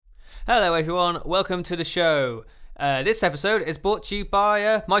Hello everyone, welcome to the show. This episode is brought to you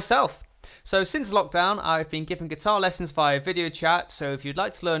by myself. So since lockdown, I've been giving guitar lessons via video chat, so if you'd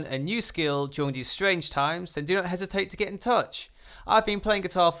like to learn a new skill during these strange times, then do not hesitate to get in touch. I've been playing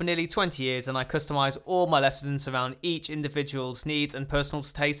guitar for nearly 20 years and I customise all my lessons around each individual's needs and personal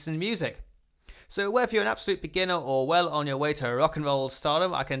tastes in music. So whether you're an absolute beginner or well on your way to rock and roll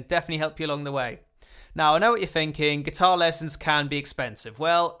stardom, I can definitely help you along the way. Now, I know what you're thinking, guitar lessons can be expensive.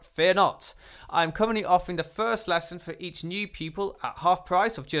 Well, fear not. I'm currently offering the first lesson for each new pupil at half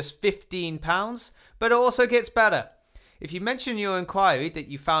price of just £15, but it also gets better. If you mention in your inquiry that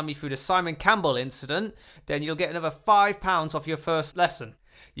you found me through the Simon Campbell incident, then you'll get another £5 off your first lesson.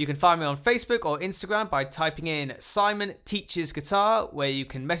 You can find me on Facebook or Instagram by typing in Simon Teaches Guitar, where you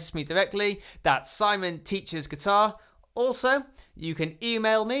can message me directly. That's Simon Teaches Guitar. Also, you can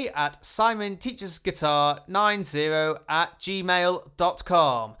email me at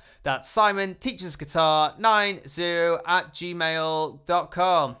simonteachersguitar90@gmail.com. That's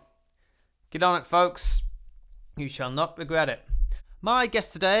simonteachersguitar90@gmail.com. Get on it, folks. You shall not regret it. My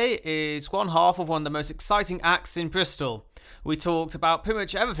guest today is one half of one of the most exciting acts in Bristol. We talked about pretty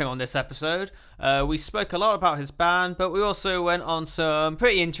much everything on this episode. We spoke a lot about his band, but we also went on some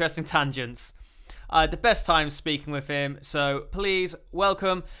pretty interesting tangents. I had the best time speaking with him, so please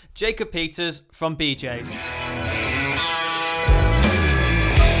welcome Jacob Peters from BJ's.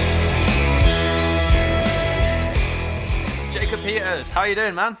 Jacob Peters, how you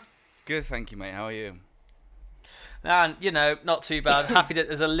doing, man? Good, thank you, mate. How are you? And, not too bad. Happy that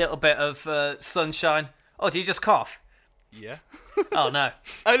there's a little bit of sunshine. Oh, do you just cough? Yeah. Oh, no.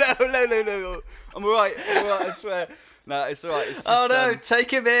 Oh, no. I'm all right, I swear. No, it's all right. It's just, take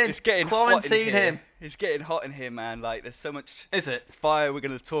him in. It's getting quarantine hot in here. him. It's getting hot in here, man. Like, there's so much Is it? fire we're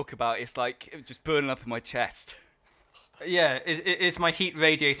going to talk about. It's like just burning up in my chest. Yeah, is my heat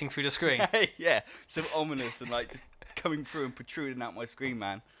radiating through the screen? Yeah, so ominous and like just coming through and protruding out my screen,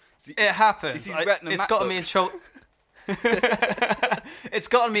 man. It happens. It's gotten me in trouble. It's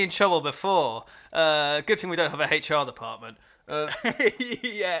gotten me in trouble before. Good thing we don't have a HR department.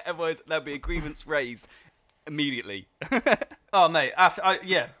 Yeah, otherwise there'll be a grievance raised immediately. Oh, mate,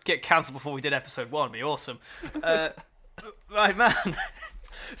 get cancelled before we did episode 1 would be awesome. Right, man.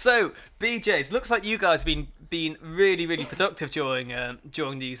 So, BJ's, looks like you guys have been really, really productive during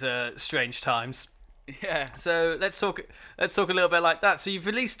these strange times. Yeah. So let's talk a little bit like that. So you've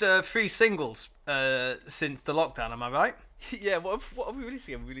released 3 singles since the lockdown, am I right? Yeah. What have we released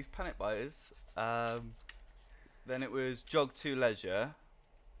again? We released Panic Buyers. Then it was Jog to Leisure,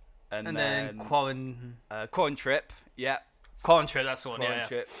 and then Quarren Trip. Yeah. Quarren Trip, that's the one. Quarren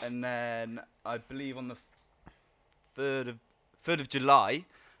Trip, and then I believe on the 3rd of July,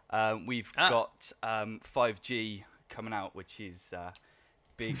 we've got 5G coming out, which is.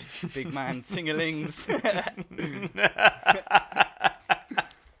 Big man sing-alings.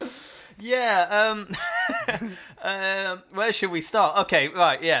 Yeah. Where should we start? Okay,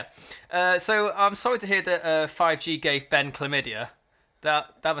 right. Yeah. So I'm sorry to hear that 5G gave Ben chlamydia.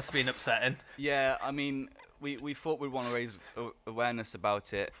 That must have been upsetting. Yeah, I mean, we thought we'd want to raise awareness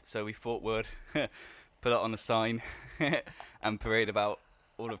about it, so we thought we'd put it on a sign and parade about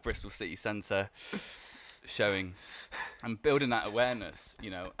all of Bristol city centre. Showing and building that awareness,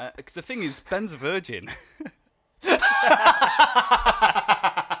 because the thing is, Ben's a virgin.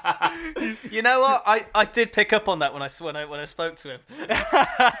 You know what? I did pick up on that when I spoke to him.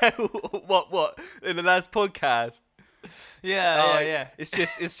 What in the last podcast? Yeah. It's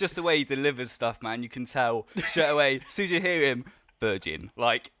just the way he delivers stuff, man. You can tell straight away. As soon as you hear him, virgin.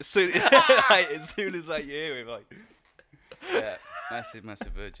 Like as soon as you hear him, like. Yeah, massive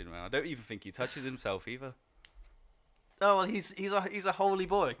virgin, man. I don't even think he touches himself either. Oh well, he's a holy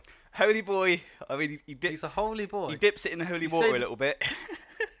boy. Holy boy. I mean, he's a holy boy. He dips it in the holy water a little bit.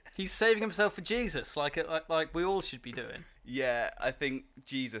 He's saving himself for Jesus, like we all should be doing. Yeah, I think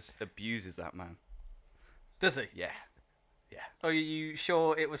Jesus abuses that man. Does he? Yeah. Are you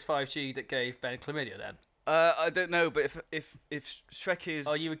sure it was 5G that gave Ben chlamydia then? I don't know, but if Shrek is.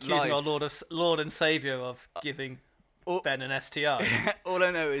 Are you accusing our Lord and Saviour of giving Ben an STI? All I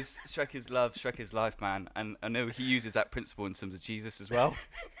know is Shrek is love, Shrek is life, man, and I know he uses that principle in terms of Jesus as well.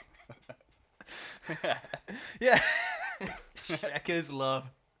 Yeah. Shrek is love.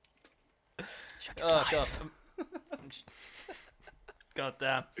 Shrek is life. God. God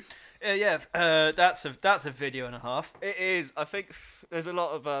damn. Yeah. That's a video and a half. It is. I think there's a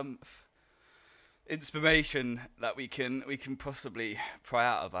lot of inspiration that we can possibly pry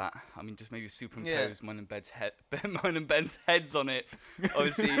out of that. I mean, just maybe superimpose mine and Ben's heads on it.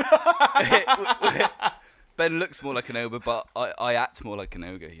 Obviously, Ben looks more like an ogre, but I act more like an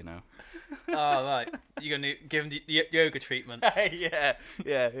ogre, you know. Oh, right. You're going to give him the yoga treatment. yeah.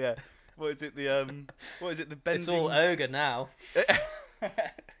 What is it? The bending... It's all ogre now.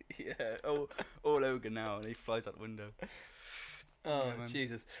 Yeah, all ogre now, and he flies out the window. Oh, yeah,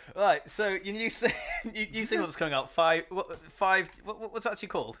 Jesus! Right, so your new single that's coming out, what's it actually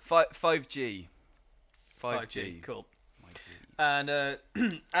called? 5G. 5G, cool. And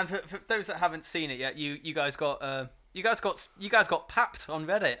and for those that haven't seen it yet, you guys got papped on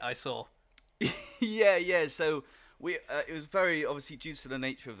Reddit. I saw. yeah. So we it was very obviously due to the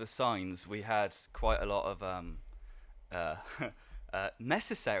nature of the signs. We had quite a lot of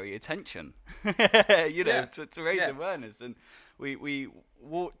necessary attention, to raise awareness, and we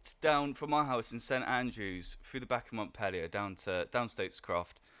walked down from our house in St Andrews through the back of Montpellier down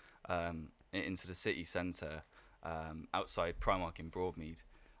Stokescroft, into the city centre, outside Primark in Broadmead.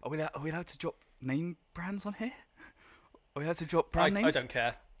 Are we allowed to drop name brands on here? Are we allowed to drop brand names? I don't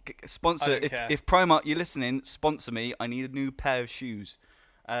care. Sponsor if Primark, you're listening, sponsor me. I need a new pair of shoes.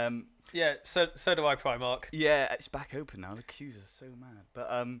 Yeah, so do I, Primark. Yeah, it's back open now. The queues are so mad.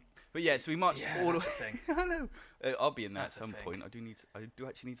 But yeah, so we marched all the way. I know. I'll be in there at some point. I do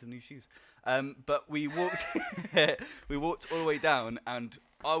actually need some new shoes. But we walked all the way down, and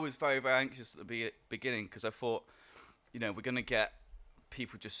I was very, very anxious at the beginning because I thought, we're gonna get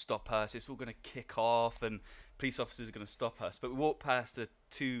people just stop us. It's all gonna kick off, and police officers are gonna stop us. But we walked past the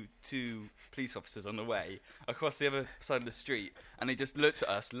two police officers on the way across the other side of the street, and they just looked at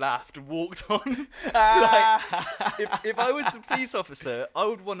us, laughed, and walked on. If I was a police officer, I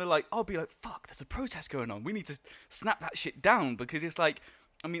would want to I'll be like, fuck, there's a protest going on. We need to snap that shit down, because it's I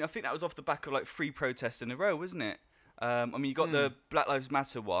think that was off the back of 3 protests in a row, wasn't it? You got the Black Lives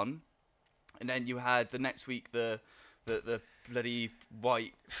Matter one, and then you had the next week the bloody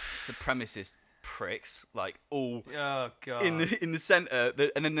white supremacist pricks, all oh god in the centre,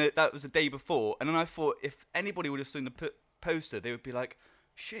 and then that was the day before, and then I thought if anybody would have seen the poster, they would be like,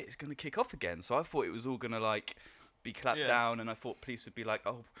 shit, it's gonna kick off again. So I thought it was all gonna be clapped down, and I thought police would be like,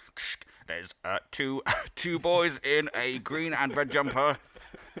 oh, there's two boys in a green and red jumper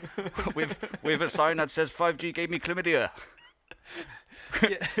with a sign that says 5G gave me chlamydia.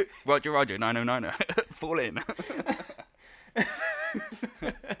 Roger 909 fall in.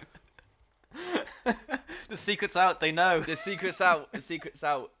 The secret's out. They know. The secret's out.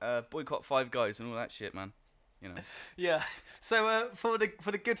 Boycott Five Guys and all that shit, man. Yeah. So for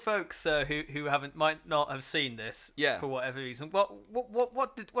the good folks who might not have seen this, for whatever reason,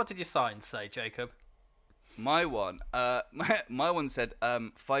 what did your sign say, Jacob? My one said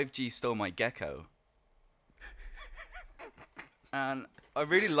 5G stole my gecko, and I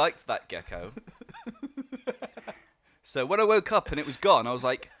really liked that gecko. So when I woke up and it was gone, I was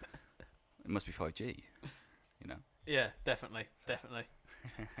like, it must be 5G, Yeah, definitely.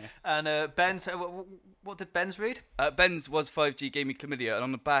 And Ben's, what did Ben's read? Ben's was 5G gave me chlamydia, and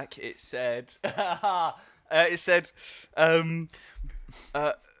on the back it said,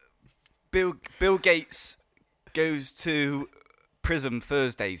 Bill Gates goes to Prism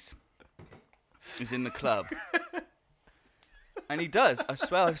Thursdays. He's in the club, and he does. I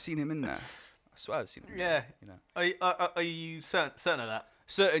swear I've seen him in there. Yeah. Are you certain of that?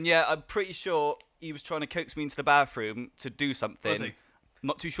 Certain, yeah. I'm pretty sure he was trying to coax me into the bathroom to do something. Was he?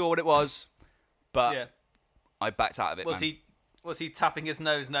 Not too sure what it was, but I backed out of it. Was he tapping his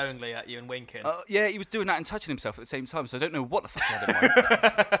nose knowingly at you and winking? Yeah, he was doing that and touching himself at the same time. So I don't know what the fuck he had in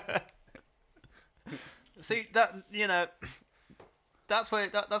mind. See that that's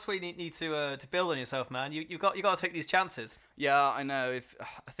where you need to build on yourself, man. You got to take these chances. Yeah, I know.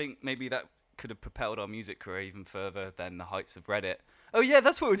 I think maybe that could have propelled our music career even further than the heights of Reddit. Oh yeah,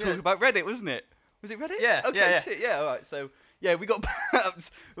 that's what we were talking about. Reddit, wasn't it? Was it Reddit? Yeah. Okay. Yeah. Shit. Yeah. All right. So yeah, we got papped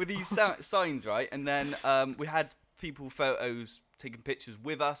with these signs, right? And then we had people taking pictures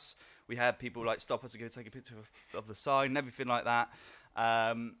with us. We had people stop us to go take a picture of the sign and everything like that.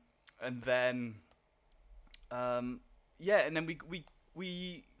 And then and then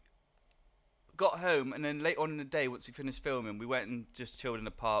we got home, and then later on in the day, once we finished filming, we went and just chilled in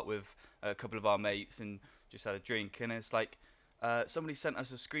the park with a couple of our mates and just had a drink. And it's somebody sent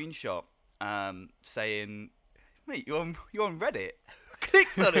us a screenshot saying, mate, you're on Reddit.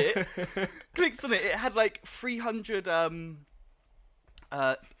 Clicked on it. It had 300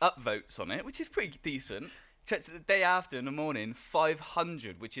 upvotes on it, which is pretty decent. Checked it the day after in the morning,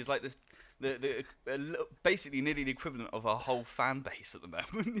 500, which is this basically nearly the equivalent of our whole fan base at the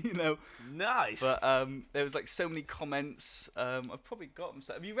moment. Nice. But there was so many comments. I've probably got them.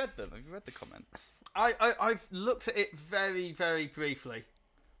 Have you read them? Have you read the comments? I've looked at it very, very briefly.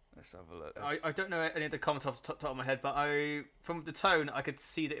 Let's have a look. I don't know any of the comments off the top of my head, but from the tone, I could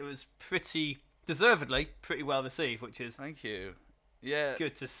see that it was deservedly pretty well received, which is Thank you. Yeah.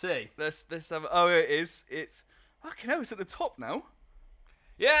 good to see. Let's have. Oh, it is. It's. Fucking hell! It's at the top now.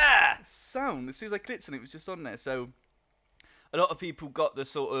 Yeah. Sound. As soon as I clicked on it, it was just on there. So, a lot of people got the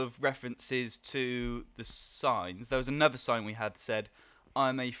sort of references to the signs. There was another sign we had that said,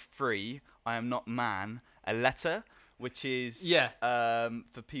 "I'm a free. I am not man." A letter, which is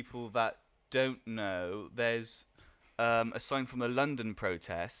for people that don't know. There's a sign from the London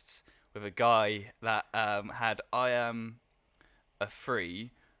protests with a guy that had "I am a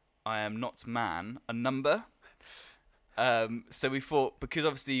free. I am not man." A number. So we thought, because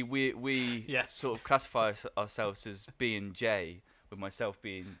obviously we sort of classify ourselves as being J, with myself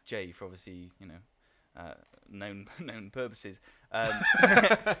being J for obviously known purposes.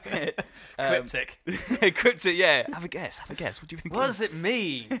 Cryptic. Cryptic, yeah. Have a guess. What do you think? What does it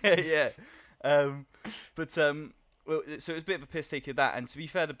mean? Yeah. Well, so it was a bit of a piss take of that, and to be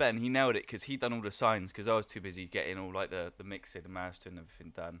fair to Ben, he nailed it because he'd done all the signs because I was too busy getting all like the mixing, the mastering, and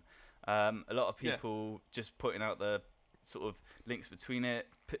everything done. A lot of people just putting out the sort of links between it,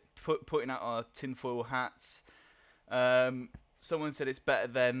 putting out our tinfoil hats. Someone said it's better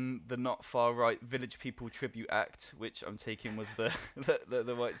than the not far right Village People Tribute Act, which I'm taking was the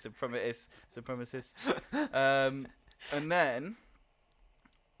white supremacists. And then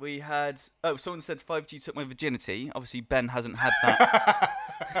we had someone said 5G took my virginity. Obviously Ben hasn't had that.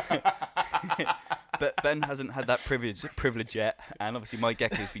 But Ben hasn't had that privilege yet, and obviously my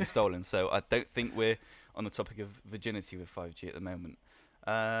gecko's been stolen, so I don't think we're on the topic of virginity with 5G at the moment.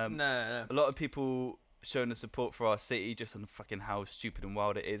 No. A lot of people showing the support for our city just on fucking how stupid and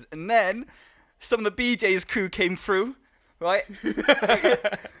wild it is. And then some of the BJ's crew came through, right?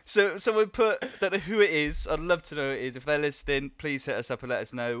 So someone don't know who it is. I'd love to know who it is. If they're listening, please hit us up and let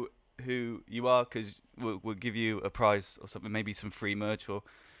us know who you are, because we'll give you a prize or something, maybe some free merch or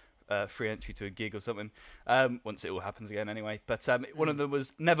free entry to a gig or something, once it all happens again anyway. But one of them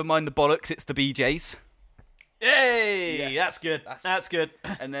was, never mind the bollocks, it's the BJ's. Hey, Yes, that's good.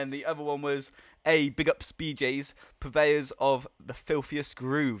 And then the other one was, big ups BJ's, purveyors of the filthiest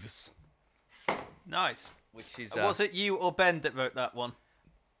grooves. Nice. Which is was it you or Ben that wrote that one?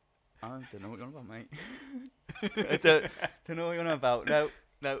 I don't know what you're on about, mate. I don't know what you're on about. No.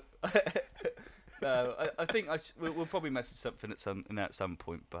 No, I think we'll probably message something at some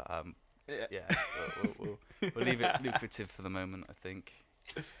point, but we'll leave it lucrative for the moment, I think.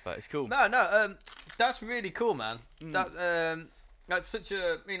 But it's cool. No, that's really cool, man. That's such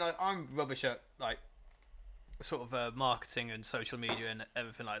a. I mean, I'm rubbish at like sort of marketing and social media and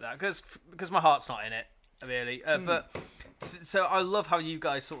everything like that because my heart's not in it really. But so I love how you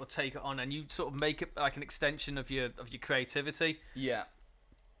guys sort of take it on and you sort of make it like an extension of your creativity. Yeah.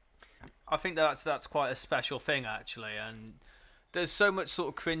 I think that's quite a special thing actually, and there's so much sort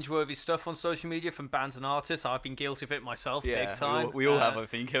of cringeworthy stuff on social media from bands and artists. I've been guilty of it myself, big time. We all have, I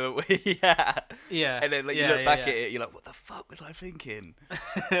think, haven't we? Yeah. Yeah. And then you look back at it, you're like, what the fuck was I thinking?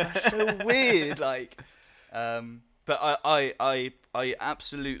 That's so weird. Like, but I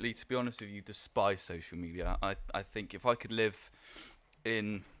absolutely, to be honest with you, despise social media. I think if I could live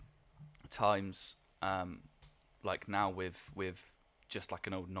in times like now with just like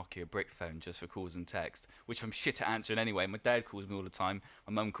an old Nokia brick phone just for calls and text, which I'm shit at answering anyway. My dad calls me all the time.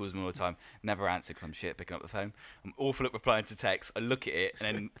 My mum calls me all the time. Never answer because I'm shit at picking up the phone. I'm awful at replying to text. I look at it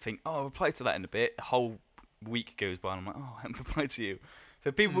and then think, oh, I'll reply to that in a bit. A whole week goes by and I'm like, oh, I haven't replied to you.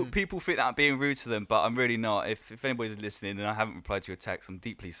 So people think that I'm being rude to them, but I'm really not. If anybody's listening and I haven't replied to your text, I'm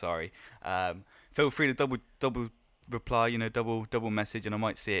deeply sorry. Feel free to double reply, double message, and I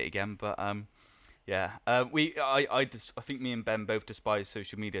might see it again. But yeah, I think me and Ben both despise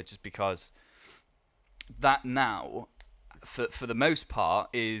social media just because that now, for the most part,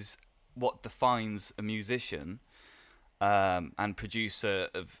 is what defines a musician and producer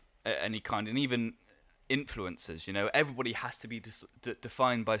of any kind, and even influencers. Everybody has to be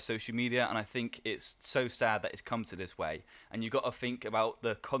defined by social media, and I think it's so sad that it's come to this way. And you've got to think about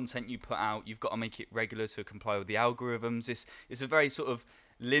the content you put out. You've got to make it regular to comply with the algorithms. It's a very sort of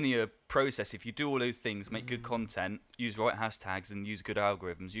linear process. If you do all those things, make good content, use right hashtags and use good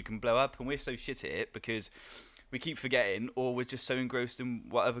algorithms, you can blow up. And we're so shit at it because we keep forgetting, or we're just so engrossed in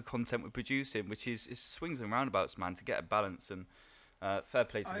whatever content we're producing, which is swings and roundabouts, man, to get a balance. And fair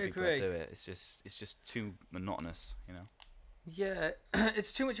play to the people that do it. It's just too monotonous, Yeah,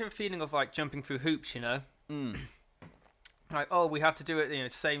 it's too much of a feeling of like jumping through hoops, Like, oh, we have to do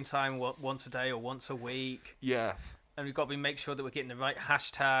it same time once a day or once a week. Yeah. And we've got to make sure that we're getting the right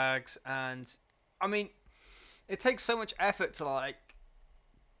hashtags. And I mean, it takes so much effort to like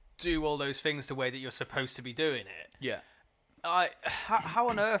do all those things the way that you're supposed to be doing it. Yeah. How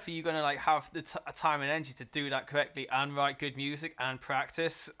on earth are you going to like have the time and energy to do that correctly and write good music and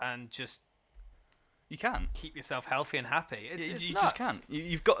practice and just You can keep yourself healthy and happy? It's you nuts. just can't.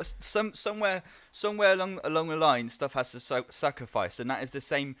 You've got somewhere along the line, stuff has to sacrifice, and that is the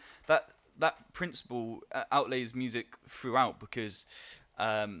same. That principle outlays music throughout, because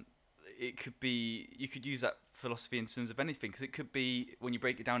it could be, you could use that philosophy in terms of anything, because it could be, when you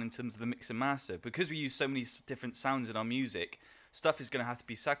break it down in terms of the mix and master, because we use so many different sounds in our music, stuff is going to have to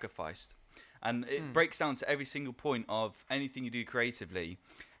be sacrificed, and it breaks down to every single point of anything you do creatively.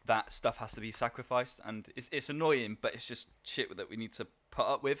 That stuff has to be sacrificed, and it's annoying, but it's just shit that we need to put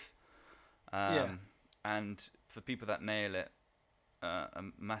up with. And for people that nail it, a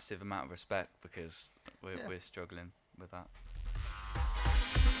massive amount of respect, because we're struggling with that.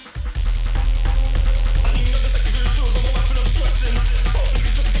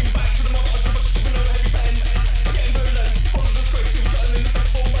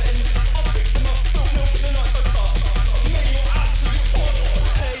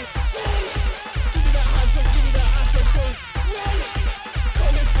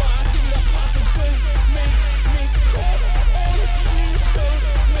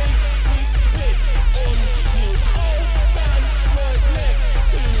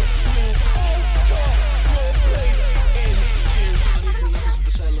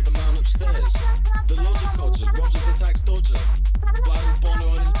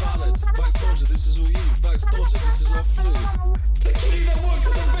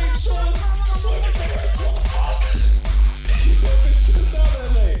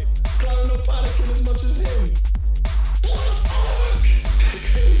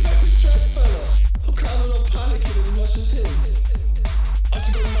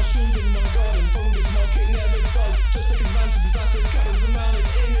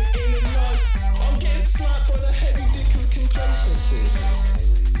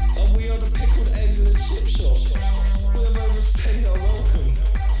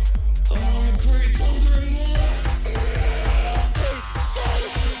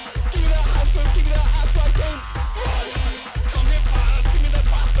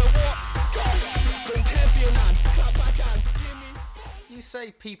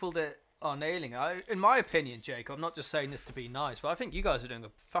 Say people that are nailing it. In my opinion, Jake, I'm not just saying this to be nice, but I think you guys are doing a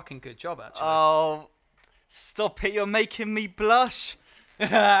fucking good job, actually. Oh, stop it! You're making me blush.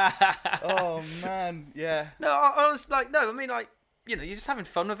 Oh man, yeah. No, I was like, no, I mean, like, you know, you're just having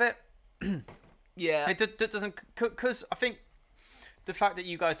fun with it. Yeah. It doesn't, because I think the fact that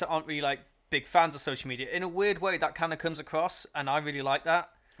you guys aren't really like big fans of social media, in a weird way, that kind of comes across, and I really like that.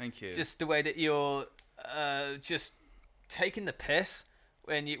 Thank you. Just the way that you're just taking the piss.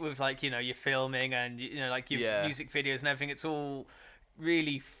 When you, with like, you know, you're filming and, you know, like your music videos and everything, it's all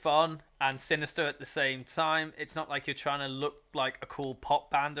really fun and sinister at the same time. It's not like you're trying to look like a cool pop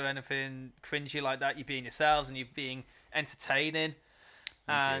band or anything cringy like that. You're being yourselves and you're being entertaining.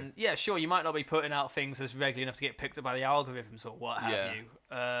 And yeah, sure, you might not be putting out things as regularly enough to get picked up by the algorithms or what have you.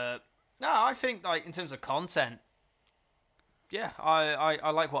 No, I think like in terms of content, yeah,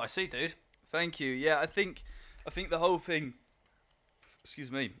 I like what I see, dude. Thank you. Yeah, I think the whole thing,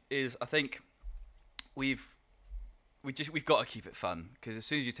 excuse me, is I think we've got to keep it fun, because as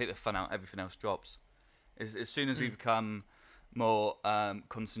soon as you take the fun out, everything else drops. As soon as we become more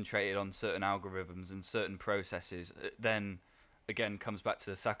concentrated on certain algorithms and certain processes, then again comes back to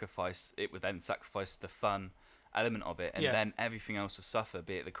the sacrifice. It would then sacrifice the fun element of it, and then everything else will suffer,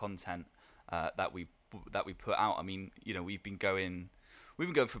 be it the content that we put out. I mean, you know, we've been going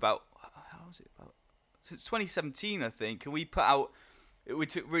for about since 2017, I think, and we put out. We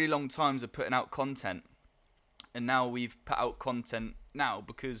took really long times of putting out content, and now we've put out content now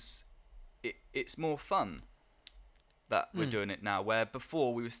because it's more fun that we're doing it now, where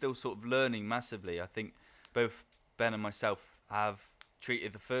before we were still sort of learning massively. I think both Ben and myself have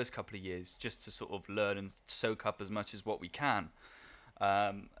treated the first couple of years just to sort of learn and soak up as much as what we can,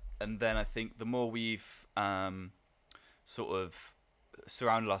 and then I think the more we've sort of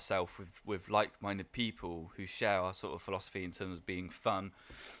surrounded ourselves with like-minded people who share our sort of philosophy in terms of being fun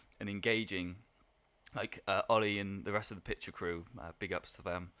and engaging, like Ollie and the rest of the picture crew, big ups to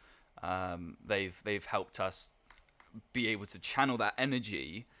them. They've helped us be able to channel that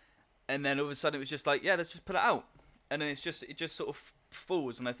energy, and then all of a sudden it was just like, yeah, let's just put it out, and then it just sort of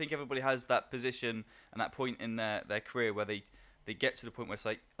falls. And I think everybody has that position and that point in their career where they get to the point where it's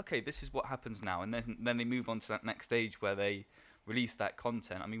like, okay, this is what happens now, and then they move on to that next stage where they release that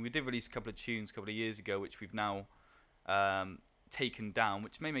content. I mean, we did release a couple of tunes a couple of years ago, which we've now taken down,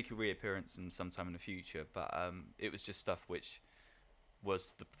 which may make a reappearance in sometime in the future, but it was just stuff which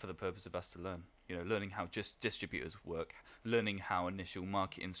was for the purpose of us to learn. Learning how just distributors work, learning how initial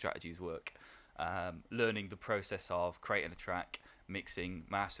marketing strategies work, learning the process of creating a track, mixing,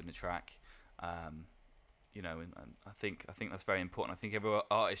 mastering a track. And I think that's very important. I think every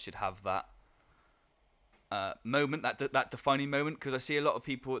artist should have that moment, that defining moment, because I see a lot of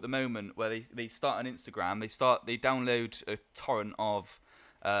people at the moment where they start on Instagram, they download a torrent of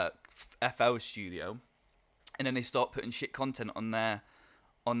FL Studio, and then they start putting shit content on their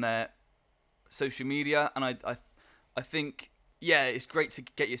social media, and I think, yeah, it's great to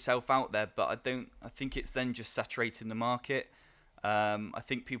get yourself out there, but I think it's then just saturating the market. I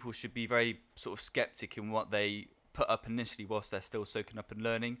think people should be very sort of skeptic in what they put up initially whilst they're still soaking up and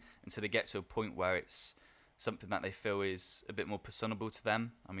learning, until they get to a point where it's something that they feel is a bit more personable to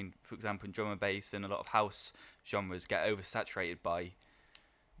them. I mean, for example, in drum and bass and a lot of house genres get oversaturated by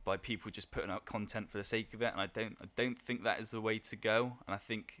people just putting out content for the sake of it, and I don't think that is the way to go. And I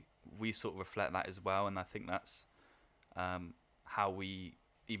think we sort of reflect that as well, and I think that's how we,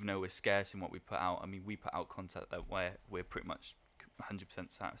 even though we're scarce in what we put out, I mean, we put out content that we're pretty much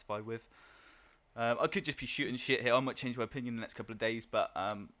 100% satisfied with. I could just be shooting shit here. I might change my opinion in the next couple of days, but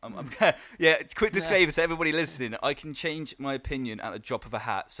I'm yeah. Quick disclaimer to everybody listening: I can change my opinion at the drop of a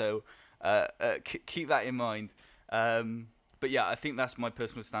hat. So keep that in mind. But yeah, I think that's my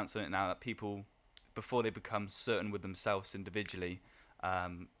personal stance on it now. That people, before they become certain with themselves individually,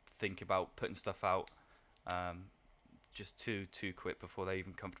 think about putting stuff out just too quick before they're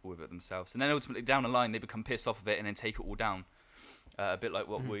even comfortable with it themselves, and then ultimately down the line they become pissed off of it and then take it all down. A bit like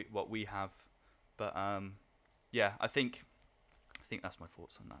what we have. But yeah, I think that's my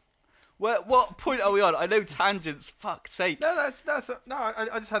thoughts on that. What point are we on? I know tangents. Fuck's sake. No, that's no.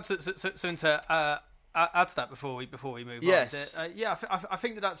 I just had something to add to that before we move yes. on. Yeah, I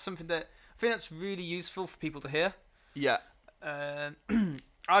think that's something that that's really useful for people to hear. Yeah.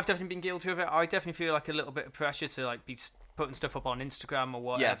 I've definitely been guilty of it. I definitely feel like a little bit of pressure to like be putting stuff up on Instagram or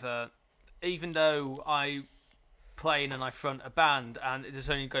whatever, even though I play and I front a band and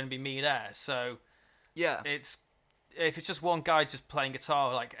there's only going to be me there. So yeah, if it's just one guy just playing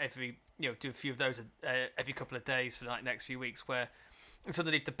guitar, like every do a few of those every couple of days for the next few weeks, where it's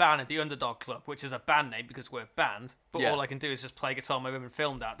underneath the banner, the Underdog Club, which is a band name because we're a band, but all I can do is just play guitar in my room and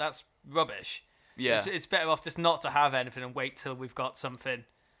film that. That's rubbish. Yeah, it's better off just not to have anything and wait till we've got something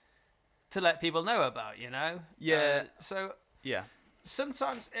to let people know about. Yeah. So yeah,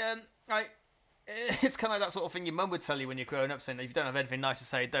 sometimes it's kind of like that sort of thing your mum would tell you when you're growing up, saying that if you don't have anything nice to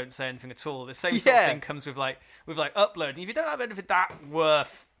say, don't say anything at all. The same sort of thing comes with uploading. If you don't have anything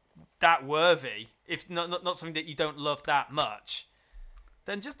that worthy, if not something that you don't love that much,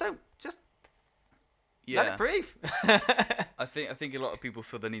 then just let it breathe. I think a lot of people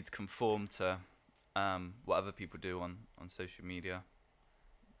feel the need to conform to what other people do on social media.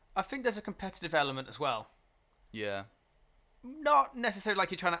 I think there's a competitive element as well. Yeah. Not necessarily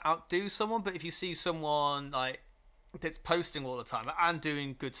like you're trying to outdo someone, but if you see someone like that's posting all the time and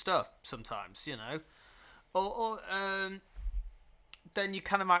doing good stuff sometimes, or then you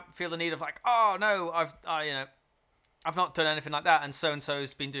kind of might feel the need of like, oh no, I've not done anything like that, and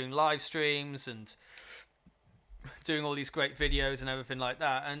so's been doing live streams and doing all these great videos and everything like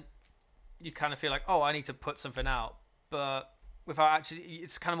that, and you kind of feel like, oh, I need to put something out, but without actually,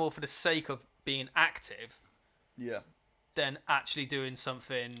 it's kind of more for the sake of being active. Yeah. Than actually doing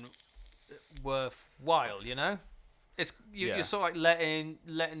something worthwhile, It's you're sort of like letting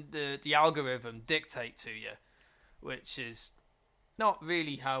the algorithm dictate to you, which is not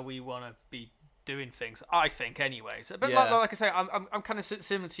really how we want to be doing things, I think, anyways. But like I say, I'm kind of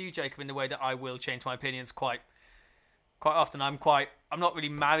similar to you, Jacob, in the way that I will change my opinions quite often. I'm not really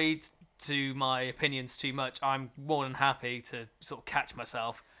married to my opinions too much. I'm more than happy to sort of catch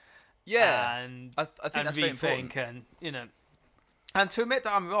myself. Yeah, and I think that's very important. And to admit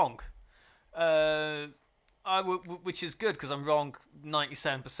that I'm wrong, which is good because I'm wrong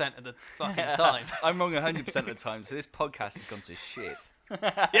 97% of the fucking time. I'm wrong 100% of the time, so this podcast has gone to shit.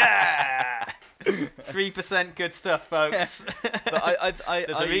 Yeah, 3% good stuff, folks. But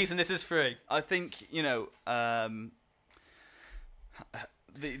there's a reason this is free. I think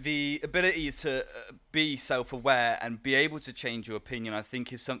the ability to be self-aware and be able to change your opinion, I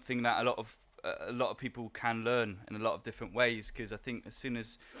think, is something that a lot of people can learn in a lot of different ways. Because I think as soon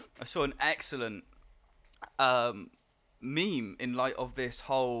as I saw an excellent meme in light of this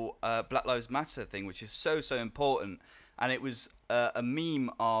whole Black Lives Matter thing, which is so important, and it was a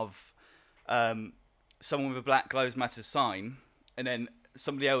meme of someone with a Black Lives Matter sign, and then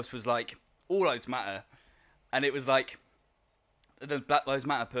somebody else was like, all lives matter, and it was like, the Black Lives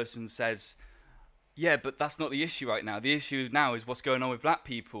Matter person says, Yeah, but that's not the issue right now. The issue now is what's going on with black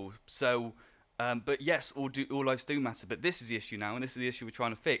people. So, but yes, all lives do matter. But this is the issue now, and this is the issue we're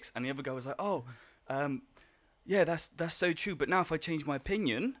trying to fix. And the other guy was like, "Oh, yeah, that's so true. But now if I change my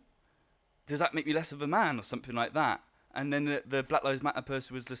opinion, does that make me less of a man or something like that?" And then the Black Lives Matter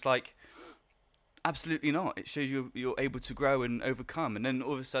person was just like, "Absolutely not. It shows you're able to grow and overcome." And then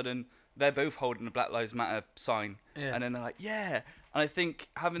all of a sudden, they're both holding a Black Lives Matter sign, and then they're like, "Yeah." And I think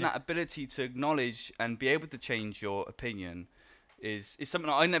having that ability to acknowledge and be able to change your opinion is something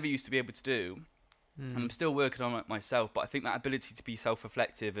that I never used to be able to do. And I'm still working on it myself, but I think that ability to be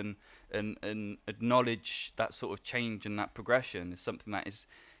self-reflective and acknowledge that sort of change and that progression is something that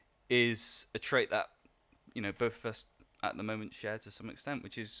is a trait that, you know, both of us at the moment share to some extent,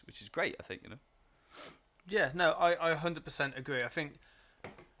 which is great, I think, you know. Yeah, no, I 100% agree. I think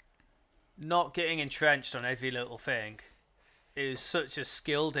not getting entrenched on every little thing is such a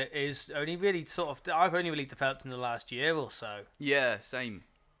skill that is only really I've only really developed in the last year or so. Yeah, same.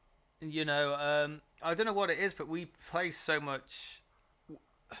 You know, I don't know what it is, but we place so much.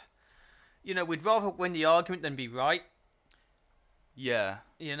 You know, we'd rather win the argument than be right. Yeah.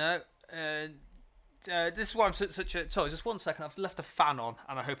 You know, and this is why I'm such a. Sorry, just 1 second. I've left the fan on,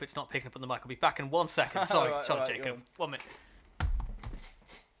 and I hope it's not picking up on the mic. I'll be back in 1 second. Sorry, right, Jacob. 1 minute.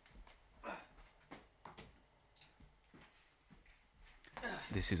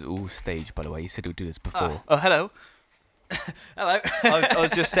 This is all staged, by the way. You said you'll do this before. Oh, hello. Hello. I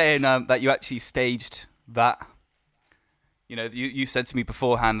was just saying that you actually staged that. You know, you said to me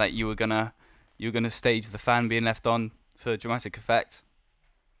beforehand that you were gonna stage the fan being left on for dramatic effect.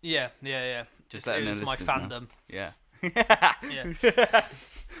 Yeah. Just letting it was my fandom. Know. Yeah. Yeah.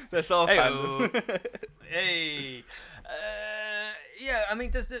 That's our fandom. Hey. Yeah. I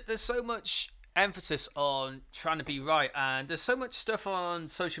mean, there's so much emphasis on trying to be right, and there's so much stuff on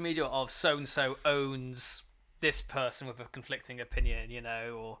social media of so and so owns this person with a conflicting opinion, you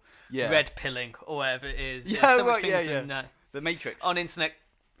know, or red pilling or whatever it is. Yeah, so right, much things in, the Matrix. On internet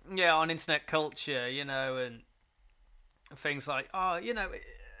culture, you know, and things like, you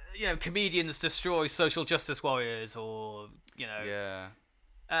know, comedians destroy social justice warriors, or, you know. Yeah.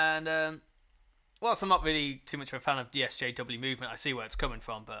 And whilst I'm not really too much of a fan of the SJW movement, I see where it's coming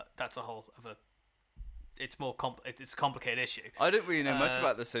from, but that's a whole other. It's more it's a complicated issue. I don't really know much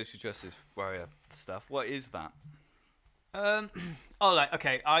about the social justice warrior stuff. What is that?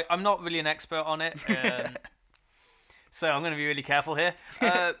 Okay. I'm not really an expert on it, so I'm going to be really careful here.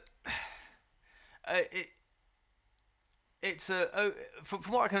 From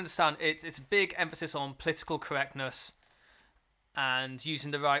what I can understand, it's a big emphasis on political correctness and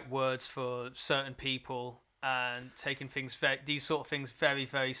using the right words for certain people and taking these sort of things very,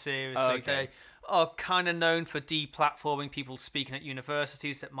 very seriously. Okay. They are kind of known for deplatforming people speaking at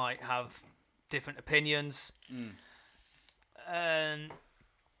universities that might have different opinions. And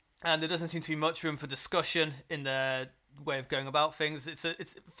there doesn't seem to be much room for discussion in their way of going about things. I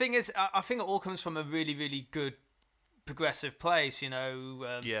think it all comes from a really, really good progressive place, you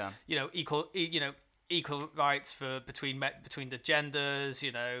know. You know, equal rights between the genders,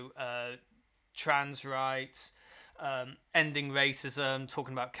 you know, trans rights, ending racism,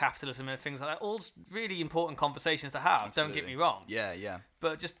 talking about capitalism and things like that. All really important conversations to have. Absolutely. Don't get me wrong. Yeah.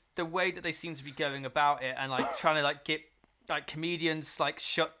 But just the way that they seem to be going about it, and like trying to like get like comedians like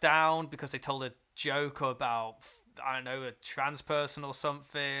shut down because they told a joke about, I don't know, a trans person or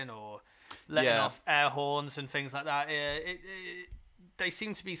something, or letting off air horns and things like that. They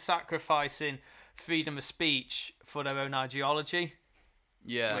seem to be sacrificing freedom of speech for their own ideology.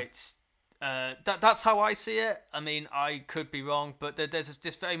 Yeah. Which that's how I see it. I mean, I could be wrong, but there's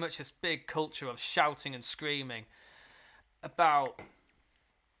just very much this big culture of shouting and screaming about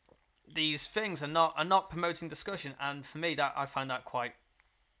these things and not promoting discussion. And for me, that I find that quite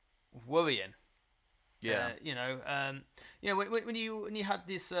worrying. Yeah. When you had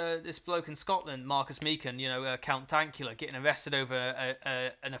this bloke in Scotland, Marcus Meekin, Count Dankula, getting arrested over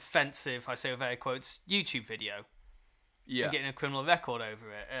an offensive, I say with air quotes, YouTube video. Yeah. And getting a criminal record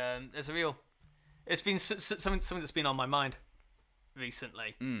over it. It's been something that's been on my mind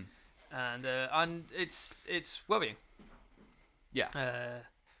recently. And it's worrying. Yeah.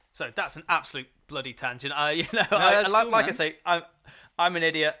 So that's an absolute bloody tangent. I say, I'm an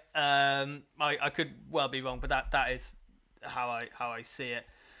idiot. I could well be wrong, but that is how I see it.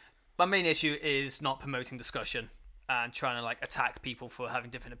 My main issue is not promoting discussion and trying to like attack people for having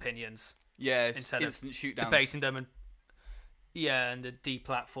different opinions. Yeah, instead of shoot-downs. Debating them and the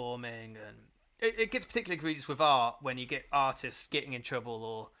deplatforming, and it gets particularly egregious with art when you get artists getting in trouble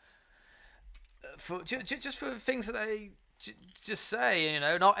or for just for things that they just say,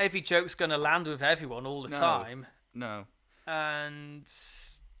 not every joke's going to land with everyone all the time. No. And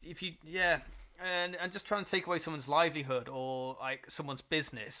if you, and just try and take away someone's livelihood or like someone's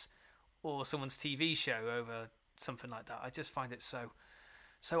business or someone's TV show over something like that, I just find it so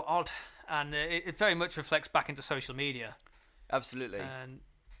odd, and it very much reflects back into social media. Absolutely. And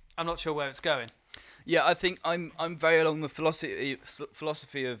I'm not sure where it's going. Yeah, I think I'm very along the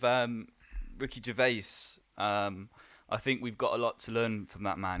philosophy of Ricky Gervais. I think we've got a lot to learn from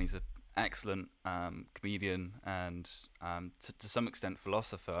that man. He's an excellent comedian and to some extent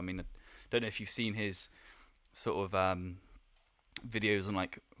philosopher. I mean, I don't know if you've seen his sort of videos on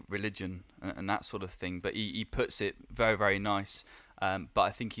like religion and that sort of thing, but he puts it very, very nice. But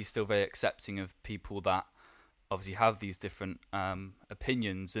I think he's still very accepting of people that obviously have these different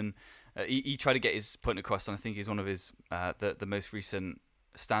opinions, and he tried to get his point across. And I think he's one of his the most recent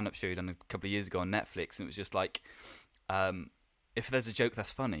stand-up show he done a couple of years ago on Netflix, and it was just like, if there's a joke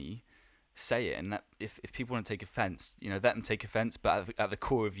that's funny, say it, and if people want to take offence, let them take offence. But at the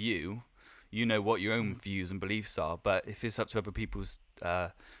core of you know what your own views and beliefs are. But if it's up to other people's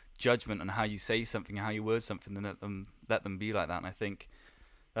judgment on how you say something, how you word something, then let them be like that. And I think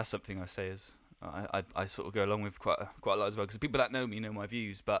that's something I say is I sort of go along with quite a lot as well, because people that know me know my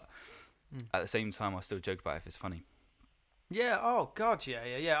views, but at the same time I still joke about it if it's funny. Yeah. Oh God.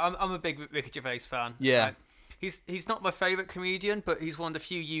 Yeah. I'm a big Ricky Gervais fan. Yeah. Right? He's not my favourite comedian, but he's one of the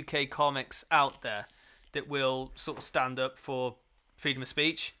few UK comics out there that will sort of stand up for freedom of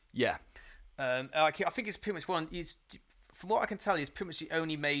speech. Yeah. I think he's pretty much from what I can tell, he's pretty much the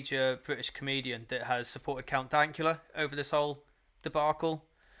only major British comedian that has supported Count Dankula over this whole debacle.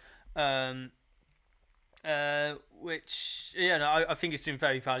 Which, I think he's doing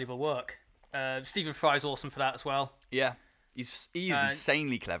very valuable work. Stephen Fry's awesome for that as well. Yeah. He's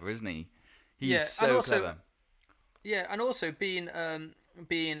insanely clever, isn't he? He's so clever. Yeah, and also being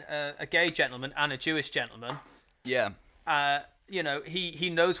a gay gentleman and a Jewish gentleman. Yeah. He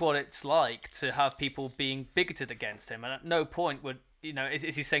knows what it's like to have people being bigoted against him, and at no point would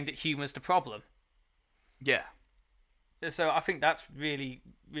is he saying that humour's the problem. Yeah. So I think that's really,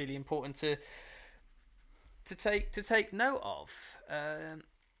 really important to take note of.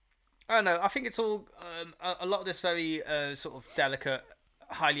 I don't know. I think it's all a lot of this very sort of delicate,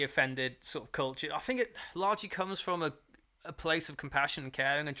 highly offended sort of culture. I think it largely comes from a place of compassion and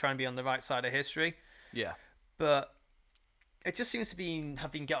caring and trying to be on the right side of history. Yeah. But it just seems to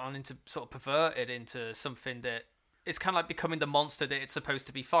have been gotten into sort of perverted into something that it's kind of like becoming the monster that it's supposed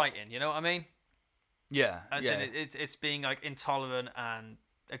to be fighting. You know what I mean? Yeah. As in it's being like intolerant and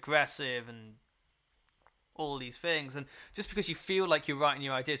aggressive and all these things, and just because you feel like you're right in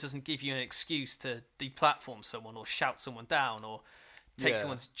your ideas doesn't give you an excuse to deplatform someone or shout someone down or take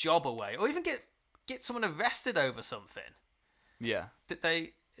someone's job away or even get someone arrested over something. Yeah. That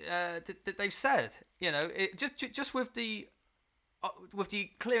they've said, it just with the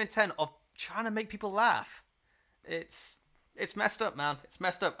clear intent of trying to make people laugh. It's messed up, man. It's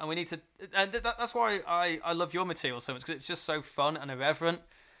messed up, and we need to. And that's why I love your material so much, because it's just so fun and irreverent.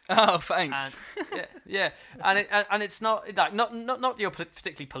 Oh, thanks. And, and it's not like not that you're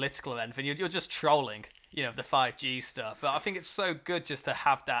particularly political or anything. You're just trolling, the 5G stuff. But I think it's so good just to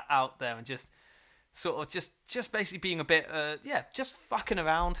have that out there and just sort of just basically being a bit just fucking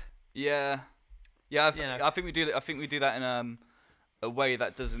around. Yeah. I think we do that. I think we do that in a way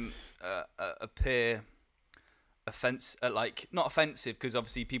that doesn't appear not offensive, because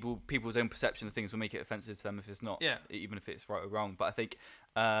obviously people's own perception of things will make it offensive to them if it's not, even if it's right or wrong. But I think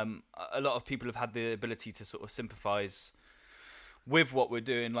a lot of people have had the ability to sort of sympathise with what we're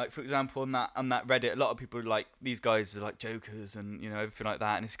doing. Like, for example, on that Reddit, a lot of people are like, these guys are like jokers and everything like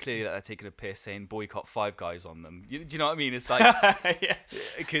that, and it's clear that they're taking a piss, saying boycott Five Guys on them. Do you know what I mean? It's like,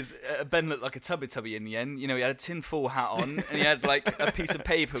 because Ben looked like a tubby in the end. he had a tinfoil hat on and he had like a piece of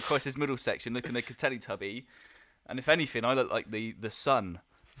paper across his middle section looking like a Teletubby. And if anything, I look like the sun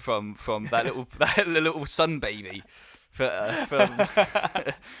from that little sun baby. From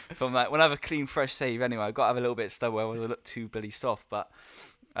that, when I have a clean, fresh shave, anyway, I've got to have a little bit of stubble where I look too bloody soft. But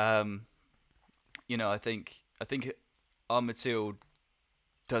I think our material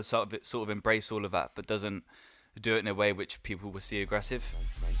does sort of embrace all of that, but doesn't do it in a way which people will see aggressive.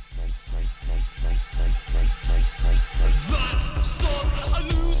 That's son, a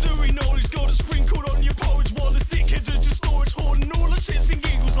loser, knowledge got a sprinkled on your porridge while the thickheads are just storage hoarding all the shits and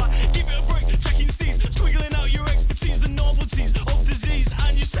giggles like give it a break, checking steez, squiggling out your expertise, the novelties of disease,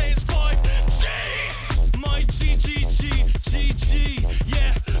 and you say it's 5G, my GG,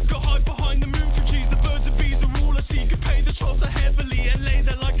 yeah, got hide behind the moon from trees, the birds and bees are all I see, could pay the trotter heavily and lay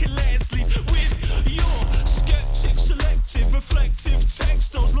there like a lettuce leaf with your skeptic selective.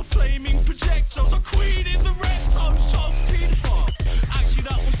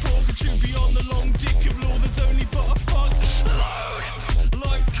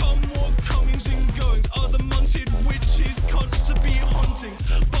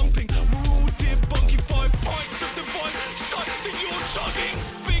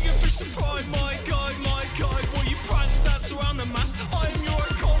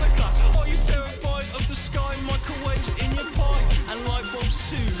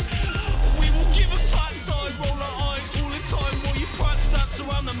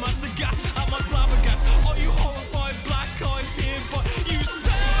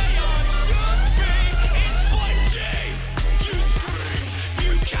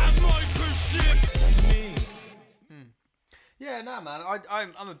 no, man.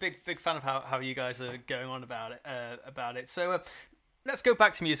 I'm a big fan of how you guys are going on about it. So let's go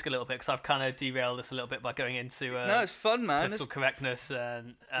back to music a little bit, because I've kind of derailed us a little bit by going into no, it's fun, man. political correctness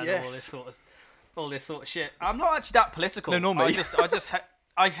and Yes. all this sort of shit. I'm not actually that political. No, nor me.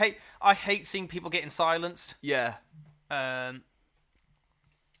 I hate seeing people getting silenced. Yeah.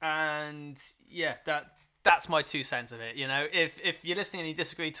 And yeah, that's my 2 cents of it. You know, if you're listening and you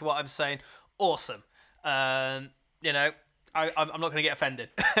disagree to what I'm saying, awesome. You know, I'm not going to get offended.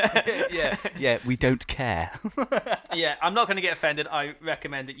 Yeah, we don't care. Yeah, I'm not going to get offended. I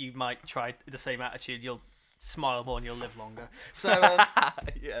recommend that you might try the same attitude. You'll smile more and you'll live longer. So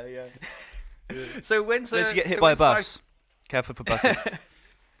Yeah. so when's Unless you get hit by a bus. Careful for buses.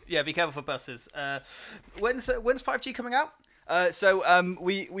 Yeah, be careful for buses. When's 5G coming out?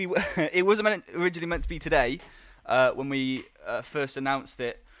 We it wasn't originally meant to be today, when we first announced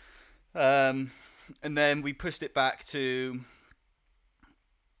it, and then we pushed it back to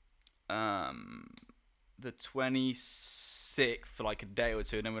the 26th for like a day or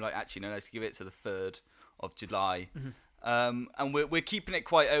two, and then we're like, actually no, let's give it to the 3rd of July. And we're keeping it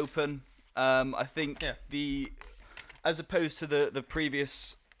quite open. I think as opposed to the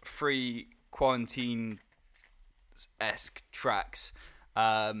previous 3 quarantine-esque tracks,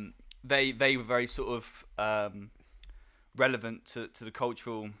 they were very sort of relevant to the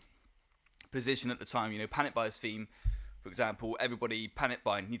cultural position at the time. You know, Panic Buyer's theme, for example, everybody panic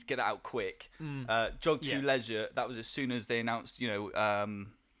buying, needs to get it out quick. Jog to Leisure, that was as soon as they announced, you know,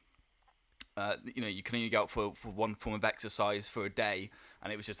 you can only go out for one form of exercise for a day,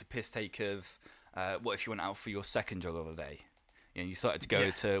 and it was just a piss take of what if you went out for your second jog of the day. You know, you started to go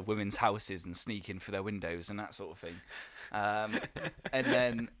to women's houses and sneak in through their windows and that sort of thing. And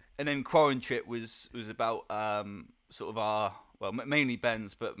then Quarantine Trip was about sort of our, well, mainly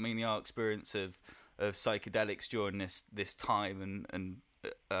Ben's, but mainly our experience of psychedelics during this time, and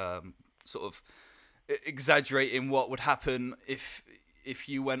sort of exaggerating what would happen if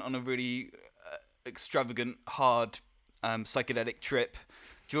you went on a really extravagant, hard psychedelic trip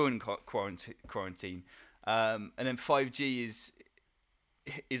during quarantine. And then 5G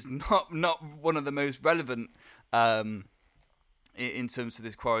is not one of the most relevant in terms of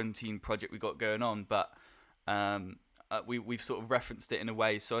this quarantine project we got going on, but we've sort of referenced it in a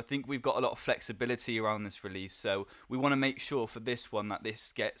way. So I think we've got a lot of flexibility around this release. So we want to make sure for this one that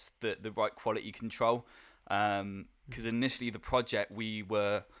this gets the right quality control. Because initially the project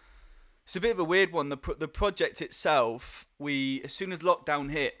it's a bit of a weird one. The project itself, as soon as lockdown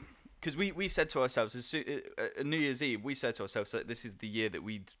hit, because we said to ourselves, New Year's Eve, we said to ourselves that this is the year that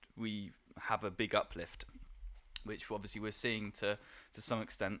we have a big uplift, which obviously we're seeing to some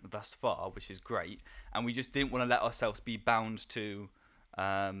extent thus far, which is great. And we just didn't want to let ourselves be bound to,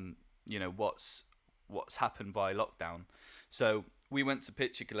 what's happened by lockdown. So we went to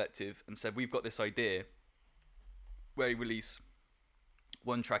Picture Collective and said, we've got this idea where we release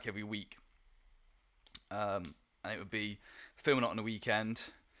one track every week. And it would be filming it on a weekend,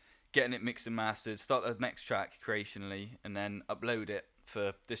 getting it mixed and mastered, start the next track creationally, and then upload it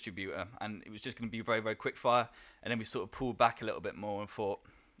for distributor. And it was just going to be very, very quick fire. And then we sort of pulled back a little bit more and thought,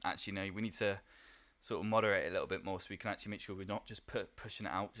 actually, no, we need to sort of moderate it a little bit more so we can actually make sure we're not just pushing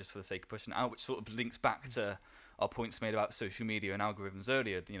it out just for the sake of pushing it out, which sort of links back to our points made about social media and algorithms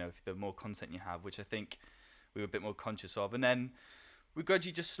earlier. You know, if the more content you have, which I think we were a bit more conscious of. And then we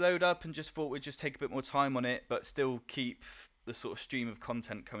gradually just slowed up and just thought we'd just take a bit more time on it, but still keep the sort of stream of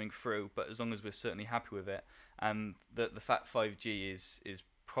content coming through, but as long as we're certainly happy with it. And the fact 5G is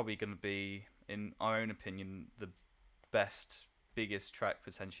probably going to be, in our own opinion, the biggest track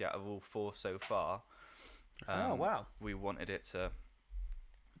potentially out of all 4 so far. Oh wow! We wanted it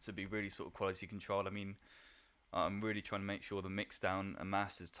to be really sort of quality controlled. I mean, I'm really trying to make sure the mix down and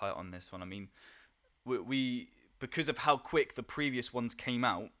master's tight on this one. I mean, we because of how quick the previous ones came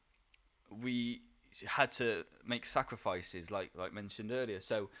out, we had to make sacrifices, like mentioned earlier.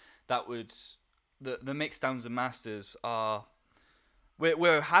 So that would the mix downs and masters are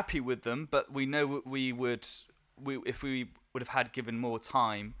we're happy with them, but we know if we would have had given more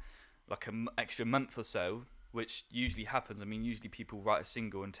time, like an extra month or so, which usually happens. I mean, usually people write a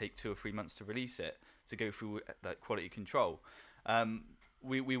single and take 2 or 3 months to release it to go through that quality control.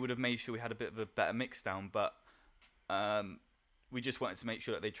 We would have made sure we had a bit of a better mix down, but we just wanted to make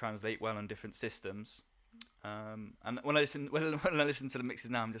sure that they translate well on different systems. And when I listen to the mixes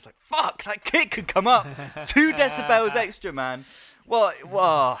now, I'm just like, fuck, that kick could come up 2 decibels extra, man. Well,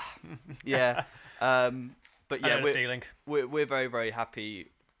 yeah. But yeah, we're very, very happy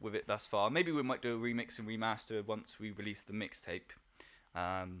with it thus far. Maybe we might do a remix and remaster once we release the mixtape,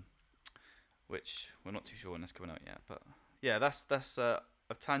 which we're not too sure when it's coming out yet. But yeah, that's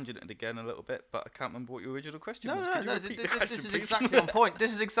I've tangented again a little bit, but I can't remember what your original question was. No, Could you no. repeat the This question, is please? exactly on point.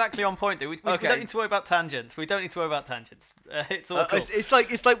 This is exactly on point, dude. We Okay. don't need to worry about tangents. It's all cool. It's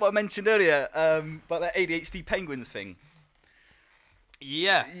like what I mentioned earlier about that ADHD penguins thing.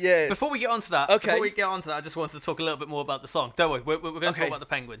 Yeah. Yes. Before we get onto that, Okay. I just wanted to talk a little bit more about the song. Don't worry, we're going to talk about the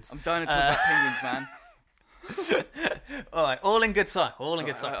penguins. I'm dying to talk about penguins, man. All right, all in good time. All in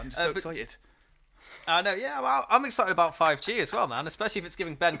good time. I'm just so excited. I know. Yeah, well, I'm excited about 5G as well, man. Especially if it's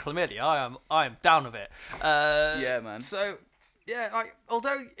giving Ben chlamydia. I am down with it. Yeah, man. So, yeah, like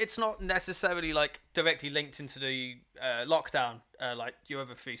although it's not necessarily like directly linked into the lockdown, like your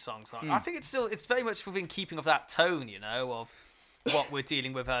other three songs are, I think it's very much within keeping of that tone, you know, of what we're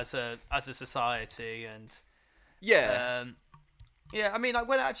dealing with as a society, and Yeah. yeah. I mean, like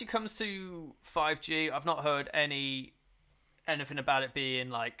when it actually comes to 5G, I've not heard anything about it being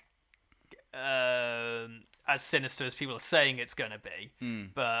like as sinister as people are saying it's going to be.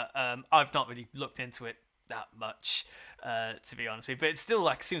 But I've not really looked into it that much, to be honest with you. But it still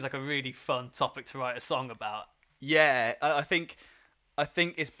like seems like a really fun topic to write a song about. Yeah, I think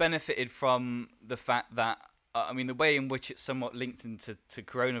it's benefited from the fact that I mean the way in which it's somewhat linked into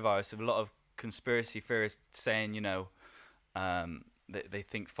coronavirus, with a lot of conspiracy theorists saying, you know, they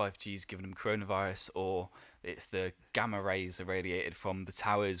think 5G is giving them coronavirus, or it's the gamma rays irradiated from the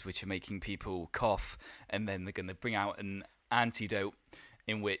towers which are making people cough, and then they're going to bring out an antidote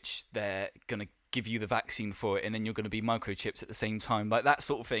in which they're going to give you the vaccine for it, and then you're going to be microchipped at the same time, like that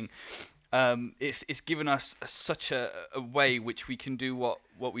sort of thing. It's given us such a way which we can do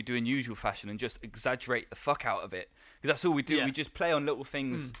what we do in usual fashion and just exaggerate the fuck out of it, because that's all we do. Yeah. We just play on little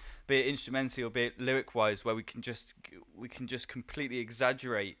things, be it instrumental or be it lyric wise, where we can just completely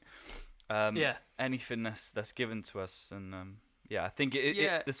exaggerate anything that's given to us, and I think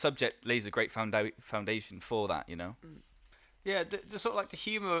the subject lays a great foundation for that, you know. Yeah, the sort of like the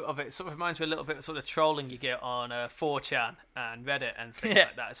humour of it sort of reminds me a little bit of sort of trolling you get on 4chan and Reddit and things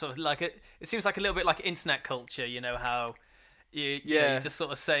like that. Sort of like it seems like a little bit like internet culture, you know, how you know, you just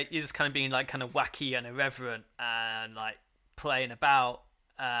sort of say, you're just kind of being like kind of wacky and irreverent and like playing about,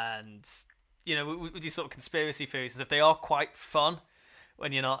 and you know, with these sort of conspiracy theories, as if they are quite fun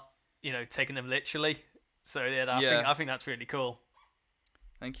when you're not, you know, taking them literally. So I think that's really cool.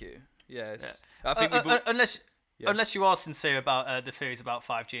 Thank you. Yes. Yeah. I think Unless you are sincere about the theories about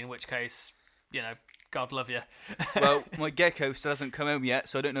 5G, in which case, you know, God love you. Well, my gecko still hasn't come home yet,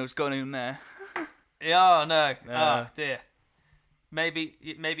 so I don't know what's going on there. Yeah, no. Oh, dear. Maybe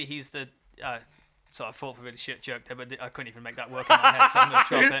he's the... so I thought of a really shit joke there, but I couldn't even make that work in my head, so I'm going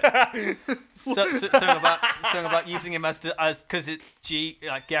to drop it. Something about using him as because it's G,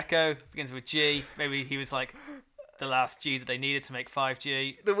 like gecko, begins with G. Maybe he was like the last G that they needed to make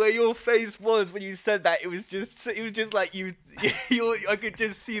 5G. The way your face was when you said that, it was just like you I could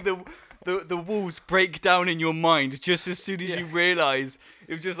just see the walls break down in your mind just as soon as you realise.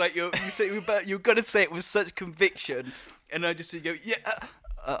 It was just like you're gonna say it with such conviction, and I just go,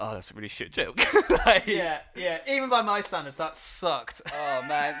 oh, that's a really shit joke. Like, yeah. Even by my standards, that sucked. Oh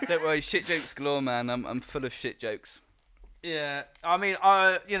man, don't worry, shit jokes galore, man. I'm full of shit jokes. Yeah, I mean,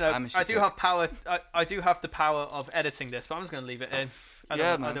 I do have power. I do have the power of editing this, but I'm just going to leave it in. I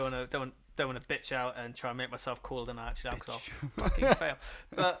don't want to bitch out and try and make myself cooler than I actually am, because I'll fucking fail.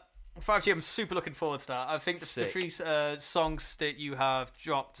 But 5G, I'm super looking forward to that. I think the three songs that you have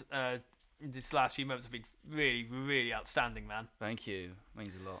dropped these last few months have been really, really outstanding, man. Thank you,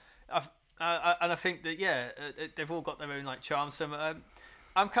 means a lot. And I think that they've all got their own like charm. So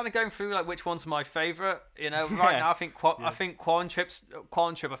I'm kind of going through like which one's my favourite. You know, right now I think Quan Trip.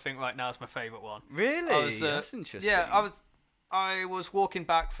 I think right now is my favourite one. Really? That's interesting. Yeah, I was walking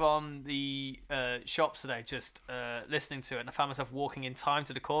back from the shops today, just listening to it, and I found myself walking in time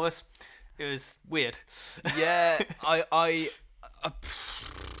to the chorus. It was weird. Yeah,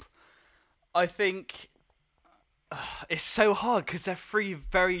 I think it's so hard because they're three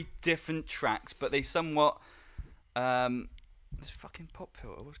very different tracks, but they somewhat. This fucking pop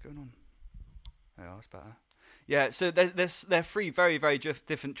filter. What's going on? Oh, that's better. Yeah, so they're three very, very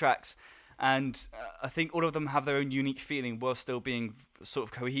different tracks, and I think all of them have their own unique feeling while still being sort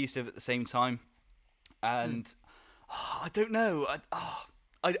of cohesive at the same time. And I don't know.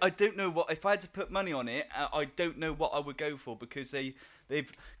 I don't know what, if I had to put money on it. I don't know what I would go for, because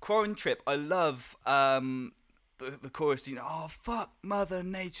they've Quarren Trip. I love the chorus. You know, oh fuck Mother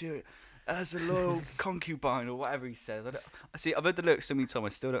Nature as a loyal concubine, or whatever he says. I've heard the lyrics so many times, I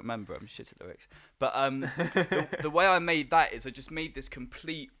still don't remember. I'm shit at the lyrics. But the way I made that is I just made this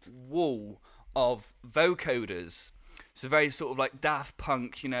complete wall of vocoders. It's a very sort of like Daft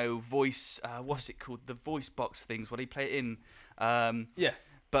Punk, you know, voice. What's it called? The voice box things. What do you play it in? Yeah.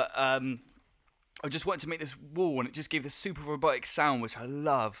 But I just wanted to make this wall, and it just gave this super robotic sound, which I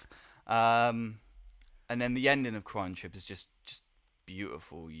love. And then the ending of Crime Trip is just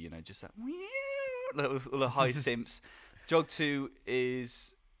beautiful, you know, just that all the high simps. Jog 2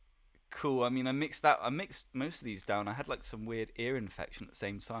 is cool. I mean, I mixed most of these down. I had like some weird ear infection at the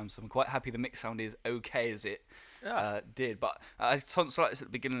same time, so I'm quite happy the mix sound is okay as it did. But I had tonsillitis at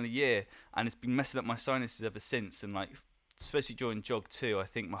the beginning of the year, and it's been messing up my sinuses ever since. And like, especially during Jog 2, I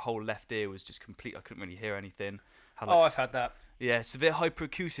think my whole left ear was just complete. I couldn't really hear anything. I've had that. Yeah, severe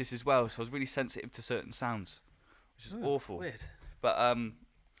hyperacusis as well, so I was really sensitive to certain sounds, which is awful. Weird. But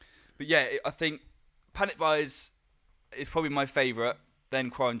yeah, I think Panic Buyers is probably my favourite, then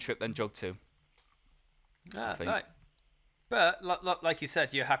Crime Trip, then Jog 2. Right. But like you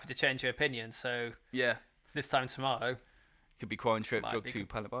said, you're happy to change your opinion, so Yeah. this time tomorrow, Could be Crime Trip, Might Jog be 2,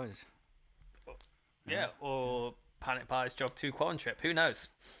 Panic Buyers. yeah, or Panic Buyers Jog 2 Quad Trip, who knows?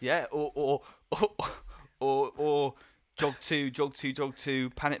 Yeah, or Jog 2,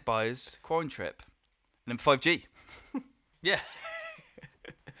 Panic Buyers, Crime Trip, and then 5G. Yeah.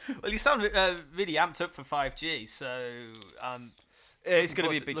 Well, you sound really amped up for 5G, so It's going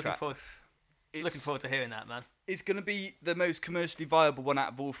to be a big looking track. Looking forward to hearing that, man. It's going to be the most commercially viable one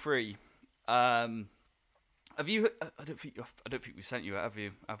out of all three. Have you? I don't think we sent you it.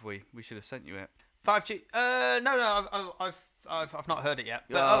 Have we? We should have sent you it. 5G? No. I've not heard it yet.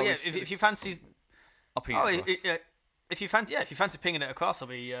 But, Yeah, if you fancy, I'll ping it across. if you fancy pinging it across, I'd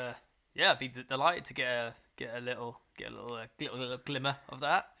be delighted to get a little glimmer of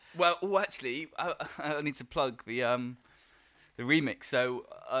that. Well, actually, I need to plug the remix. So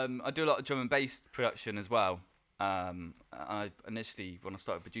I do a lot of drum and bass production as well. I initially, when I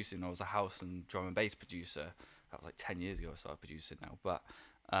started producing, I was a house and drum and bass producer. That was like 10 years ago I started producing now. But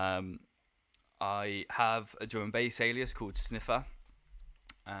I have a drum and bass alias called Sniffer.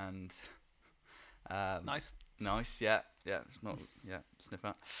 And Nice, yeah, it's not,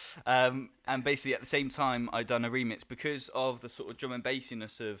 Sniffer. And basically at the same time, I'd done a remix because of the sort of drum and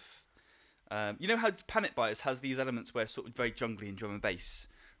bassiness of, you know how Panic Buyers has these elements where sort of very jungly and drum and bass,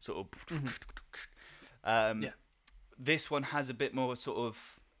 sort of, This one has a bit more sort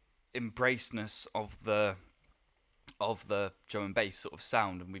of embraceness of the drum and bass sort of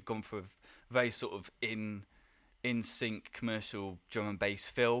sound, and we've gone for a very sort of in sync commercial drum and bass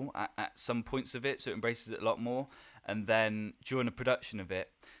feel at some points of it, so it embraces it a lot more. And then during the production of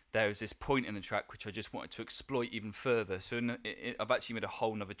it, there was this point in the track which I just wanted to exploit even further. So I've actually made a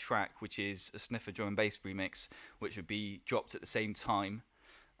whole nother track, which is a Sniffer drum and bass remix, which would be dropped at the same time.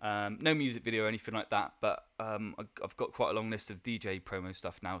 No music video or anything like that, but I've got quite a long list of DJ promo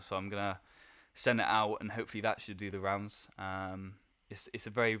stuff now, so I'm gonna send it out, and hopefully that should do the rounds. It's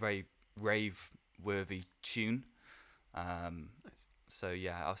a very, very rave-worthy tune. Nice. So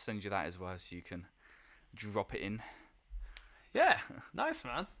yeah, I'll send you that as well, so you can drop it in. Yeah, nice,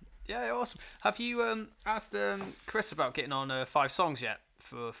 man. Yeah, awesome. Have you asked Chris about getting on 5 songs yet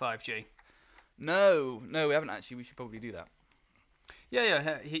for 5G? No, we haven't actually. We should probably do that.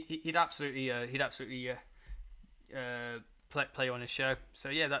 Yeah. He'd absolutely play on his show. So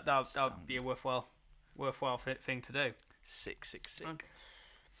yeah, that would be a worthwhile thing to do. Sick. Okay.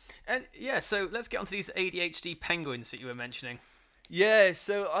 And yeah, so let's get onto these ADHD penguins that you were mentioning. Yeah,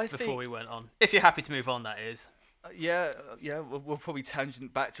 so I think before we went on, if you're happy to move on, that is. Yeah, we'll probably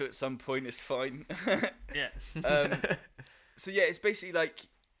tangent back to it at some point. It's fine. Yeah. So yeah, it's basically like,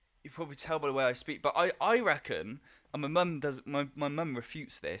 you probably tell by the way I speak, but I reckon, and my mum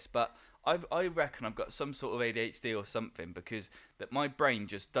refutes this, but I reckon I've got some sort of ADHD or something, because that my brain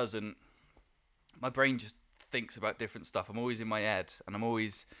just thinks about different stuff. I'm always in my head, and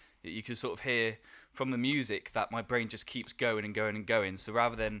you can sort of hear from the music that my brain just keeps going and going and going. So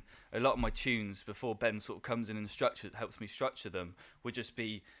rather than a lot of my tunes before Ben sort of comes in and helps me structure them, would just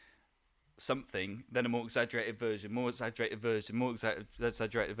be something, then a more exaggerated version, more exaggerated version, more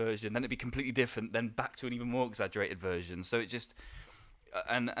exaggerated version, then it'd be completely different, then back to an even more exaggerated version. So it just,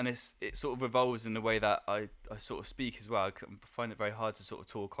 and it sort of revolves in the way that I sort of speak as well. I find it very hard to sort of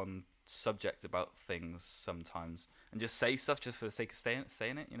talk on subject about things sometimes and just say stuff just for the sake of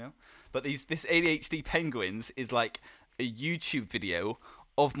saying it, you know. But this ADHD penguins is like a YouTube video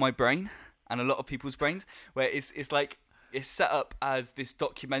of my brain and a lot of people's brains, where it's set up as this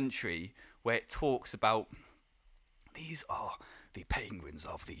documentary where it talks about, these are the penguins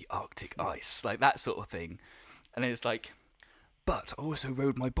of the Arctic ice, like that sort of thing. And it's like, but I also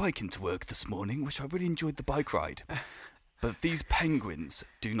rode my bike into work this morning, which I really enjoyed the bike ride. but these penguins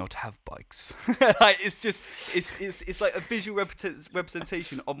do not have bikes. Like, it's like a visual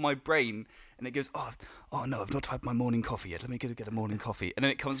representation of my brain, and it goes, oh no, I've not had my morning coffee yet. Let me go get a morning coffee, and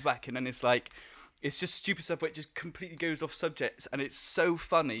then it comes back, and then it's like, it's just stupid stuff where it just completely goes off subjects, and it's so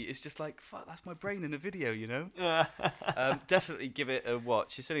funny. It's just like, fuck, that's my brain in a video, you know. Definitely give it a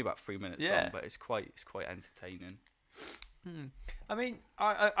watch. It's only about 3 minutes long, but it's quite entertaining. I mean,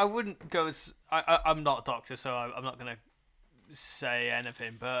 I wouldn't go as I'm not a doctor, so I'm not gonna say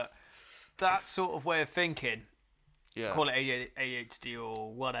anything, but that sort of way of thinking, call it ADHD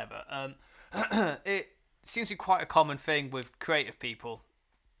or whatever, it seems to be quite a common thing with creative people.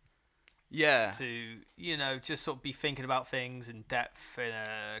 Yeah. To, you know, just sort of be thinking about things in depth, in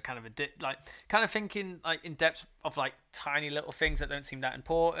a kind of thinking like in depth of like tiny little things that don't seem that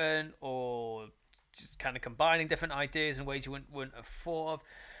important, or just kind of combining different ideas in ways you wouldn't have thought of.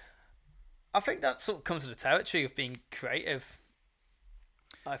 I think that sort of comes with the territory of being creative.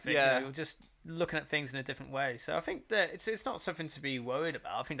 I think, you know, just looking at things in a different way. So I think that it's not something to be worried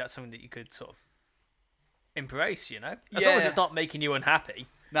about. I think that's something that you could sort of embrace, you know, as long as it's not making you unhappy.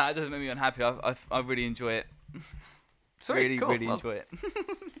 No, it doesn't make me unhappy. I really enjoy it. Sweet, cool. Really enjoy it.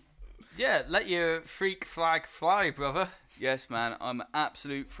 Yeah, let your freak flag fly, brother. Yes, man, I'm an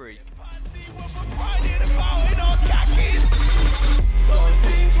absolute freak.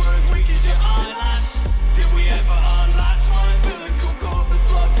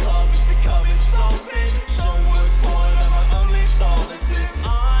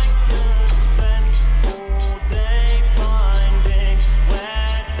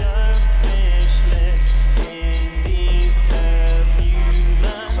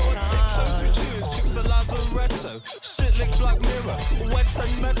 Shit lick Black Mirror, wet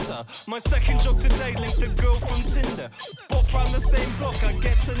and meta. My second job today linked the girl from Tinder. Pop round the same block, I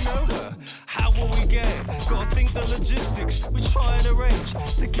get to know her. How will we get it? Gotta think the logistics. We try and arrange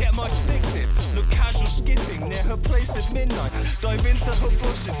to get my stick in. Look casual skipping near her place at midnight. Dive into her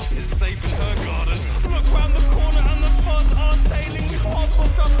bushes, it's safe in her garden. Look round the corner and the fuzz are tailing. We pop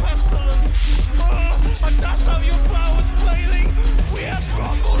up our pestilence. I dash out your flowers flailing. We have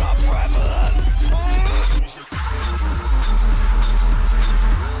crumbled our prevalence.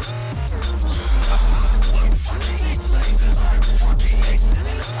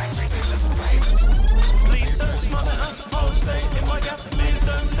 Please don't smother us, I'll stay in my gap. Please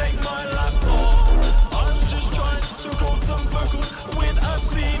don't take my laptop. I'm just trying to record some vocals with a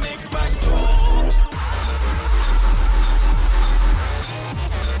scenic backdrop.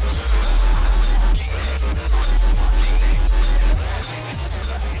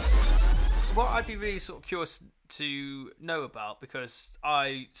 What I'd be really sort of curious to know about, because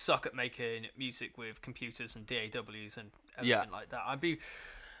I suck at making music with computers and DAWs and everything like that.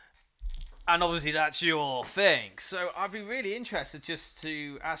 And obviously that's your thing. So I'd be really interested just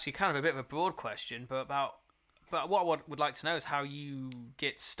to ask you kind of a bit of a broad question, but what I would like to know is how you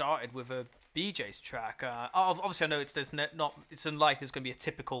get started with a BJ's track. Obviously I know it's unlikely there's going to be a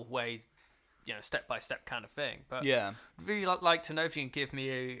typical way, you know, step by step kind of thing. But yeah, I'd really like to know if you can give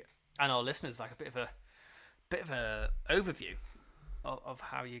me and our listeners like a bit of a overview of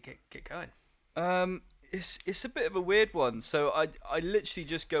how you get going. It's a bit of a weird one. So I literally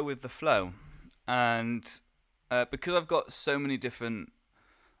just go with the flow, and because I've got so many different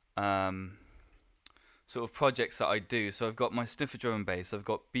sort of projects that I do. So I've got my sniffer drum and bass, I've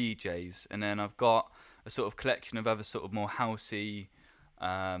got BJs, and then I've got a sort of collection of other sort of more housey,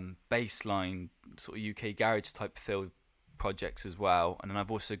 bassline sort of UK garage type feel projects as well. And then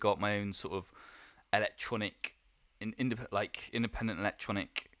I've also got my own sort of electronic, independent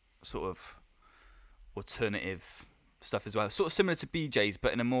electronic sort of alternative stuff as well, sort of similar to BJ's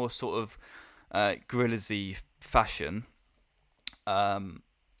but in a more sort of guerrilla-y fashion. I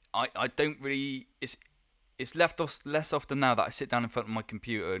don't really, it's less often now that I sit down in front of my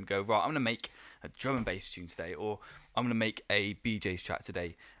computer and go, right, I'm going to make a drum and bass tune today, or I'm going to make a BJ's track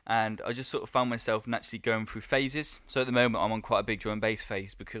today. And I just sort of found myself naturally going through phases. So at the moment I'm on quite a big drum and bass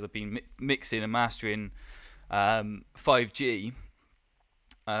phase because I've been mixing and mastering 5G,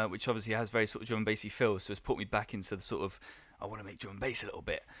 which obviously has very sort of drum and bassy feels, so it's put me back into the sort of, I want to make drum and bass a little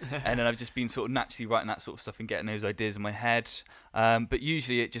bit. And then I've just been sort of naturally writing that sort of stuff and getting those ideas in my head. But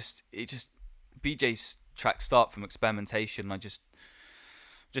usually it just BJ's tracks start from experimentation. I just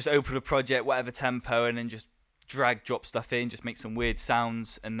open a project, whatever tempo, and then just drop stuff in, just make some weird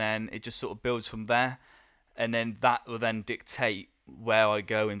sounds, and then it just sort of builds from there. And then that will then dictate where I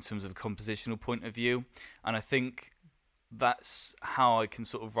go in terms of a compositional point of view. And I think that's how I can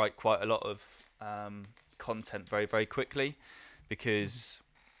sort of write quite a lot of content very, very quickly, because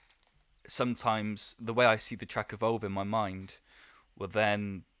sometimes the way I see the track evolve in my mind will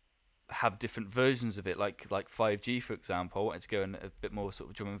then have different versions of it, like 5G, for example. It's going a bit more sort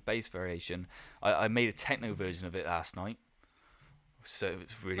of drum and bass variation. I made a techno version of it last night, so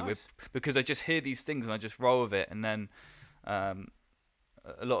it's really weird because I just hear these things and I just roll with it, and then a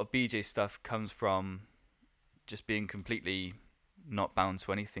lot of BJ stuff comes from just being completely not bound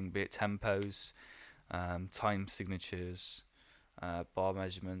to anything, be it tempos, time signatures, bar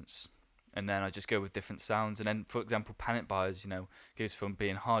measurements, and then I just go with different sounds. And then, for example, Panic Buyers, goes from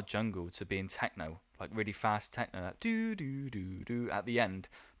being hard jungle to being techno, like really fast techno, like do do do do at the end,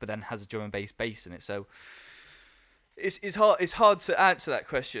 but then has a drum and bass in it. So it's hard to answer that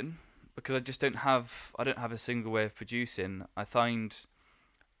question because I just don't have a single way of producing. I find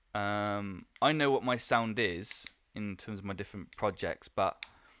I know what my sound is in terms of my different projects, but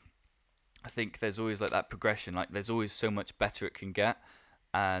I think there's always like that progression. Like there's always so much better it can get,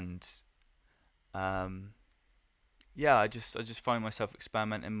 and I just find myself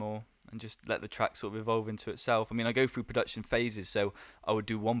experimenting more and just let the track sort of evolve into itself. I mean, I go through production phases, so I would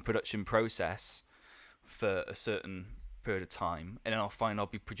do one production process for a certain period of time, and then I'll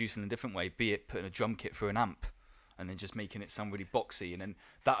be producing a different way, be it putting a drum kit through an amp and then just making it sound really boxy, and then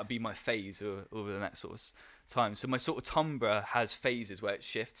that would be my phase over the next sort of time. So my sort of timbre has phases where it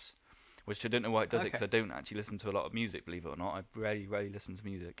shifts, which I don't know why it does it, because I don't actually listen to a lot of music, believe it or not. I rarely listen to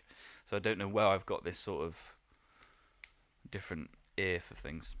music, so I don't know where I've got this sort of different ear for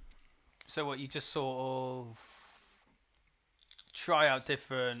things. So what, you just sort of try out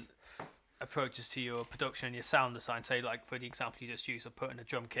different approaches to your production and your sound design. Say, like for the example you just used of putting a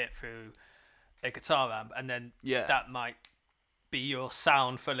drum kit through a guitar amp, and then that might be your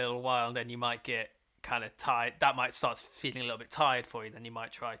sound for a little while, and then you might get kind of tired. That might start feeling a little bit tired for you. Then you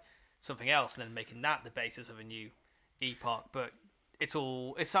might try something else, and then making that the basis of a new epoch. But it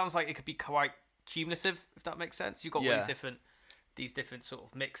sounds like it could be quite cumulative, if that makes sense. You've got all these different sort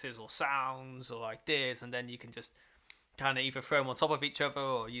of mixes or sounds or ideas, and then you can just kind of either throw them on top of each other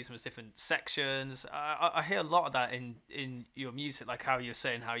or use them as different sections. I hear a lot of that in your music, like how you're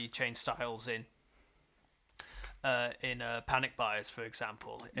saying how you change styles in Panic Buyers, for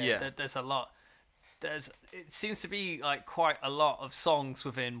example. There's a lot. It seems to be like quite a lot of songs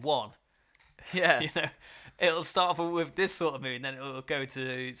within one. Yeah. It'll start off with this sort of mood, and then it will go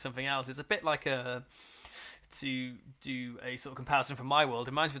to something else. It's a bit like to do a sort of comparison from my world.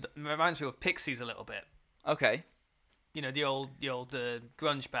 It reminds me of Pixies a little bit. Okay. The old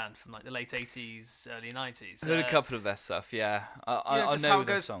grunge band from like the late 80s, early 90s. I heard a couple of their stuff, yeah. I know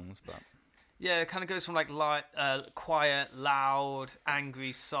their songs, but... Yeah, it kind of goes from like light, quiet, loud,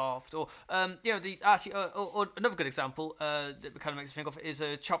 angry, soft, or or another good example that kind of makes me think of is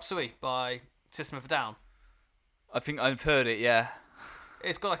Chop Suey by System of a Down. I think I've heard it, yeah.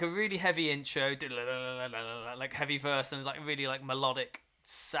 It's got like a really heavy intro, like heavy verse, and like really like melodic,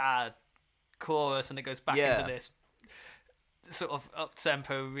 sad chorus, and it goes back into this sort of up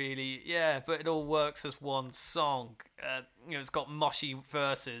tempo, really, but it all works as one song. It's got moshy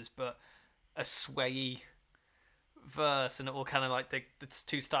verses, but a swayy verse, and it all kind of like the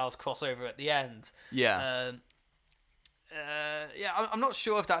two styles cross over at the end. I'm not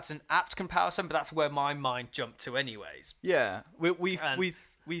sure if that's an apt comparison, but that's where my mind jumped to anyways. Yeah, we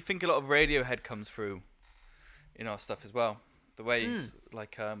think a lot of Radiohead comes through in our stuff as well. The ways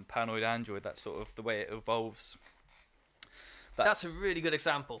like Paranoid Android, that sort of the way it evolves. That's a really good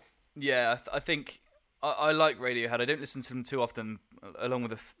example. Yeah, I think I like Radiohead. I don't listen to them too often, along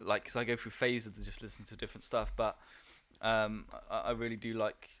with because I go through phases of just listen to different stuff. But I really do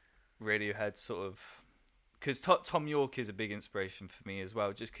like Radiohead, sort of, because Tom York is a big inspiration for me as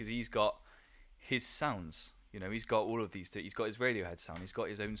well. Just because he's got his sounds, he's got all of these. He's got his Radiohead sound. He's got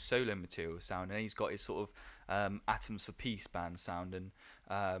his own solo material sound, and he's got his sort of Atoms for Peace band sound. And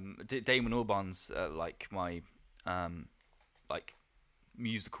Damon Albarn's like my like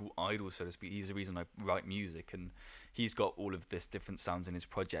musical idol, so to speak. He's the reason I write music, and he's got all of this different sounds in his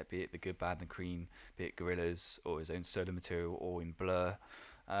project, be it the Good, Bad and the Cream, be it Gorillaz, or his own solo material, or in Blur.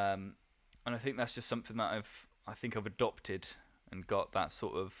 And I think that's just something that I've adopted and got that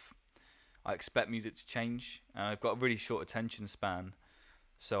sort of. I expect music to change, and I've got a really short attention span,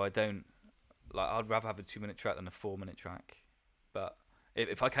 so I don't I'd rather have a 2-minute track than a 4-minute track. But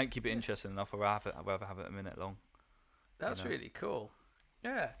if I can't keep it interesting enough, I'd rather have it a minute long. That's really cool.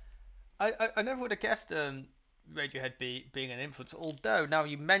 Yeah, I never would have guessed Radiohead being an influence. Although now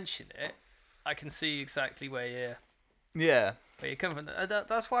you mention it, I can see exactly where you come from.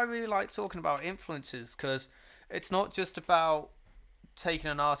 That's why I really like talking about influences, because it's not just about taking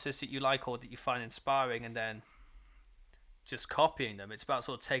an artist that you like or that you find inspiring and then just copying them. It's about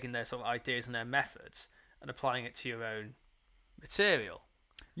sort of taking their sort of ideas and their methods and applying it to your own material.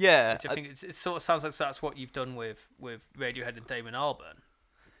 Yeah, Which I think it sort of sounds like that's what you've done with Radiohead and Damon Albarn.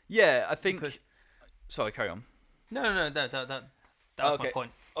 yeah. I think. Because- Sorry, carry on. No, that was my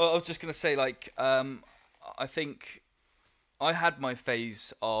point. I was just gonna say, like, I think I had my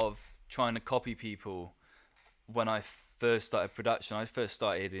phase of trying to copy people when I first started production. I first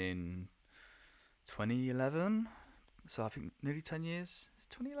started in 2011, so I think nearly 10 years.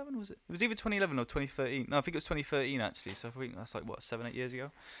 2011 was it? It was either 2011 or 2013. No, I think it was 2013 actually. So I think that's like what 7-8 years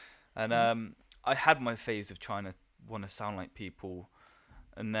ago. And I had my phase of trying to want to sound like people.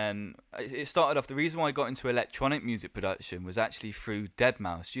 And then it started off. The reason why I got into electronic music production was actually through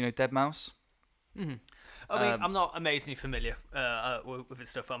deadmau5. Do you know deadmau5? Mm-hmm. I mean, I'm not amazingly familiar with his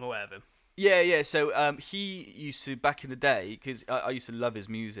stuff, but I'm aware of him. Yeah. So he used to, back in the day, because I used to love his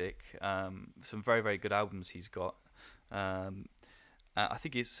music. Some very, very good albums he's got. I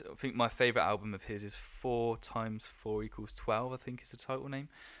think my favourite album of his is 4 times 4 equals 12. I think is the title name.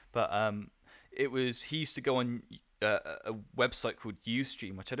 But he used to go on a website called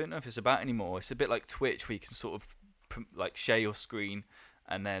Ustream, which I don't know if it's about anymore. It's a bit like Twitch, where you can sort of like share your screen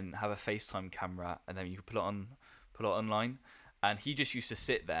and then have a FaceTime camera, and then you can put it online. And he just used to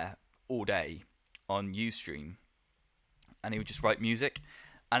sit there all day on Ustream, and he would just write music.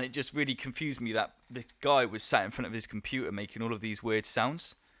 And it just really confused me that the guy was sat in front of his computer making all of these weird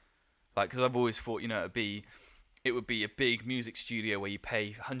sounds. Like, because I've always thought, it would be a big music studio where you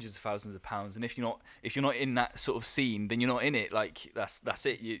pay hundreds of thousands of pounds, and if you're not in that sort of scene, then you're not in it. Like that's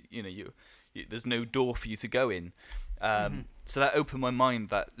it. You there's no door for you to go in. So that opened my mind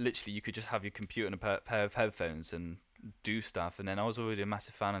that literally you could just have your computer and a pair of headphones and do stuff. And then I was already a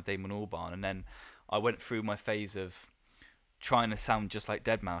massive fan of Damon Albarn, and then I went through my phase of trying to sound just like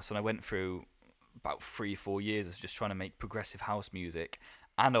deadmau5, and I went through about 3-4 years of just trying to make progressive house music.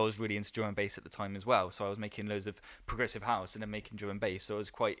 And I was really into drum and bass at the time as well, so I was making loads of progressive house and then making drum and bass. So it was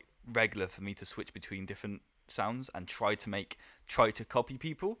quite regular for me to switch between different sounds and try to copy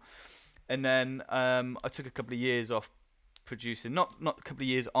people. And then I took a couple of years off producing, not a couple of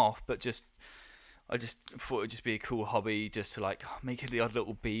years off, but I just thought it'd just be a cool hobby, just to like make the odd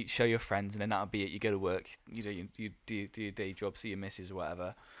little beat, show your friends, and then that'll be it. You go to work, you do your day job, see your missus or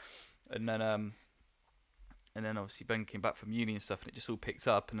whatever, and then obviously Ben came back from uni and stuff, and it just all picked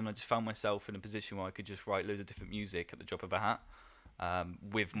up. And then I just found myself in a position where I could just write loads of different music at the drop of a hat,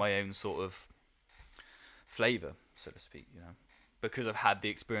 with my own sort of flavour, so to speak. Because I've had the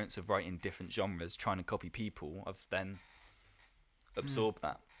experience of writing different genres, trying to copy people, I've then absorbed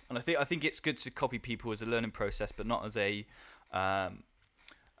that. And I think it's good to copy people as a learning process, but not as a as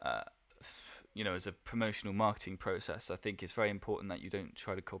a promotional marketing process. I think it's very important that you don't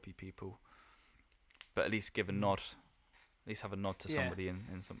try to copy people, but at least give a nod, at least have a nod to somebody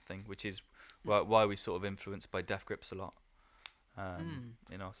in something, which is why we sort of influenced by Death Grips a lot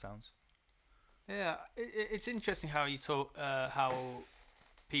in our sounds. Yeah, it's interesting how you talk, how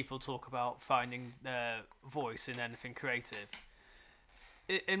people talk about finding their voice in anything creative.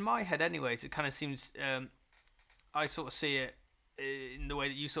 In my head, anyways, it kind of seems I sort of see it in the way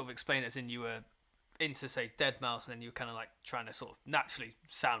that you sort of explain it, as in you were into, say, deadmau5, and then you were kind of like trying to sort of naturally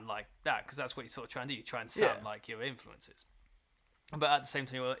sound like that, because that's what you sort of try and do. You try and sound like your influences, but at the same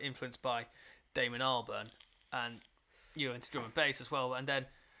time you were influenced by Damon Albarn, and you're into drum and bass as well. And then,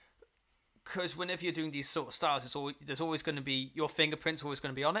 because whenever you're doing these sort of styles, there's always going to be your fingerprints always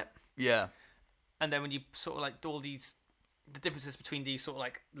going to be on it. Yeah. And then when you sort of like do all these, the differences between these sort of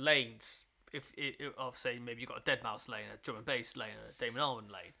like lanes, if of say maybe you've got a deadmau5 lane, a drum and bass lane, and a Damon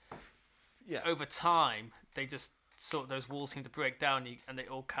Albarn lane. Yeah. Over time, they just sort of, those walls seem to break down, and it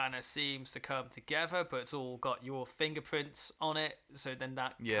all kind of seems to come together, but it's all got your fingerprints on it. So then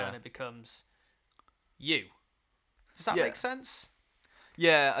that kind of becomes you. Does that make sense?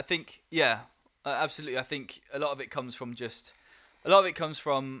 Yeah, I think absolutely. I think a lot of it comes from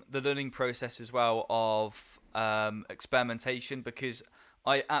the learning process as well of experimentation, because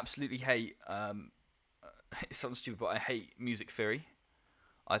I absolutely hate. It sounds stupid, but I hate music theory.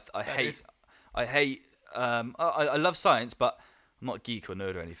 I love science, but I'm not a geek or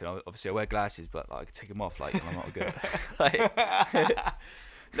nerd or anything. Obviously, I wear glasses, but like, I can take them off. Like, I'm not good.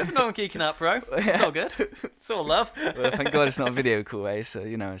 Nothing wrong with geeking up, bro. It's all good. It's all love. Well, thank God it's not a video call, eh? So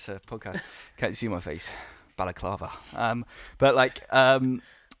it's a podcast. Can't see my face, balaclava. But like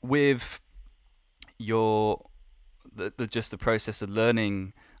with the process of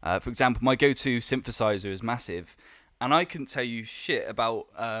learning. For example, my go-to synthesizer is Massive. And I couldn't tell you shit about,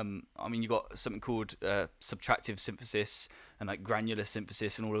 I mean, you got something called subtractive synthesis and like granular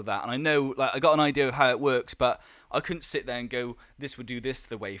synthesis and all of that. And I know, like, I got an idea of how it works, but I couldn't sit there and go, this would do this to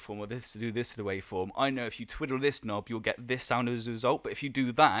the waveform or this to do this to the waveform. I know if you twiddle this knob, you'll get this sound as a result. But if you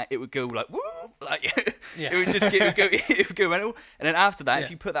do that, it would go like, woo, like Yeah. it would go mental. And then after that, Yeah. if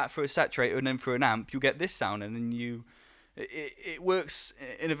you put that for a saturator and then for an amp, you'll get this sound, and then it works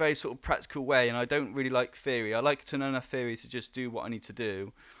in a very sort of practical way. And I don't really like theory. I like to know enough theory to just do what I need to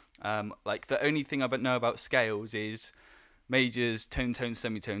do. Like the only thing I know about scales is majors, tone, tone,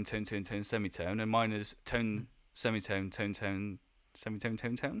 semitone, tone, tone, tone, semitone, and minors, tone, semitone, tone, tone, semitone,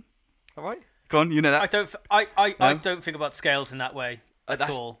 tone, tone. All right, go on. You know that. I don't think about scales in that way at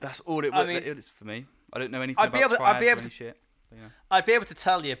all. That's all it is for me. I don't know anything I'd be about able- I'd be triads or able any to- shit. Yeah. I'd be able to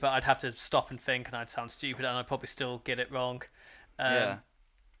tell you, but I'd have to stop and think, and I'd sound stupid, and I'd probably still get it wrong. Yeah.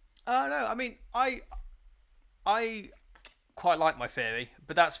 No, I mean, I quite like my theory,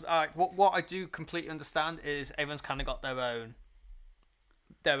 but that's what I do completely understand is everyone's kind of got their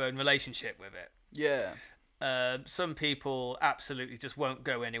own relationship with it. Yeah. Some people absolutely just won't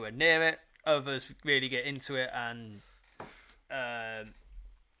go anywhere near it. Others really get into it and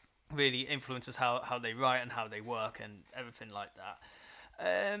really influences how they write and how they work and everything like that.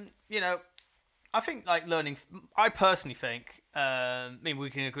 I think like learning. I personally think. I mean, we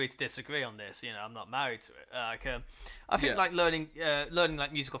can agree to disagree on this. I'm not married to it. I think like learning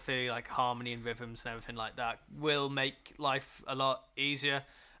like musical theory, like harmony and rhythms and everything like that, will make life a lot easier,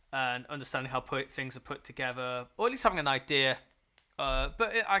 and understanding how things are put together, or at least having an idea.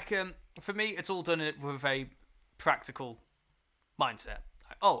 But for me, it's all done with a very practical mindset.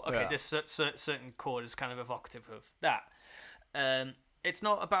 Like, this certain chord is kind of evocative of that. It's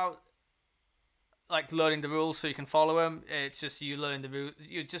not about like learning the rules so you can follow them. It's just you learning the rules.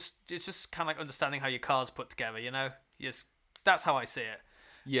 It's just kind of like understanding how your cards put together. That's how I see it.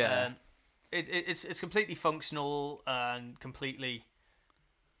 Yeah. It's completely functional and completely.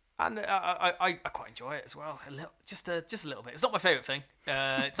 And I quite enjoy it as well. Just a little bit. It's not my favourite thing.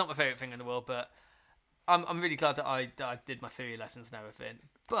 It's not my favourite thing in the world, but I'm really glad that I did my theory lessons and everything.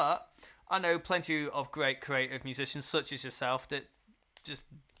 But I know plenty of great creative musicians such as yourself that just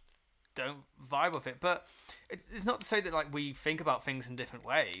don't vibe with it. But it's not to say that like we think about things in different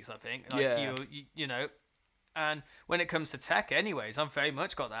ways. I think like you know. And when it comes to tech, anyways, I've very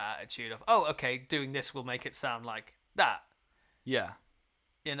much got that attitude of okay, doing this will make it sound like that. Yeah.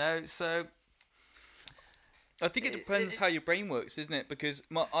 So I think it depends how your brain works, isn't it? Because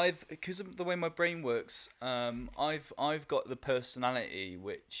because of the way my brain works, I've got the personality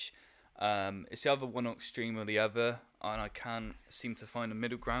which it's either one extreme or the other, and I can't seem to find a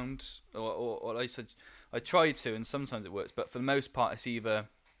middle ground, or at least I try to, and sometimes it works, but for the most part, it's either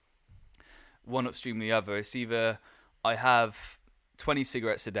one extreme or the other. It's either I have 20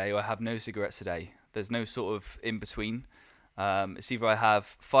 cigarettes a day or I have no cigarettes a day. There's no sort of in between. It's either I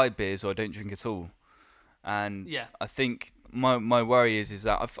have 5 beers or I don't drink at all. And I think my worry is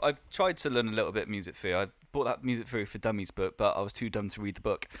that I've tried to learn a little bit of music theory. I bought that Music Theory for Dummies book, but I was too dumb to read the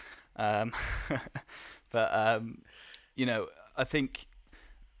book. But I think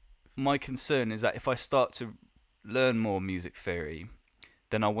my concern is that if I start to learn more music theory,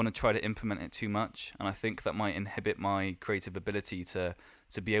 then I want to try to implement it too much, and I think that might inhibit my creative ability to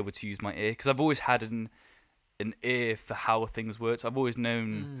be able to use my ear, because I've always had an ear for how things work. I've always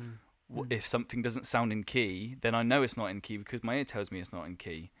known if something doesn't sound in key, then I know it's not in key because my ear tells me it's not in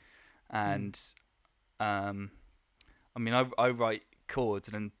key. And I mean, I write chords,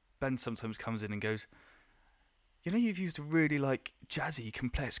 and then Ben sometimes comes in and goes, you've used a really like jazzy,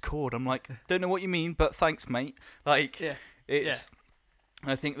 complex chord. I'm like, don't know what you mean, but thanks, mate. Like,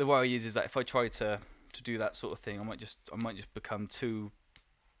 I think the worry is that if I try to do that sort of thing, I might just become too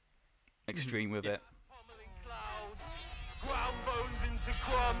extreme with it. Ground bones into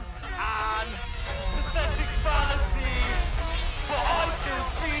crumbs and pathetic fallacy, but I still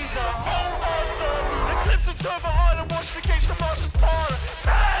see the whole of the moon. Eclipse of Turbo Island, watchification, Martian parlor,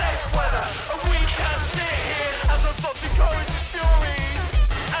 Saturday weather, and we can't sit here as I stop the courage's fury.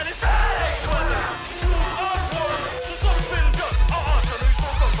 And it's headache weather, jewels unwarmed, so some feelings got to try to lose my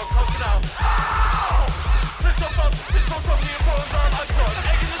fuck, I'm coming out. Ow! Slipped up, it's not from the opposed arm, I've got an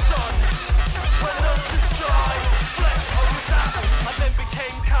egg in the sun. When none should shine, flesh on his apple. I then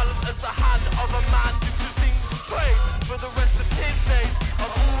became callous as the hand of a man due to single trade. For the rest of his days, I'm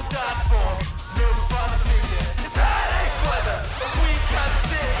all dad for no father figure. It's headache weather, but we can't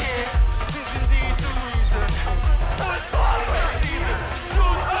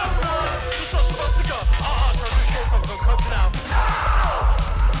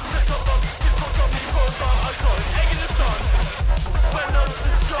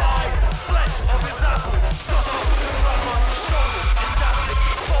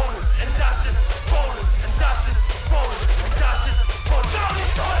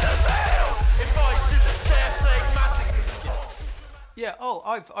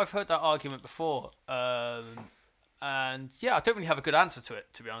well, I've heard that argument before, and yeah, I don't really have a good answer to it,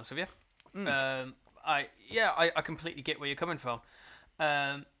 to be honest with you. I completely get where you're coming from.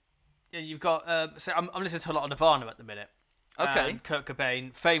 You've got so I'm listening to a lot of Nirvana at the minute. Okay. And Kurt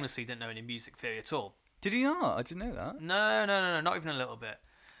Cobain famously didn't know any music theory at all. Did he not? I didn't know that. No, not even a little bit.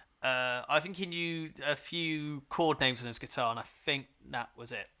 I think he knew a few chord names on his guitar, and I think that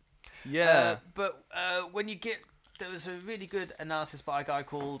was it. Yeah. But when you get... There was a really good analysis by a guy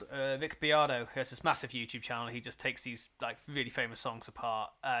called Rick Beardo, who has this massive YouTube channel. He just takes these like really famous songs apart,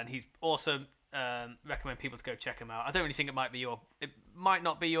 and he's also recommend people to go check him out. I don't really think it might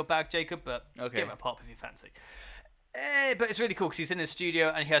not be your bag, Jacob, but give it a pop if you fancy. But it's really cool because he's in his studio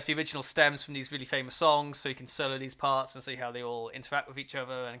and he has the original stems from these really famous songs, so you can solo these parts and see how they all interact with each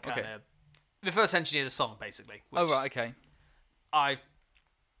other and kind of reverse engineer the song, basically. Oh, right, okay.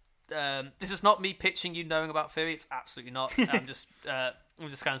 This is not me pitching you knowing about theory. It's absolutely not. I'm just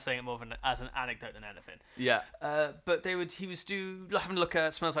kind of saying it more as an anecdote than anything. Yeah. But he was having a look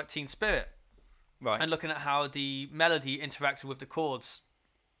at Smells Like Teen Spirit, right, and looking at how the melody interacted with the chords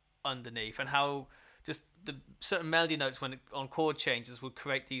underneath, and how just the certain melody notes on chord changes would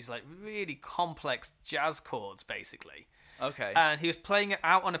create these like really complex jazz chords, basically. Okay. And he was playing it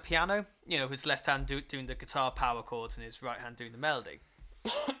out on a piano, with his left hand doing the guitar power chords and his right hand doing the melody.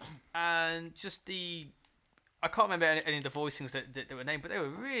 And just I can't remember any of the voicings that were named, but they were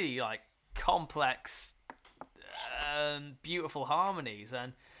really like complex, beautiful harmonies.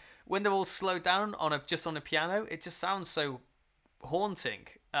 And when they're all slowed down just on a piano, it just sounds so haunting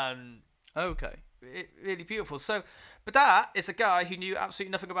and really beautiful. So, but that is a guy who knew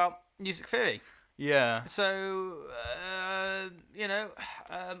absolutely nothing about music theory. Yeah. So,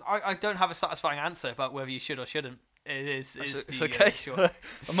 I don't have a satisfying answer about whether you should or shouldn't. It's okay. Short.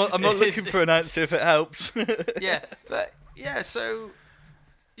 I'm not looking for an answer if it helps. I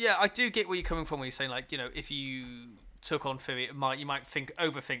do get where you're coming from when you're saying, like, if you took on theory, you might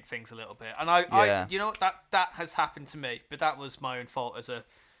overthink things a little bit. And I that has happened to me, but that was my own fault as a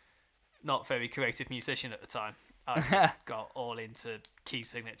not very creative musician at the time. I just got all into key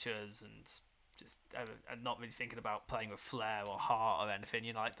signatures and just and not really thinking about playing with flair or heart or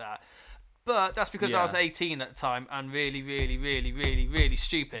anything like that. But that's because I was 18 at the time and really, really, really, really, really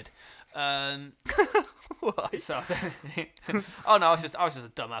stupid. Why? So I was just a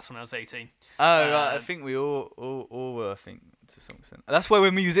dumbass when I was 18. Oh, right. I think we all were, I think, to some extent. That's why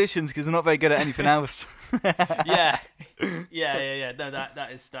we're musicians, because we're not very good at anything else. Yeah. No, that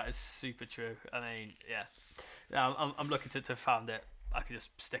is super true. I mean, yeah. I'm looking to find it. I could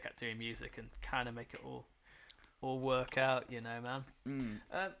just stick at doing music and kind of make it all work out, man.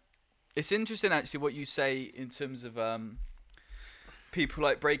 It's interesting, actually, what you say in terms of people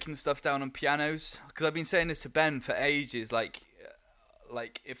like breaking stuff down on pianos, because I've been saying this to Ben for ages. Like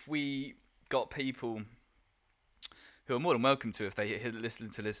if we got people who are more than welcome to, if they listen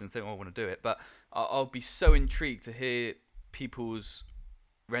to this and think, I want to do it, but I'll be so intrigued to hear people's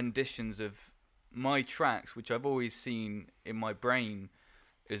renditions of my tracks, which I've always seen in my brain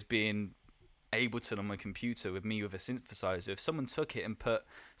as being Ableton on my computer with me with a synthesizer. If someone took it and put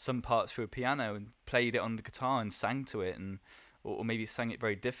some parts through a piano and played it on the guitar and sang to it, or maybe sang it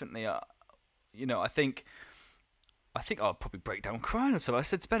very differently, I think I'll probably break down crying or something. I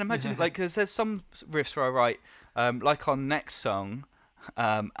said to Ben, imagine like there's some riffs where I write like our next song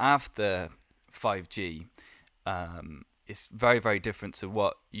after 5G. It's very, very different to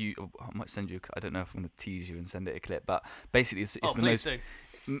what I might send you. I don't know if I'm going to tease you and send it a clip, but basically it's the most. Do.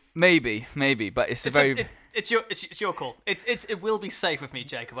 Maybe, but it's your call. It will be safe with me,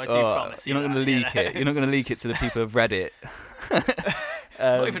 Jacob. I do promise. You're not going to leak it. You're not going to leak it to the people who've read it.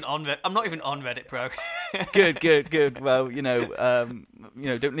 I'm not even on Reddit, bro. Good. Well,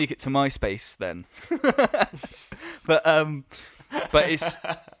 don't leak it to MySpace then. But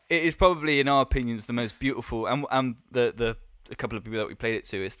it is probably, in our opinions, the most beautiful, and the couple of people that we played it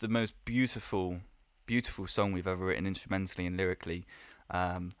to, it's the most beautiful song we've ever written instrumentally and lyrically.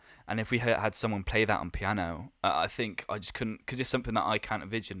 And if we had someone play that on piano, I think I just couldn't, because it's something that I can't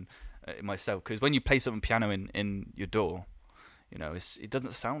envision myself. Because when you play something piano in your DAW, it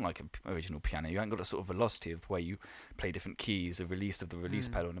doesn't sound like an original piano. You haven't got a sort of velocity of where you play different keys, the release of the release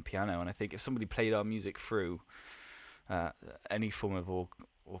pedal on a piano. And I think if somebody played our music through any form of or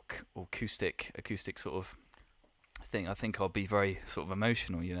acoustic sort of thing, I think I'll be very sort of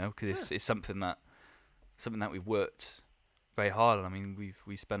emotional, because it's something that we've worked very hard on. I mean,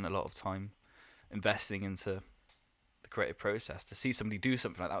 we spent a lot of time investing into the creative process. To see somebody do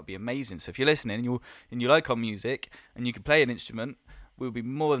something like that would be amazing. So if you're listening and you like our music and you can play an instrument, we'll be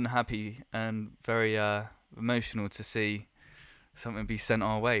more than happy and very emotional to see something be sent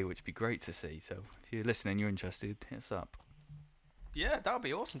our way, which would be great to see. So if you're listening, you're interested, hit us up. Yeah, that would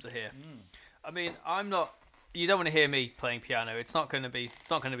be awesome to hear. I mean, I'm not. You don't want to hear me playing piano. It's not going to be. It's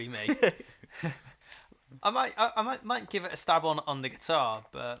not going to be me. I might give it a stab on the guitar,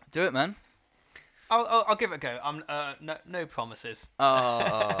 but Do it, man. I'll give it a go. I'm no promises.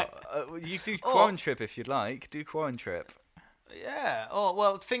 You do Quarren Trip if you'd like. Do Quarren Trip. Yeah. Oh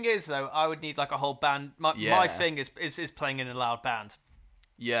well, the thing is though, I would need like a whole band. My thing is playing in a loud band.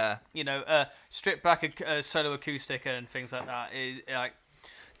 Yeah. You know, strip back a solo acoustic and things like that.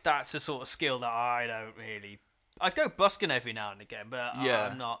 That's the sort of skill that I don't really. I'd go busking every now and again, but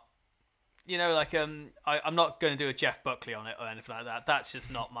I'm not. You know, like I'm not going to do a Jeff Buckley on it or anything like that. That's just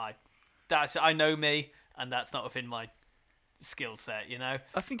not my. I know me, and that's not within my skill set. You know.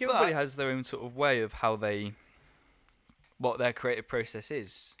 I think everybody has their own sort of way of what their creative process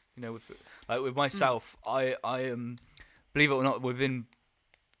is. You know, with myself, I am, believe it or not, within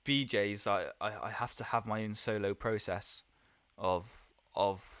BJ's, I have to have my own solo process of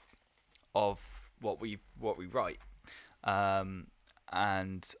what we write,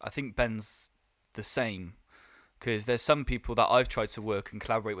 and I think Ben's the same, because there's some people that I've tried to work and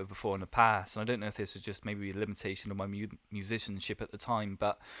collaborate with before in the past, and I don't know if this was just maybe a limitation of my musicianship at the time,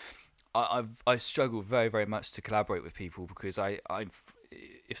 but I struggle very, very much to collaborate with people, because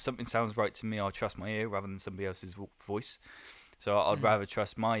if something sounds right to me, I'll trust my ear rather than somebody else's voice. So I'd rather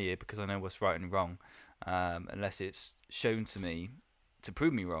trust my ear, because I know what's right and wrong, unless it's shown to me to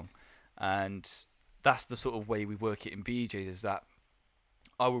prove me wrong. And that's the sort of way we work it in BJ's, is that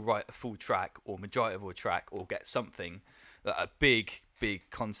I will write a full track or majority of a track, or get something, a big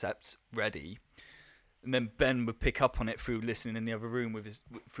concept ready, and then Ben would pick up on it through listening in the other room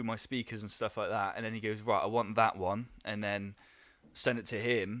through my speakers and stuff like that, and then he goes, right, I want that one, and then send it to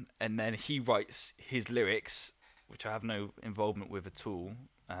him, and then he writes his lyrics, which I have no involvement with at all,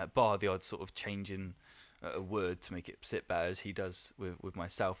 bar the odd sort of changing a word to make it sit better, as he does with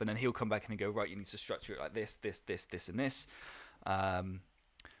myself, and then he'll come back and go, right, you need to structure it like this, and this.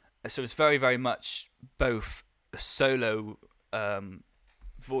 So it's very, very much both a solo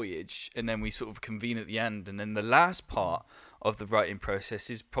voyage, and then we sort of convene at the end, and then the last part of the writing process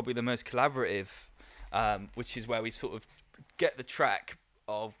is probably the most collaborative, which is where we sort of get the track,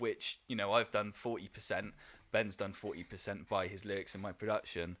 of which, you know, I've done 40%, Ben's done 40% by his lyrics and my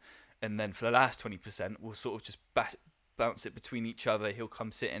production, and then for the last 20% we'll sort of just bounce it between each other. He'll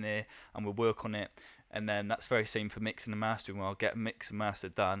come sit in here and we'll work on it, and then that's very same for mixing and mastering, where I'll get mix and master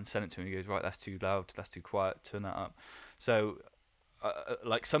done, send it to him, and he goes, right, that's too loud, that's too quiet, turn that up. So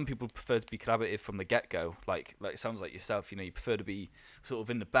like some people prefer to be collaborative from the get-go, like it sounds like yourself, you know, you prefer to be sort of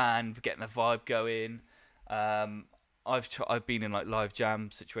in the band, getting the vibe going. I've been in like live jam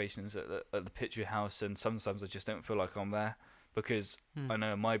situations at the Picture House, and sometimes I just don't feel like I'm there, because I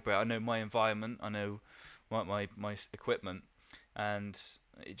know my environment, I know my equipment, and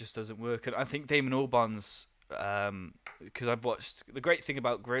it just doesn't work. And I think Damon Albarn's, because I've watched, the great thing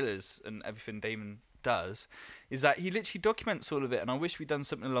about Gorillaz and everything Damon does is that he literally documents all of it, and I wish we'd done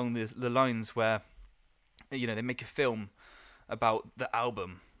something along the lines where, you know, they make a film about the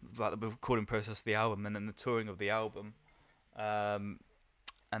album, about the recording process of the album, and then the touring of the album, and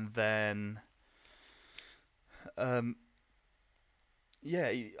then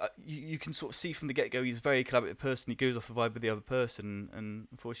you can sort of see from the get-go he's a very collaborative person. He goes off the vibe with the other person, and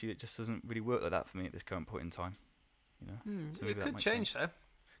unfortunately it just doesn't really work like that for me at this current point in time, you know. So it could change though.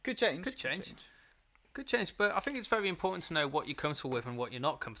 Could change, but I think it's very important to know what you're comfortable with and what you're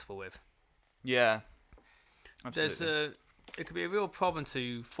not comfortable with. Yeah, absolutely. It could be a real problem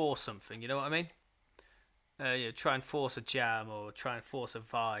to force something, you know what I mean? Try and force a jam, or try and force a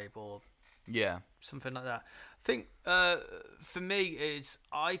vibe, or something like that. I think for me is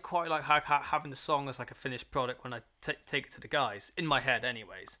I quite like having the song as like a finished product when I take it to the guys, in my head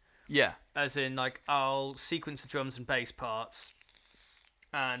anyways. Yeah. As in, like, I'll sequence the drums and bass parts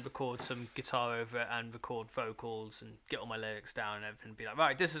and record some guitar over it and record vocals and get all my lyrics down and everything, and be like,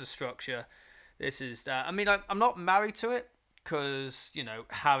 right, this is a structure, this is that. I mean, I'm not married to it, because, you know,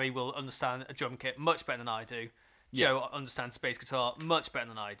 Harry will understand a drum kit much better than I do. Yeah. Joe understands bass guitar much better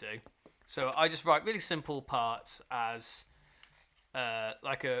than I do. So I just write really simple parts as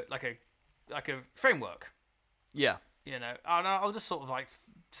like a framework. Yeah. You know, and I'll just sort of like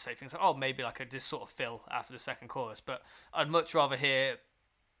say things like, oh, maybe like this sort of fill after the second chorus, but I'd much rather hear,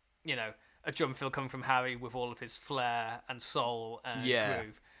 you know, a drum fill coming from Harry with all of his flair and soul and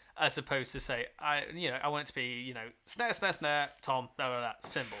groove, as opposed to say, I want it to be, you know, snare, tom, blah, blah, blah,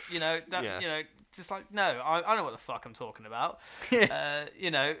 cymbal, you know, you know, just like, no, I know what the fuck I'm talking about. You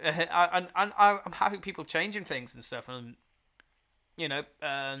know, I'm happy people changing things and stuff, and you know,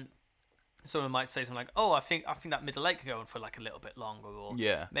 someone might say something like, "Oh, I think that middle eight could go on for like a little bit longer," or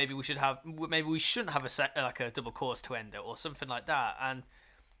Yeah. maybe we shouldn't have a double chorus to end it, or something like that. And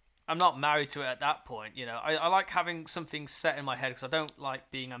I'm not married to it at that point, you know. I like having something set in my head because I don't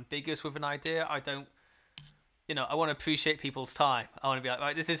like being ambiguous with an idea. I don't, you know, I want to appreciate people's time. I want to be like,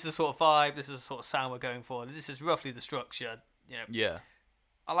 right, this is the sort of vibe, this is the sort of sound we're going for. This is roughly the structure, you know. Yeah.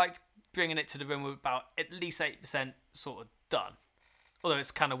 I like bringing it to the room with about at least 8% sort of done. Although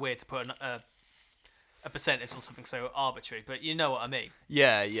it's kind of weird to put a percentage or something so arbitrary, but you know what I mean.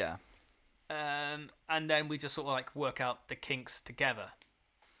 Yeah, yeah. And then we just sort of like work out the kinks together.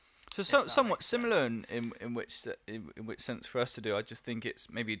 So somewhat similar in which sense for us to do. I just think it's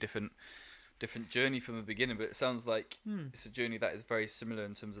maybe a different journey from the beginning, but it sounds like it's a journey that is very similar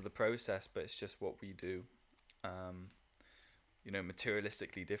in terms of the process, but it's just what we do. You know,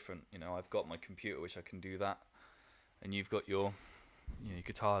 materialistically different. You know, I've got my computer, which I can do that, and you've got your, you know, your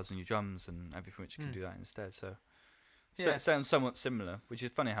guitars and your drums and everything, which you can do that instead. So it sounds somewhat similar, which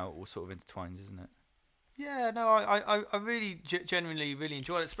is funny how it all sort of intertwines, isn't it? Yeah, no, I really genuinely really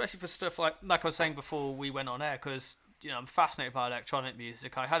enjoyed it, especially for stuff like I was saying before we went on air, because, you know, I'm fascinated by electronic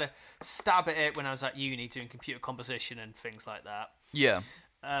music. I had a stab at it when I was at uni doing computer composition and things like that. Yeah.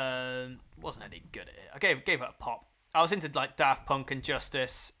 Wasn't any good at it. I gave it a pop. I was into like Daft Punk and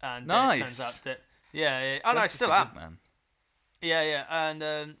Justice, and nice. It turns out that and I still am. Good man. Yeah, and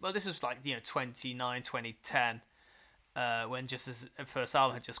well, this was like, you know, 2010, when Justice's first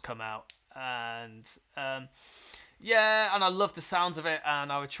album had just come out, and and I loved the sounds of it,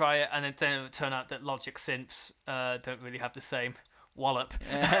 and I would try it, and then it would turn out that Logic synths don't really have the same wallop,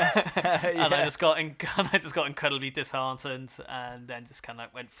 and I just got incredibly disheartened, and then just kind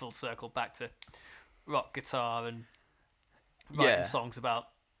of went full circle back to rock guitar and writing songs about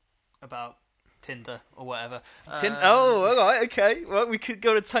Tinder or whatever. Oh, all right, okay. Well, we could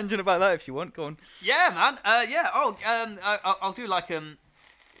go on a tangent about that if you want. Go on. Yeah, man. I'll do like well,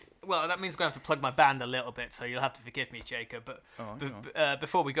 that means I'm going to have to plug my band a little bit, so you'll have to forgive me, Jacob. But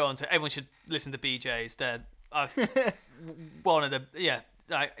before we go on to, everyone should listen to BJ's. They're one of the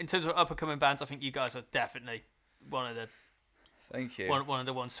like, in terms of up and coming bands, I think you guys are definitely one of the. Thank you. One of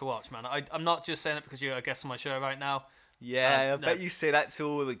the ones to watch, man. I'm not just saying it because you're a guest on my show right now. Yeah, I bet you say that to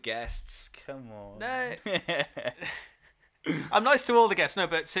all the guests. Come on. No. I'm nice to all the guests. No,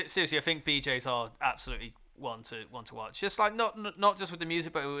 but seriously, I think BJ's are absolutely one to watch. Just like not just with the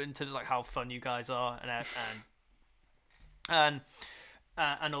music, but in terms of like how fun you guys are and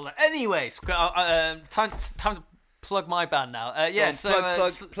all that. Anyways, time to plug my band now.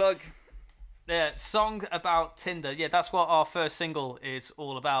 Plug. Yeah, song about Tinder. Yeah, that's what our first single is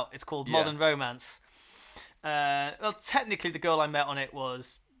all about. It's called Modern Romance. Well, technically, the girl I met on it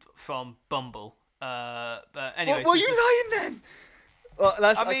was from Bumble. But anyway, what are you lying then? Well,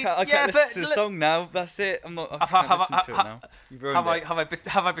 I can't listen to the song now. That's it. I can't listen to it now. You've ruined it.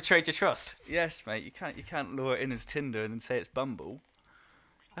 Have I betrayed your trust? Yes, mate. You can't lure it in as Tinder and then say it's Bumble.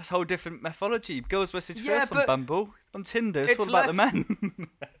 That's a whole different mythology. Girls message first on Bumble. On Tinder, it's all about the men.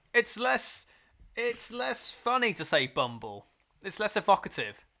 It's less funny to say Bumble. It's less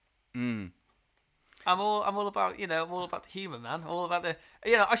evocative. I'm all about, you know, I'm all about the humour, man. All about the,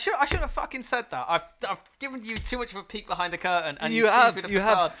 you know, I should have fucking said that. I've given you too much of a peek behind the curtain, and you have. I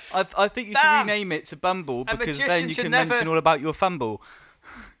think you should rename it to Bumble, because then you can mention all about your fumble.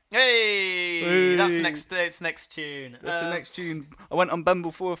 Hey, that's next tune. That's the next tune. I went on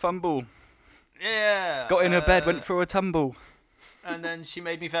Bumble for a fumble. Yeah. Got in her bed, went for a tumble. And then she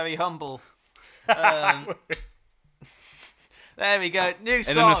made me very humble. There we go. New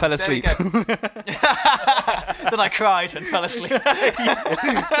song. And then I fell asleep. Then I cried and fell asleep.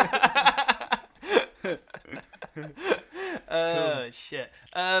 Oh, shit.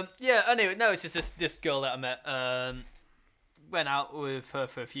 Anyway, no, it's just this girl that I met. Went out with her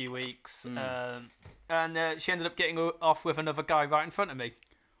for a few weeks. And she ended up getting off with another guy right in front of me.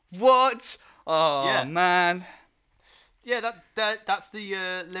 What? Oh, yeah. Man. Yeah, that's the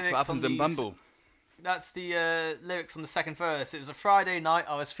lyrics. That's what happens in Bumble. That's the lyrics on the second verse. It was a Friday night,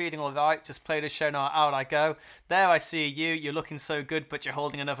 I was feeling alright, just played a show, now out I go. There I see you're looking so good, but you're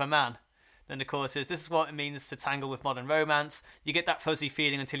holding another man. Then the chorus is, this is what it means to tangle with modern romance. You get that fuzzy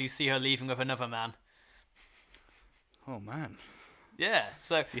feeling until you see her leaving with another man. Oh, man. Yeah,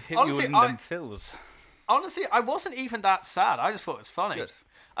 so... You hit me with them fills. Honestly, I wasn't even that sad. I just thought it was funny. Good.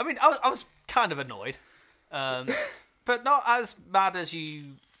 I mean, I was kind of annoyed. But not as mad as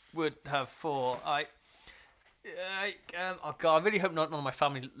you would have thought. Oh God, I really hope none of my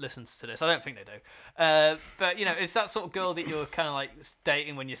family listens to this. I don't think they do. But you know, it's that sort of girl that you're kind of like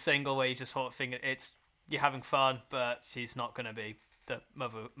dating when you're single, where you just sort of think you're having fun, but she's not going to be the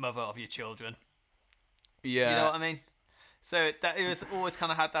mother of your children. Yeah. You know what I mean? So that it was always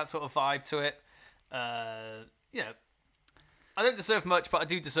kind of had that sort of vibe to it. You know, I don't deserve much, but I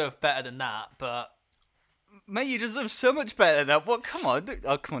do deserve better than that. But Mate, you deserve so much better than that. What? Come on.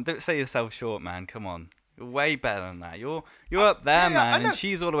 Come on. Don't say yourself short, man. Come on. You're way better than that. You're up there, man, and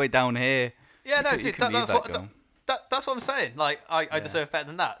she's all the way down here. Yeah, no, You dude, can leave that's that what girl. that's what I'm saying. Like, I deserve better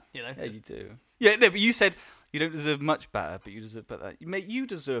than that. You know. Yeah, you do. Yeah, no, but you said you don't deserve much better, but you deserve better. Mate, you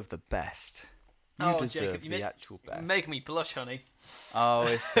deserve the best. You deserve Jacob, the actual best. Make me blush, honey. Oh,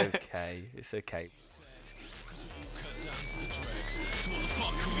 it's okay. It's okay. So what the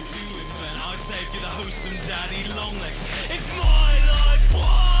fuck are we doing, Ben? I saved you the host and daddy long legs. If my life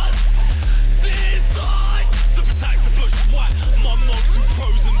was this high, some attacks the bush white. My mob's through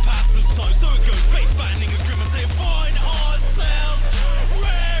pros and pass the time. So it goes, bass banding is grim and say find ourselves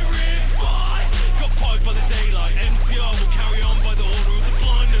rarefied. Got piped by the daylight. MCR will carry on by the order of the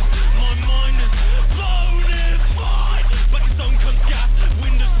blinders. My mind is bonafide. Back to some cunt's gap.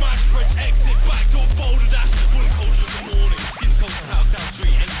 Window smash, French exit, backdoor boulder dash. Wooden culture in the morning. Skins cold to house, down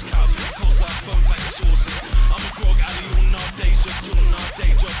street, empty cow. Calls like phone back to Shawson. I'm a grog alley all night, days just drawn night, day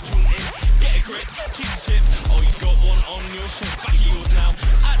job drawn in. Get a grip, cheese chip. Oh, you've got one on your ship. Back of yours now.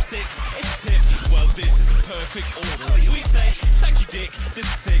 At 6, it's a tip. Well, this is in perfect order. We say, thank you, Dick. This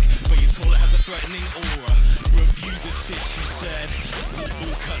is sick, but your toilet has a threatening aura. Review the shit you said.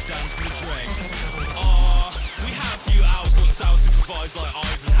 All cut down to the dregs. We have a few hours, got sales supervised like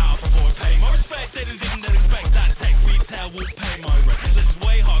Eisenhower before I pay my respect. They didn't expect that tech retail will pay my rent. This is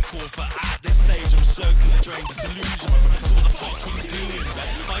way hardcore for at this stage. I'm circling the drain, disillusion. So what the fuck are we doing,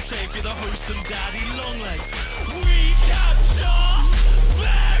 Ben? I saved you the host and daddy long legs. Recapture,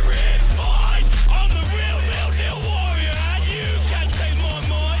 verified. I'm the real deal warrior, and you can't take my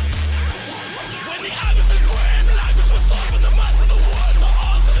mind. When the atmosphere's grim, language was soft and the man to the words are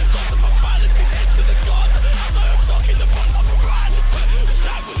answer. Stop the profanities into the gods. As I am shocking the front of a ran. The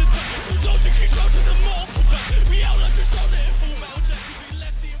sound with his back into dodging constructions and more. We out like a shoulder in full metal jackets. We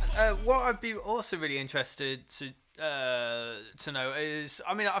left the What I'd be also really interested to know is,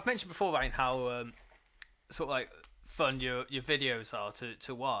 I mean, I've mentioned before, Ryan, how sort of like fun your videos are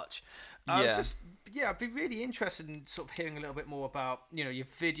to watch. I'd be really interested in sort of hearing a little bit more about, you know, your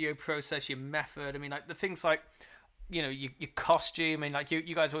video process, your method. I mean, like the things like, you know, your costume. I mean, like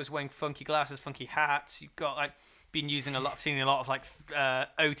you guys are always wearing funky glasses, funky hats. You've got like been using seen a lot of like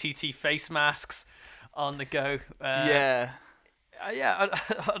OTT face masks on the go. Yeah.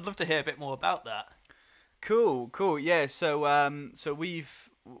 I'd love to hear a bit more about that. Cool. Yeah. So we're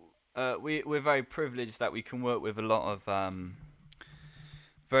very privileged that we can work with a lot of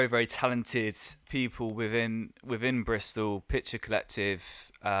very, very talented people within Bristol. Picture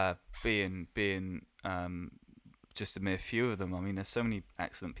Collective being just a mere few of them. I mean, there's so many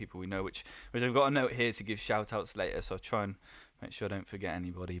excellent people we know, which I've got a note here to give shout outs later, so I'll try and make sure I don't forget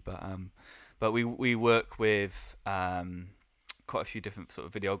anybody. But we work with quite a few different sort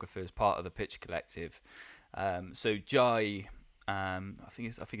of videographers, part of the Picture Collective. So Jai, I think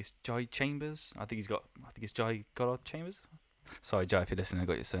it's Jai Chambers. I think it's Jai Goddard Chambers. Sorry, Jai, if you're listening, I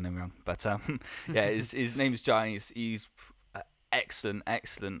got your surname wrong. But yeah, his name's Jai. And he's excellent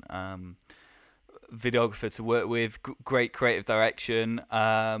videographer to work with. Great creative direction.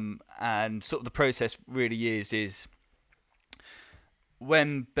 And sort of the process really is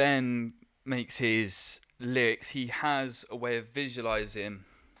when Ben makes his lyrics, he has a way of visualizing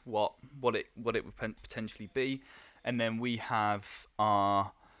what it would potentially be, and then we have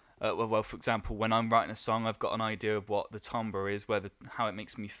our for example, when I'm writing a song, I've got an idea of what the timbre is, how it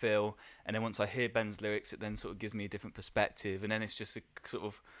makes me feel, and then once I hear Ben's lyrics, it then sort of gives me a different perspective, and then it's just a sort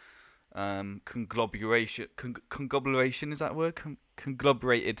of conglomeration is that a word?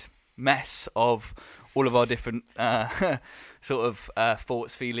 Conglomerated mess of all of our different sort of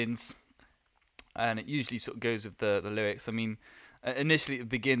thoughts, feelings, and it usually sort of goes with the lyrics. I mean, initially at the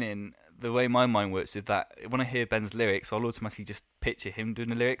beginning, the way my mind works is that when I hear Ben's lyrics, I'll automatically just picture him doing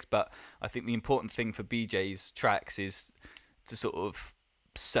the lyrics, but I think the important thing for BJ's tracks is to sort of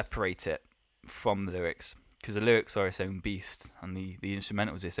separate it from the lyrics, because the lyrics are its own beast, and the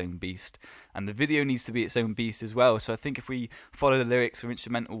instrumental is its own beast, and the video needs to be its own beast as well. So I think if we follow the lyrics or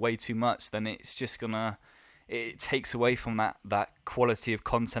instrumental way too much, then it's just it takes away from that quality of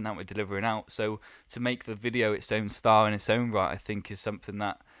content that we're delivering out. So to make the video its own star in its own right, I think is something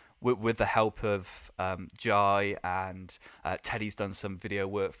that, with the help of Jai and Teddy's done some video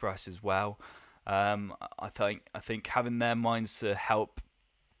work for us as well. I think having their minds to help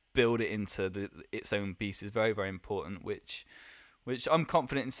build it into its own beast is very, very important, which I'm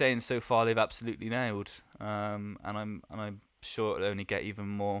confident in saying so far they've absolutely nailed. And I'm sure it'll only get even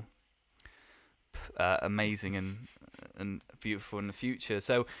more amazing and beautiful in the future.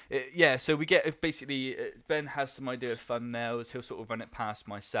 So so we get basically Ben has some idea of thumbnails. He'll sort of run it past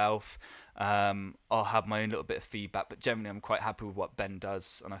myself. I'll have my own little bit of feedback, but generally I'm quite happy with what Ben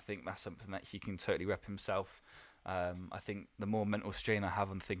does, and I think that's something that he can totally rep himself. I think the more mental strain I have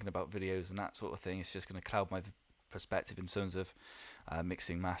on thinking about videos and that sort of thing, it's just going to cloud my perspective in terms of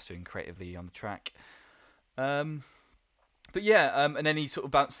mixing, mastering creatively on the track. But yeah, and then he sort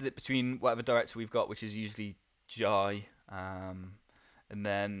of bounces it between whatever director we've got, which is usually Jai, and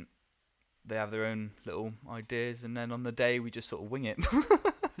then they have their own little ideas, and then on the day we just sort of wing it.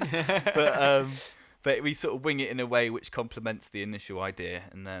 But we sort of wing it in a way which complements the initial idea,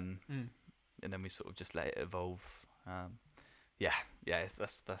 and then we sort of just let it evolve.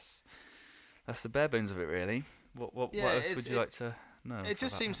 That's the bare bones of it, really. What else would you like to know? It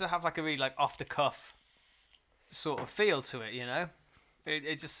just seems to have like a really like off the cuff sort of feel to it, you know.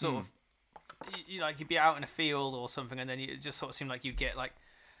 It just sort of you'd be out in a field or something, and then it just sort of seemed like you'd get like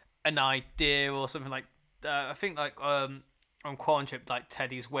an idea or something like. I think like on Quan Trip, like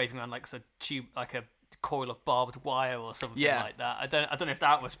Teddy's waving around like a tube, like a coil of barbed wire or something like that. I don't know if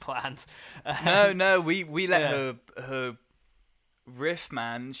that was planned. No, we let her riff,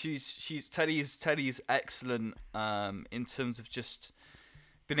 man. She's Teddy's excellent in terms of just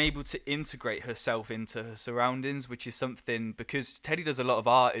been able to integrate herself into her surroundings, which is something, because Teddy does a lot of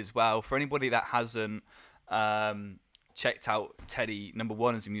art as well. For anybody that hasn't checked out Teddy, number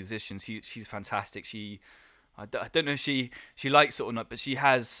one as a musician, she's fantastic. I don't know if she likes it or not, but she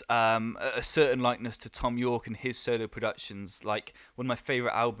has a certain likeness to Tom York and his solo productions. Like one of my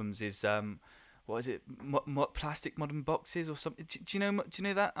favourite albums is what is it? Plastic Modern Boxes or something? Do you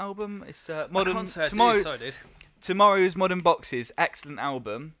know that album? It's Modern Tomorrow's Modern Boxes. Excellent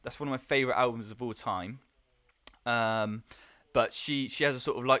album. That's one of my favourite albums of all time. But she has a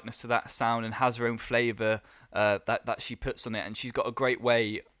sort of likeness to that sound and has her own flavour that she puts on it, and she's got a great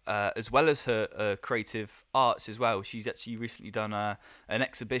way. As well as her creative arts as well. She's actually recently done an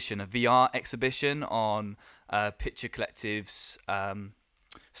exhibition, a VR exhibition on Picture Collective's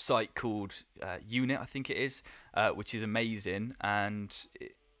site called Unit, I think it is, which is amazing. And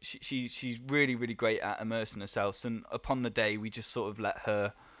she's really, really great at immersing herself. And upon the day, we just sort of let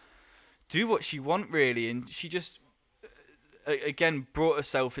her do what she want, really. And she just, again, brought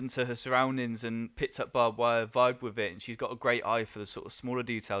herself into her surroundings and picked up barbed wire, vibed with it, and she's got a great eye for the sort of smaller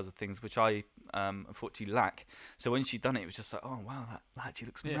details of things, which I unfortunately lack. So when she'd done it, it was just like, oh wow, that actually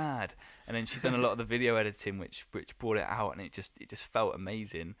looks mad. And then she'd done a lot of the video editing, which brought it out, and it just felt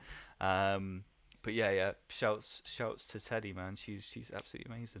amazing. But yeah, shouts to Teddy, man. She's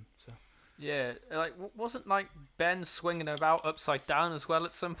absolutely amazing. So yeah, like wasn't like Ben swinging about upside down as well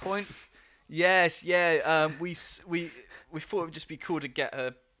at some point? Yes, yeah. We thought it would just be cool to get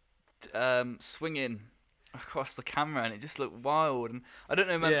her swinging across the camera, and it just looked wild. And I don't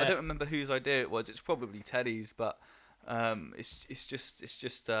remember whose idea it was. It's probably Teddy's, but it's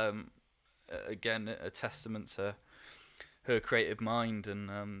just again a testament to her creative mind.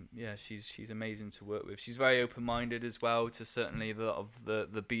 And she's amazing to work with. She's very open-minded as well to certainly a lot of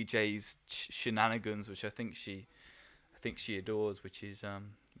the BJ's shenanigans, which I think she adores, which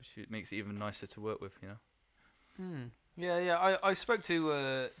makes it even nicer to work with, you know. Yeah. I spoke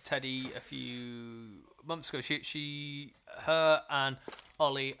to Teddy a few months ago. Her and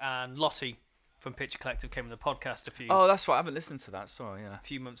Ollie and Lottie from Picture Collective came on the podcast a few. Oh, that's right. I haven't listened to that. Sorry, yeah. A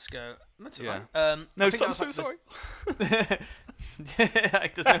few months ago. That's yeah. Right. No, I'm so sorry. There's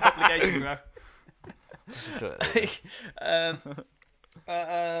no obligation, bro.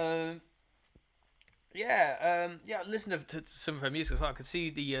 Listen to some of her music as well. I could see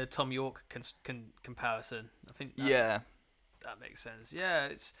the Tom York comparison. I think that makes sense. Yeah,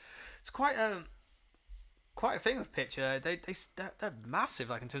 it's quite a thing with Picture. They're massive,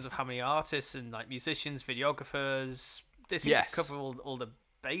 like in terms of how many artists and like musicians, videographers. They seem to cover all the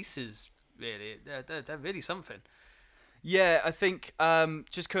bases. Really, they're really something. Yeah, I think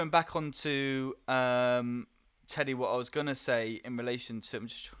just coming back onto Teddy, what I was gonna say in relation to, I'm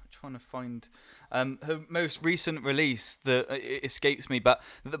just trying to find her most recent release that it escapes me, but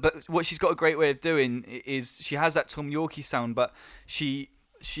what she's got a great way of doing is she has that Tom Yorkie sound, but she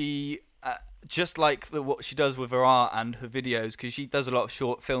just like what she does with her art and her videos, because she does a lot of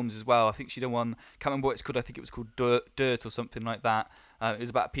short films as well. I think she done one, can't remember what it's called. I think it was called Dirt or something like that. It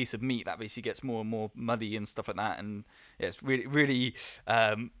was about a piece of meat that basically gets more and more muddy and stuff like that, and yeah, it's really, really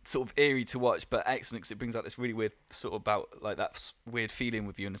sort of eerie to watch, but excellent because it brings out this really weird sort of about like that weird feeling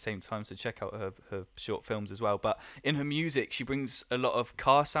with you in the same time. So check out her short films as well. But in her music, she brings a lot of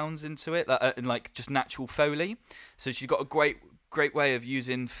car sounds into it, and like just natural Foley. So she's got a great way of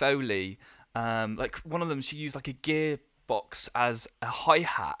using Foley. Like one of them, she used like a gearbox as a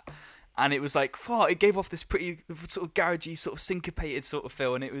hi-hat. And it was like, whoa, it gave off this pretty sort of garagey, sort of syncopated sort of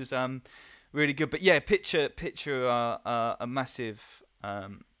feel, and it was really good. But yeah, picture a massive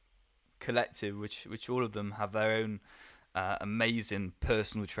collective, which all of them have their own amazing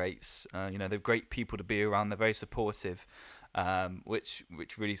personal traits. They're great people to be around. They're very supportive, which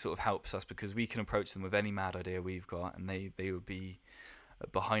really sort of helps us because we can approach them with any mad idea we've got, and they would be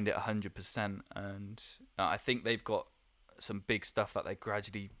behind it 100%. And I think they've got some big stuff that they're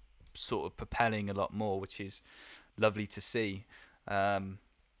gradually sort of propelling a lot more, which is lovely to see. So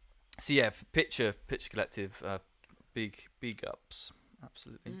yeah, picture collective, big ups,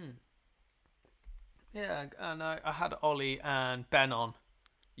 absolutely. Yeah, and I had Ollie and Ben on.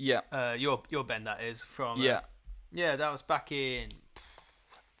 Yeah. Your Ben, that is, from Yeah, that was back in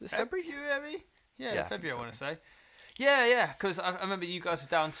February. Yeah, February I want to say. Yeah, because I remember you guys were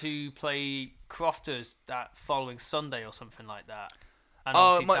down to play Crofters that following Sunday or something like that. And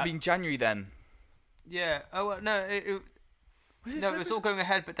It might have been January then. Yeah. Oh well, no. It was all going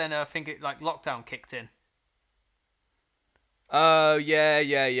ahead, but then I think lockdown kicked in. Oh yeah.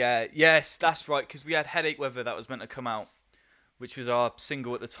 Yes, that's right. Because we had Headache Weather that was meant to come out, which was our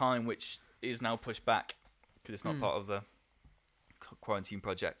single at the time, which is now pushed back because it's not part of the quarantine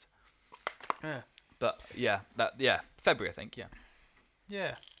project. Yeah. But February I think. Yeah.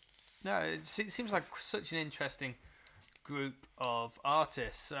 Yeah. No, it seems like such an interesting group of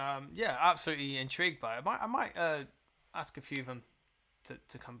artists. Absolutely intrigued by it. I might ask a few of them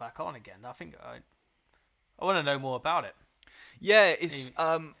to come back on again. I think I want to know more about it. Yeah, it's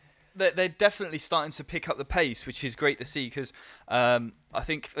they're definitely starting to pick up the pace, which is great to see because I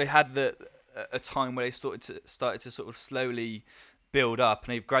think they had a time where they started to sort of slowly build up,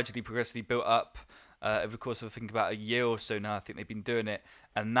 and they've gradually progressively built up over the course of I think about a year or so now. I think they've been doing it,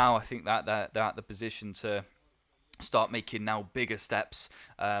 and now I think that they're at the position to start making now bigger steps.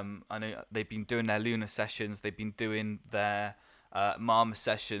 I know they've been doing their Lunar sessions, they've been doing their Mama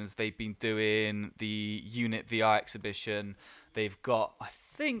sessions, they've been doing the Unit VR exhibition. They've got, I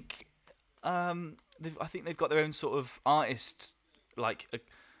think they've got their own sort of artist,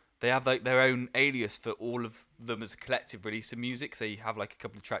 they have like their own alias for all of them as a collective release of music. So they have like a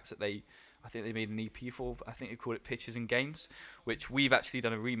couple of tracks that I think they made an EP for. I think they call it Pictures and Games, which we've actually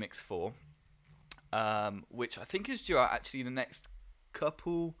done a remix for. Which I think is due out actually the next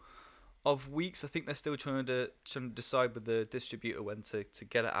couple of weeks. I think they're still trying to decide with the distributor when to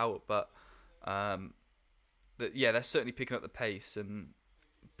get it out, but they're certainly picking up the pace, and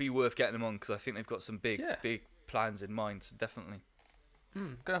be worth getting them on because I think they've got some big plans in mind. So definitely.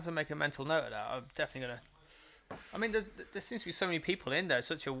 Gonna have to make a mental note of that. I'm definitely gonna. I mean, there seems to be so many people in there.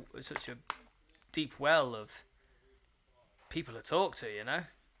 Such a deep well of people to talk to. You know.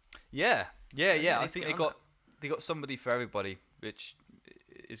 Yeah. I think they got that. somebody for everybody, which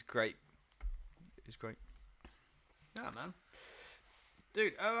is great. It's great. Yeah, man.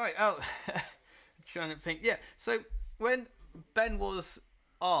 Dude, all right. Oh, trying to think. Yeah. So when Ben was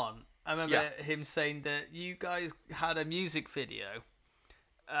on, I remember him saying that you guys had a music video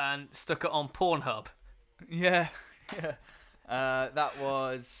and stuck it on Pornhub. Yeah. That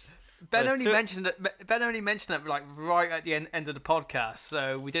was. Ben only mentioned it like right at the end of the podcast,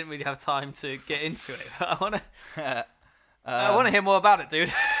 so we didn't really have time to get into it. I want to hear more about it,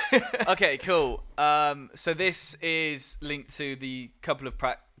 dude. Okay, cool. So this is linked to the couple of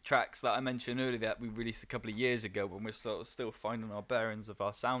tracks that I mentioned earlier that we released a couple of years ago when we're sort of still finding our bearings of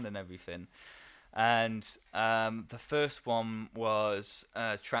our sound and everything. And the first one was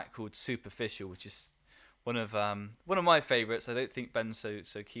a track called Superficial, which is one of my favourites. I don't think Ben's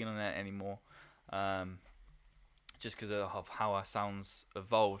so keen on it anymore, just because of how our sounds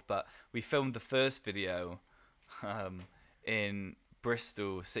evolved. But we filmed the first video in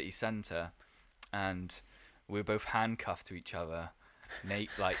Bristol city centre, and we were both handcuffed to each other,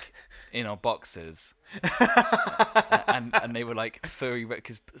 like in our boxers, and they were like furry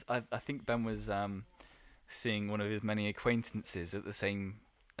because I think Ben was seeing one of his many acquaintances at the same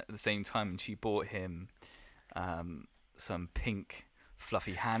time, and she bought him some pink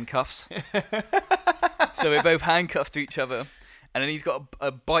fluffy handcuffs. So we're both handcuffed to each other, and then he's got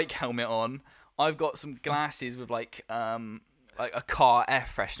a bike helmet on. I've got some glasses with like a car air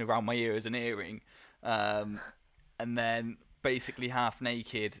freshener around my ear as an earring, and then basically half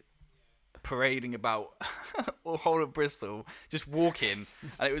naked, parading about all whole of Bristol, just walking.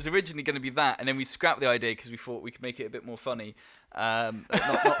 And it was originally going to be that, and then we scrapped the idea because we thought we could make it a bit more funny. Not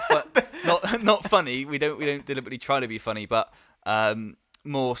funny. We don't deliberately try to be funny, but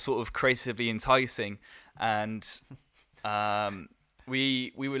more sort of creatively enticing. And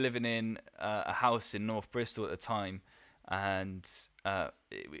we were living in a house in North Bristol at the time, and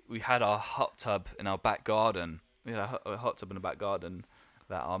we had our hot tub in our back garden. We had a hot tub in the back garden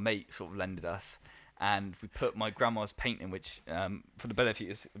that our mate sort of lended us, and we put my grandma's painting, which for the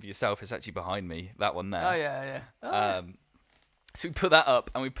benefit of yourself is actually behind me, that one there. Oh yeah. So we put that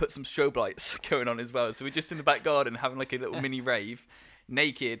up, and we put some strobe lights going on as well. So we're just in the back garden having like a little mini rave,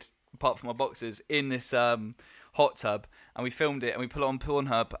 naked apart from our boxers, in this hot tub, and we filmed it and we put it on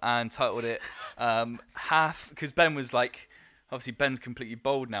Pornhub and titled it half, because Ben was like, obviously Ben's completely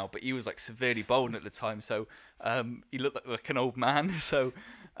bald now, but he was like severely bald at the time, so he looked like an old man. So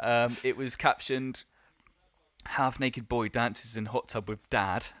it was captioned "Half Naked Boy Dances in Hot Tub with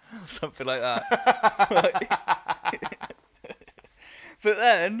Dad," something like that. But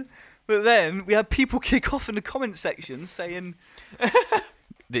then we had people kick off in the comment section saying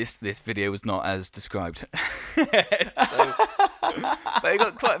this video was not as described. But it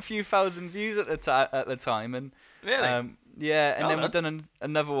got quite a few thousand views at the time, and Really? yeah, and then we've done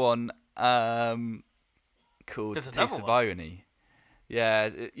another one called Taste of Irony. Yeah,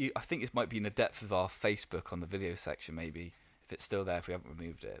 I think this might be in the depth of our Facebook on the video section, maybe, if it's still there, if we haven't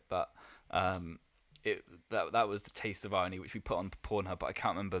removed it. But that was the Taste of Irony, which we put on Pornhub, but I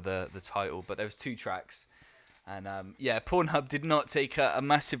can't remember the title. But there was 2 tracks, and Pornhub did not take a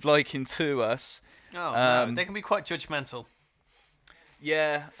massive liking to us. Oh no, they can be quite judgmental.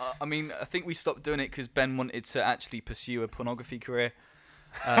 Yeah, I mean, I think we stopped doing it because Ben wanted to actually pursue a pornography career.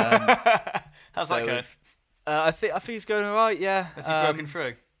 How's that going? I think he's going all right. Yeah. Has he broken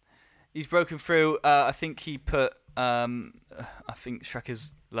through? He's broken through. I think he put I think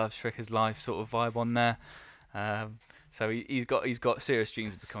Shrekker's Life sort of vibe on there. So he's got serious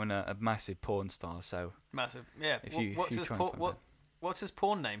dreams of becoming a massive porn star. So Massive, yeah. What's his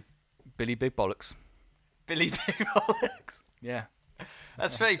porn name? Billy Big Bollocks. Billy Big Bollocks. Yeah.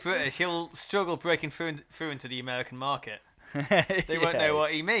 That's very British. He'll struggle breaking through into the American market. They won't know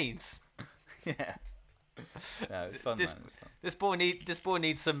what he means. Yeah. No, it's fun. This boy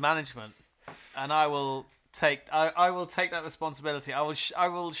needs some management, and I will take that responsibility. I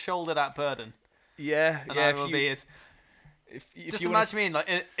will shoulder that burden. Yeah, and yeah. I will be his. If just imagine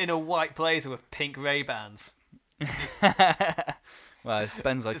me in a white blazer with pink Ray-Bans. Well, it's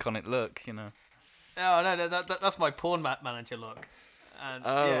Ben's iconic look, you know. Oh no, that's my porn manager look. And,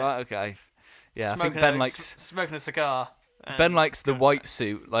 right, okay. Yeah, smoking I think Ben likes smoking a cigar. Ben likes the white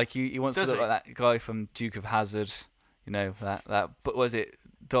suit. Like he wants to look he? like that guy from Duke of Hazzard. You know that. But was it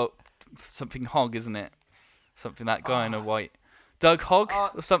something Hogg, isn't it? Something, that guy in a white, Doug Hogg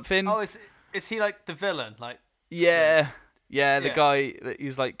or something. Oh, is he like the villain? Like the guy that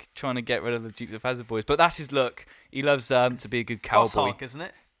he's like trying to get rid of the Duke of Hazzard boys. But that's his look. He loves to be a good cowboy. Boss Hogg, isn't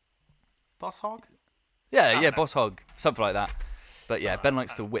it? Boss Hogg? Yeah, Boss Hogg, something like that. But yeah, Ben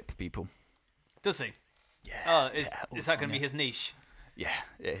likes to whip people. Does he? Yeah. Oh, is that going to be his niche? Yeah,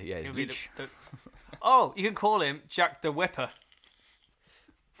 his niche. Oh, you can call him Jack the Whipper.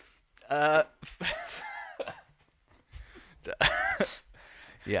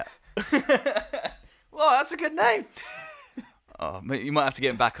 Yeah. Well, that's a good name. Oh, you might have to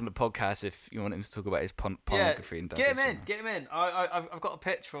get him back on the podcast if you want him to talk about his pornography and get him in. I've got a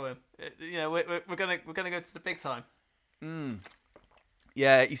pitch for him. You know, we're gonna go to the big time.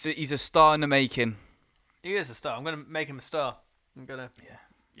 Yeah, he's a star in the making. He is a star. I'm gonna make him a star.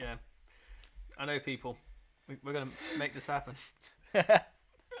 Yeah. I know people. We're gonna make this happen.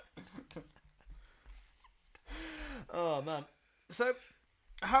 Oh man. So,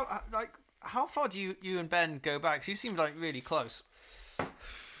 how far do you and Ben go back? 'Cause you seem like really close.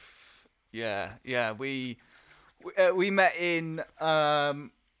 Yeah. We met in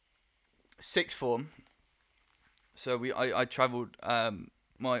sixth form. So I travelled.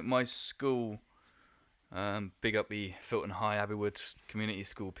 My school. Big up the Filton High Abbeywood Community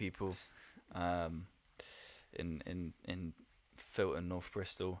School people. In Filton, North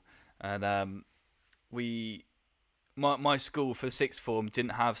Bristol, and my school for sixth form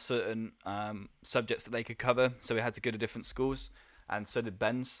didn't have certain subjects that they could cover, so we had to go to different schools, and so did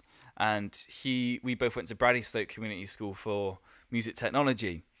Ben's. And we both went to Bradleystoke Community School for music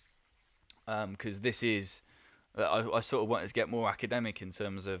technology, because this is I sort of wanted to get more academic in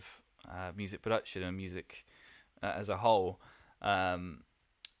terms of music production and music as a whole, and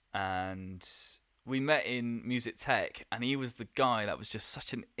we met in music tech, and he was the guy that was just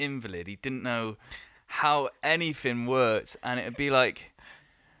such an invalid. He didn't know how anything worked, and it'd be like,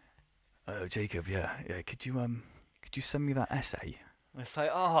 "Oh, Jacob, yeah, could you send me that essay?" And it's like,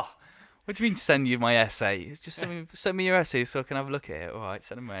 "Oh, what do you mean send you my essay? It's just send me your essay so I can have a look at it." All right,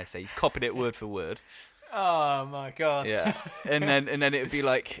 send him my essay. He's copied it word for word. Oh my god. Yeah, and then it'd be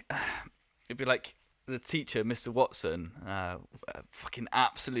like the teacher, Mr. Watson, fucking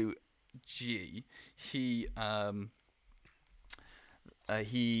absolute G. He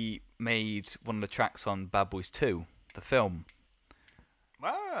made one of the tracks on Bad Boys 2, the film.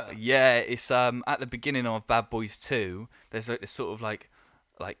 Wow. Yeah, it's at the beginning of Bad Boys 2. There's like this sort of like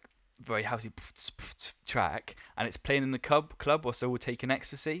very housey track, and it's playing in the club whilst they're all taking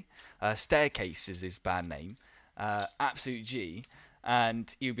ecstasy. Staircase is his band name. Absolute G.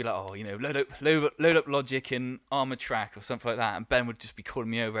 And he would be like, "Oh, load up Logic and Armour Track or something like that." And Ben would just be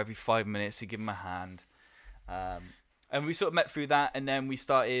calling me over every 5 minutes to give him a hand. And we sort of met through that, and then we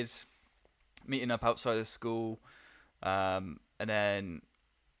started meeting up outside of school, and then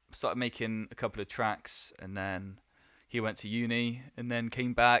started making a couple of tracks, and then he went to uni, and then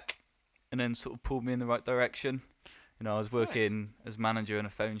came back, and then sort of pulled me in the right direction. I was working as manager in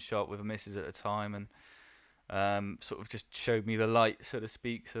a phone shop with a missus at the time, and sort of just showed me the light, so to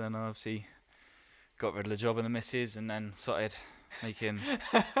speak. So then I obviously got rid of the job and the missus, and then started making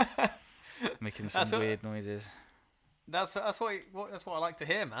some weird noises. That's what I like to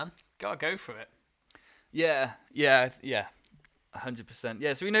hear, man. Gotta go for it. Yeah, 100%.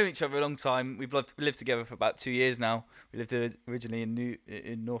 Yeah, so we know each other a long time. We lived together for about 2 years now. We lived originally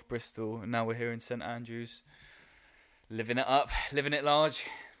in North Bristol, and now we're here in St Andrews, living it up, living it large.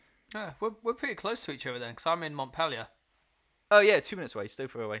 Yeah, we're pretty close to each other then, because I'm in Montpellier. Oh yeah, 2 minutes away, still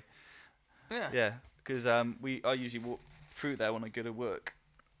far away. Yeah. Yeah, because I usually walk through there when I go to work.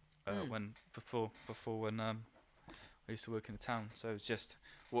 Before when I used to work in the town, so it's just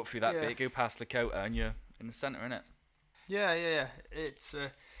walk through that bit, go past Lakota, and you're in the centre, innit? Yeah. It's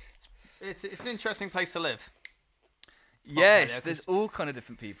an interesting place to live. Yes, there's all kind of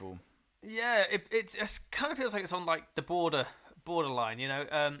different people. Yeah, it kind of feels like it's on like the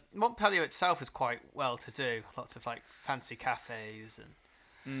borderline, Montpellier itself is quite well to do, lots of like fancy cafes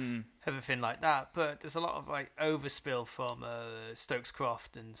and everything like that, but there's a lot of like overspill from Stokes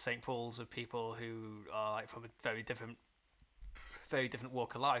Croft and St Paul's of people who are like from a very different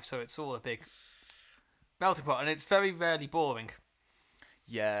walk of life, so it's all a big melting pot, and it's very rarely boring.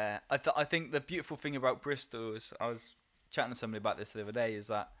 Yeah, I think the beautiful thing about Bristol is, I was chatting to somebody about this the other day, is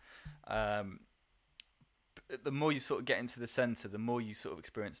that the more you sort of get into the centre, the more you sort of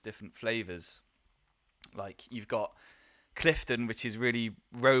experience different flavours. Like, you've got Clifton, which is really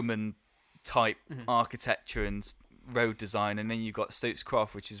Roman type architecture and road design, and then you've got Stokes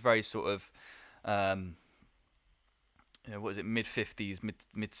Croft, which is very sort of mid-50s,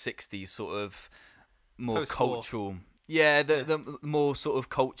 mid-60s sort of more Post-war. cultural. Yeah, the more sort of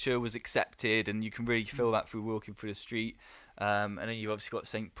culture was accepted, and you can really feel that through walking through the street. And then you've obviously got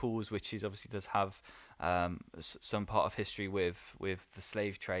St Paul's, which is obviously does have some part of history with the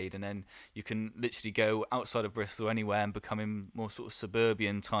slave trade, and then you can literally go outside of Bristol anywhere and become in more sort of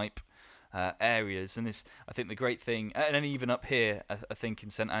suburban type areas. And this, I think, the great thing, and then even up here, I think in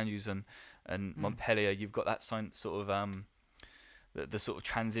St Andrews and Montpellier, you've got that sort of the sort of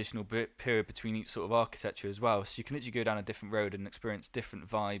transitional period between each sort of architecture as well. So you can literally go down a different road and experience different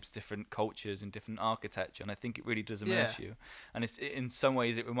vibes, different cultures, and different architecture. And I think it really does immerse you. And it's in some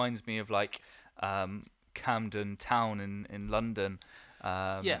ways it reminds me of like Camden Town in London.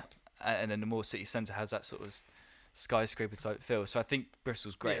 And then the more city centre has that sort of skyscraper type feel. So I think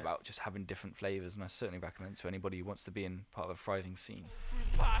Bristol's great about just having different flavours, and I certainly recommend it to anybody who wants to be in part of a thriving scene.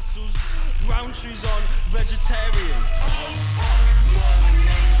 Parcels, Roundtree's on vegetarian.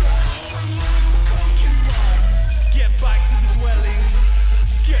 Get back to the dwelling.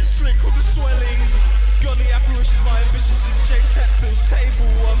 Get slick with the swelling. Godly apparitions, my ambitions is James Hetfield's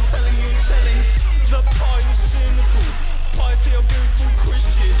table. I'm telling the pie was cynical. Piety, I'll go full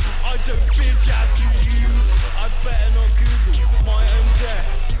Christian. I don't fear jazz, do you? I better not Google my own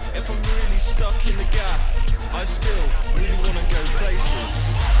death. If I'm really stuck in the gap, I still really want to go places.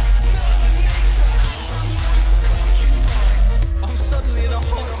 I'm suddenly in a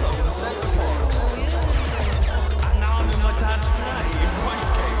hot tub in Centre Parks. And now I'm in my dad's flat in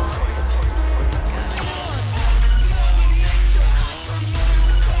Westgate.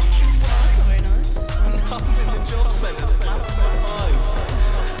 I'm in the job centre, snapping my eyes.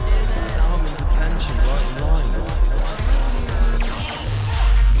 Now I'm in detention, writing lines.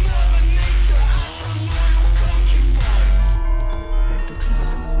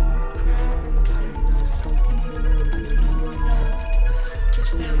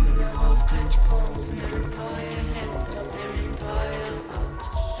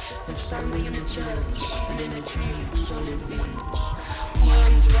 We're standing in a church and in a dream of solid beams.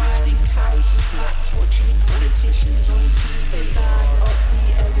 Worms riding cows and flats, watching politicians on TV bag up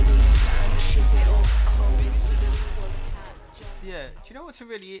the evidence and ship it off. Coincidence or a cat jump. Yeah, do you know what's a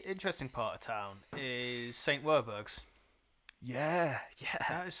really interesting part of town is St. Werburgh's. Yeah.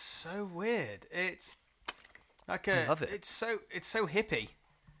 That is so weird. It's like I love it. It's so hippie.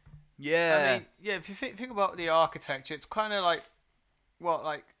 Yeah. I mean, yeah. If you think about the architecture, it's kind of like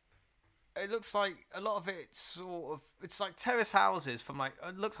it looks like a lot of it it's like terrace houses from like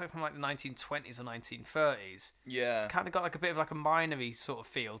it looks like from like the 1920s or 1930s. Yeah. It's kind of got like a bit of like a minery sort of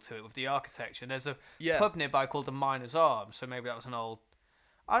feel to it with the architecture. And there's a Yeah. pub nearby called the Miner's Arms, so maybe that was an old.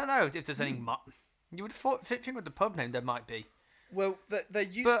 I don't know if there's any. You would have think with the pub name there might be. Well, there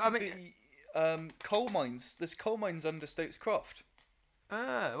used But, to I mean- be coal mines. There's coal mines under Stokes Croft.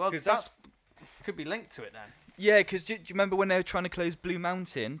 Well, 'Cause that's could be linked to it then. Yeah, because do you remember when they were trying to close Blue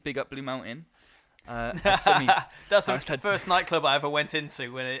Mountain? Big up Blue Mountain. Somebody, That's the I said- first nightclub I ever went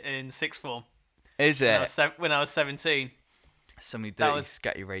into in sixth form. is When I it? was when I was 17. So many that dirty was-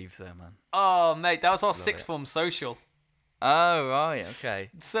 scatty raves there, man. Oh mate, that was our sixth it. form social. Oh, right, okay.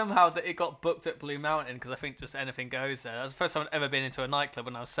 Somehow that it got booked at Blue Mountain because I think just anything goes there. That was the first time I'd ever been into a nightclub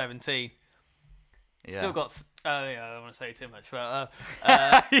when I was 17. Yeah. Still got. Yeah, I don't want to say too much, but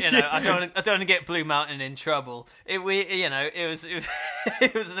you know, I don't want to get Blue Mountain in trouble. It was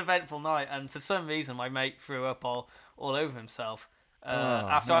it was an eventful night, and for some reason, my mate threw up all over himself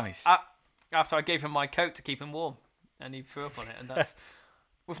nice. after I gave him my coat to keep him warm, and he threw up on it, and that's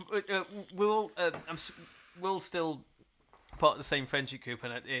we'll still part of the same friendship group,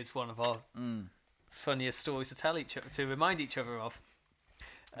 and it is one of our funniest stories to remind each other of.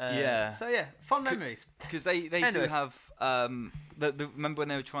 Yeah. So yeah, fun memories. Because they do Anyways. have remember when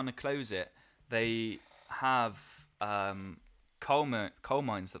they were trying to close it, they have coal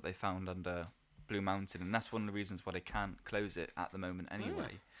mines that they found under Blue Mountain, and that's one of the reasons why they can't close it at the moment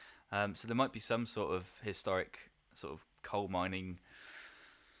anyway. So there might be some sort of historic sort of coal mining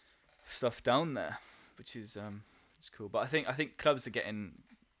stuff down there, which is it's cool. But I think clubs are getting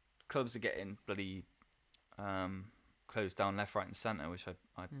bloody closed down left, right, and centre, which I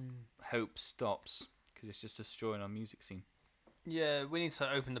hope stops because it's just destroying our music scene. Yeah, we need to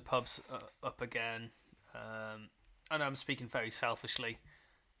open the pubs up again. I know I'm speaking very selfishly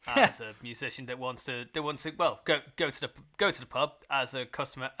as a musician that wants to go to the pub as a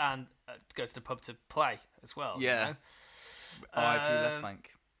customer and go to the pub to play as well. Yeah. You know? R.I.P. Left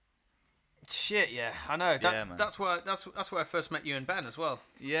Bank. Shit, yeah, I know. Yeah, man. That's where I first met you and Ben as well.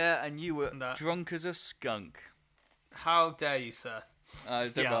 Yeah, and you were That- drunk as a skunk. How dare you, sir? I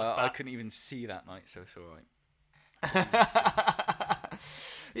was I bad. couldn't even see that night, so it's all right.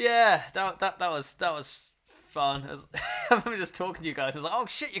 Yeah, that was fun. I remember just talking to you guys. I was like, "Oh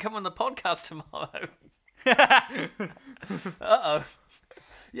shit, you come on the podcast tomorrow." Uh-oh.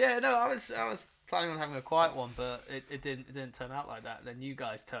 Yeah, no, I was planning on having a quiet one, but it didn't turn out like that. Then you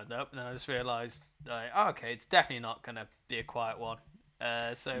guys turned up, and then I just realised, okay, it's definitely not gonna be a quiet one.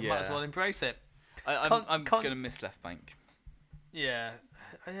 So might as Yeah. well embrace it. I'm gonna miss Left Bank. Yeah,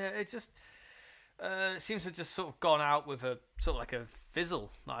 it just seems to have just sort of gone out with a sort of like a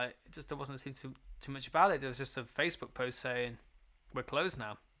fizzle. Like it just there wasn't seem too much about it. There was just a Facebook post saying we're closed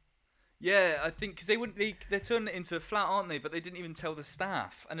now. Yeah, I think because they're turning it into a flat, aren't they? But they didn't even tell the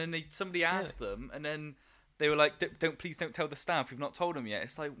staff, and then somebody asked them, and then they were like, please don't tell the staff. We've not told them yet."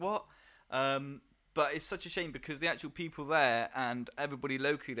 It's like what? But it's such a shame because the actual people there and everybody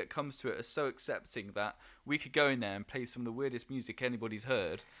locally that comes to it are so accepting that we could go in there and play some of the weirdest music anybody's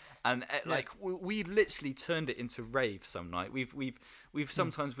heard, and like we literally turned it into rave some night. We've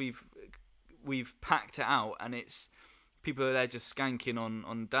sometimes we've packed it out, and it's people are there just skanking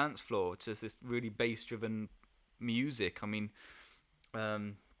on dance floor to this really bass driven music. I mean,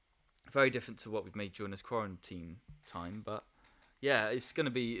 very different to what we've made during this quarantine time, but. Yeah, it's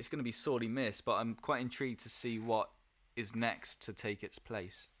gonna be sorely missed, but I'm quite intrigued to see what is next to take its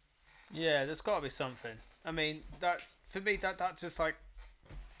place. Yeah, there's got to be something. I mean, that for me, that just like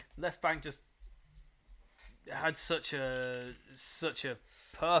Left Bank just had such a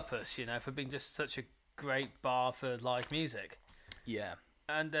purpose, you know, for being just such a great bar for live music. Yeah,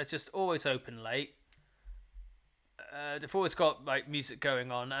 And they're just always open late. They've always got like music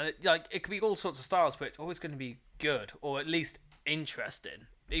going on, and it could be all sorts of styles, but it's always going to be good or at least interesting,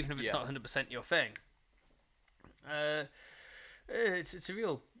 even if it's not 100% your thing. It's a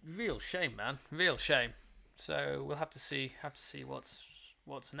real shame, man, real shame. So we'll have to see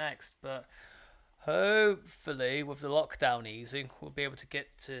what's next, but hopefully with the lockdown easing, we'll be able to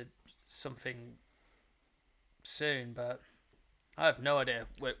get to something soon. But I have no idea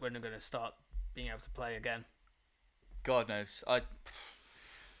when they're going to start being able to play again. God knows.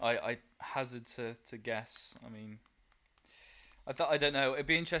 I hazard to guess. I mean, I don't know. It'd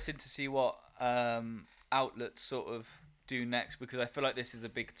be interesting to see what outlets sort of do next, because I feel like this is a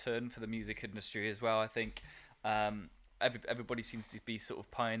big turn for the music industry as well. I think everybody seems to be sort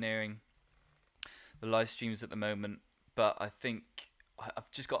of pioneering the live streams at the moment, but I think I've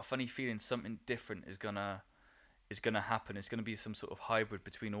just got a funny feeling something different is gonna happen. It's gonna be some sort of hybrid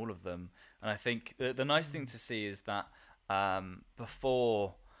between all of them, and I think the nice thing to see is that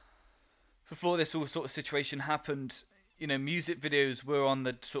before this all sort of situation happened, you know, music videos were on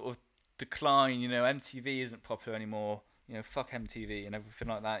the sort of decline. You know, MTV isn't popular anymore. You know, fuck MTV and everything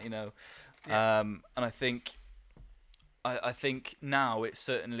like that. You know, and I think now it's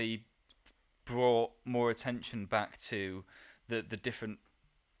certainly brought more attention back to the different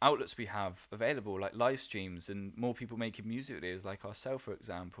outlets we have available, like live streams, and more people making music videos like ourselves, for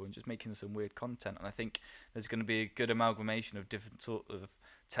example, and just making some weird content. And I think there's going to be a good amalgamation of different sort of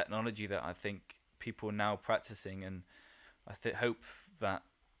technology that I think people are now practicing, and I hope that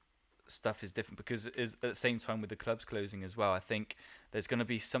stuff is different, because it is, at the same time with the clubs closing as well, I think there's going to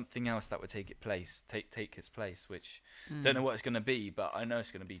be something else that would take its place, which don't know what it's going to be, but I know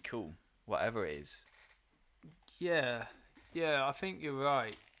it's going to be cool, whatever it is. Yeah, I think you're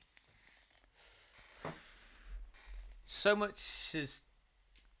right. So much has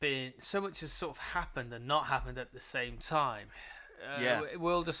sort of happened and not happened at the same time.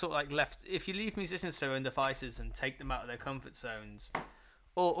 We're all just sort of like left. If you leave musicians to their own devices and take them out of their comfort zones,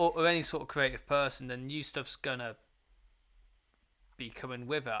 or any sort of creative person, then new stuff's gonna be coming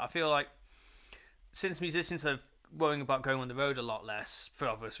with it. I feel like since musicians are worrying about going on the road a lot less for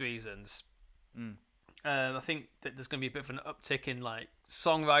obvious reasons, I think that there's going to be a bit of an uptick in like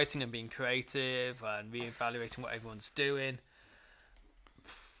songwriting and being creative and reevaluating what everyone's doing.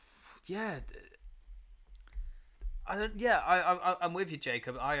 I'm with you,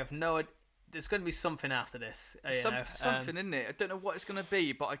 Jacob. I have no idea. There's going to be something after this. Something, isn't it? I don't know what it's going to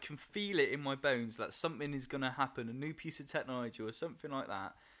be, but I can feel it in my bones that something is going to happen. A new piece of technology or something like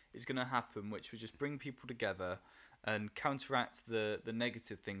that is going to happen, which will just bring people together and counteract the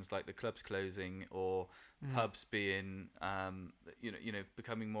negative things like the clubs closing or pubs being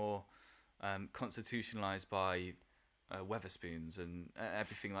becoming more constitutionalized by Weatherspoons and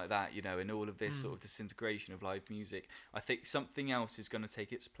everything like that, you know, and all of this sort of disintegration of live music. I think something else is going to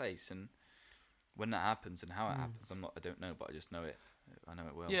take its place, and when that happens and how it happens, I don't know, but I just know it. I know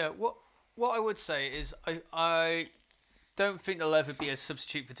it well. Yeah, what I would say is I don't think there'll ever be a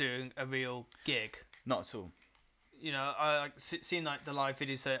substitute for doing a real gig. Not at all. You know, I seen like the live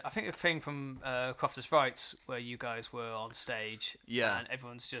videos. I think a thing from Crofters Rights where you guys were on stage. Yeah. And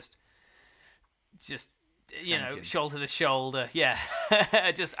everyone's just Skanking. You know, shoulder to shoulder. Yeah.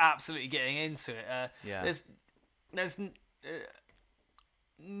 Just absolutely getting into it. There's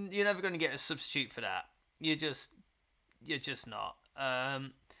you're never going to get a substitute for that. You're just not.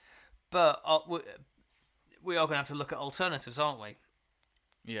 But we are going to have to look at alternatives, aren't we?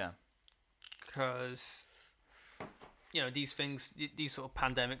 Yeah. Because, you know, these things, these sort of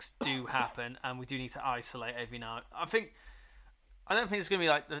pandemics do happen, and we do need to isolate every now. I don't think it's going to be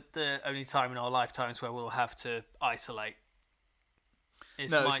like the only time in our lifetimes where we'll have to isolate.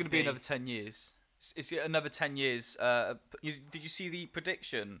 It's going to be another 10 years. It's another 10 years. Did you see the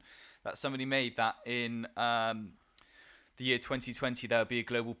prediction that somebody made that in the year 2020 there will be a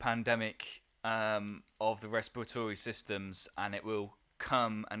global pandemic of the respiratory systems, and it will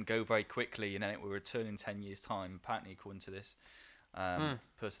come and go very quickly, and then it will return in 10 years' time, apparently, according to this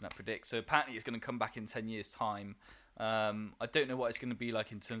person that predicts. So apparently it's going to come back in 10 years' time. I don't know what it's going to be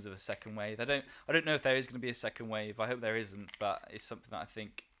like in terms of a second wave. I don't know if there is going to be a second wave. I hope there isn't, but it's something that I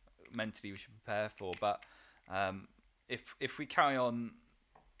think mentally we should prepare for. But if we carry on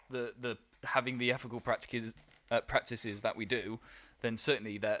the having the ethical practices that we do, then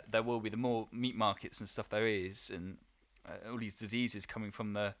certainly there will be, the more meat markets and stuff there is, and all these diseases coming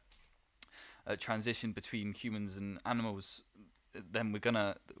from the transition between humans and animals, then we're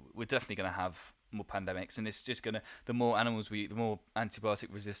definitely gonna have more pandemics, and it's just gonna, the more antibiotic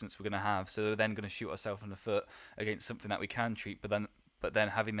resistance we're gonna have, so we're then gonna shoot ourselves in the foot against something that we can treat, but then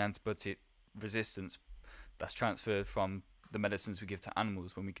having the antibiotic resistance that's transferred from the medicines we give to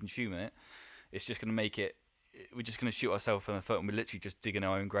animals when we consume it, it's just gonna make it, we're just gonna shoot ourselves in the foot, and we're literally just digging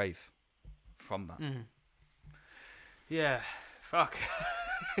our own grave from that. Yeah, fuck.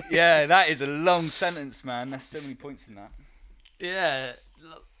 Yeah, that is a long sentence, man. There's so many points in that. Yeah.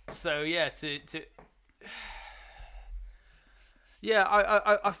 So yeah,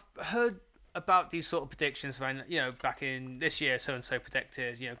 I've heard about these sort of predictions when, back in this year, so and so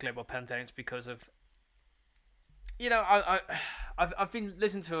predicted, global pandemics because of, I've been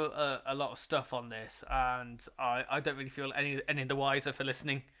listening to a lot of stuff on this, and I don't really feel any the wiser for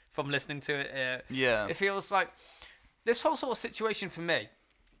listening to it. It feels like this whole sort of situation for me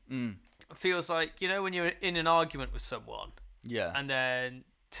feels like, when you're in an argument with someone, and then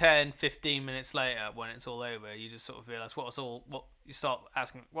 10, 15 minutes later, when it's all over, you just sort of realise you start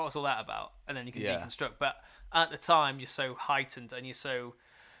asking, what was all that about? And then you can deconstruct. But at the time, you're so heightened and you're so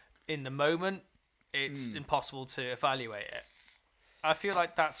in the moment, it's impossible to evaluate it. I feel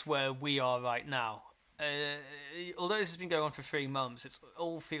like that's where we are right now. Although this has been going on for 3 months, it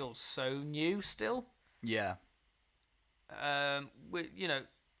all feels so new still. Yeah.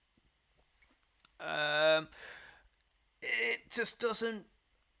 It just doesn't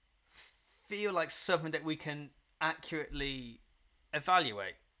feel like something that we can accurately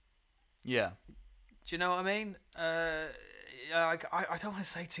evaluate. Yeah. Do you know what I mean? I don't want to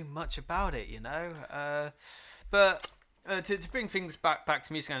say too much about it, but to bring things back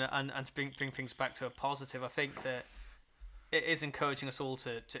to music and to bring things back to a positive, I think that it is encouraging us all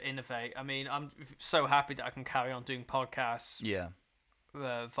to innovate. I mean, I'm so happy that I can carry on doing podcasts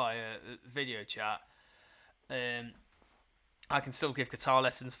via video chat. I can still give guitar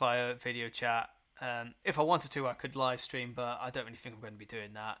lessons via video chat. If I wanted to, I could live stream, but I don't really think I'm going to be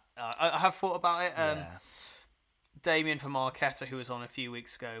doing that. I have thought about it. Damien from Marquetta, who was on a few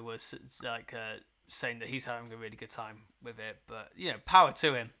weeks ago, was saying that he's having a really good time with it. But power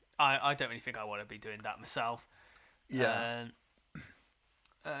to him. I don't really think I want to be doing that myself. Yeah.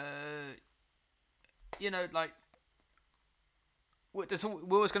 We're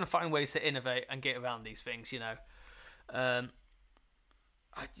always going to find ways to innovate and get around these things. I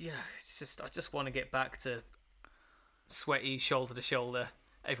just want to get back to sweaty shoulder to shoulder,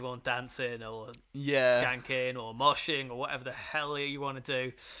 everyone dancing or skanking or moshing or whatever the hell you want to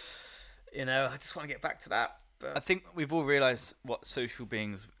do. I just want to get back to that. But I think we've all realised what social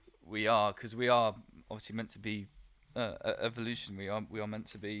beings we are, because we are obviously meant to be evolution. We are meant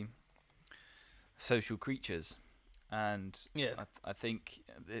to be social creatures, and I think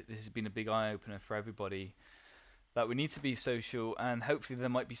this has been a big eye opener for everybody, that we need to be social, and hopefully there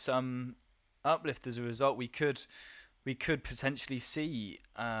might be some uplift as a result. We could potentially see,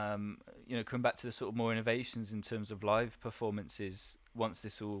 coming back to the sort of more innovations in terms of live performances once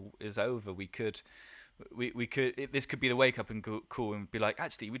this all is over. This could be the wake up and call and be like,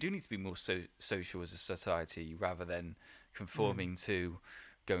 actually, we do need to be more social as a society, rather than conforming to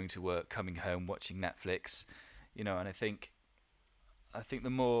going to work, coming home, watching Netflix, and I think the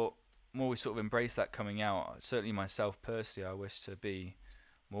more we sort of embrace that coming out, certainly myself personally, I wish to be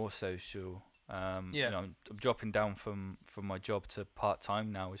more social. I'm dropping down from my job to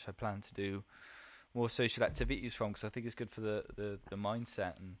part-time now, which I plan to do more social activities from, because I think it's good for the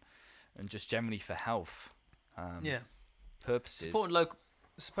mindset and just generally for health purposes.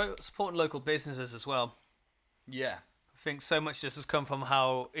 Supporting local businesses as well. Yeah. I think so much of this has come from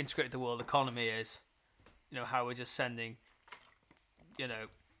how integrated the world economy is. How we're just sending,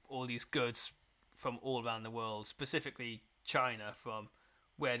 all these goods from all around the world, specifically China, from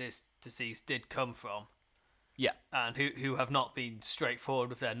where this disease did come from. Yeah. And who have not been straightforward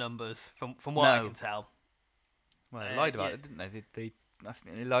with their numbers, from what I can tell. Well, they lied about it, didn't they? I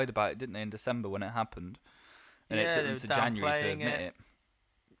think they lied about it, didn't they, in December when it happened? And it took them to January to admit it.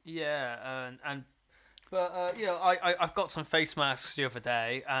 Yeah, but I've got some face masks the other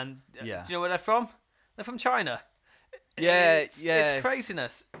day, and do you know where they're from? They're from China. It's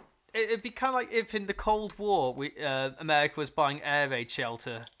craziness. It'd be kind of like if in the Cold War, America was buying air raid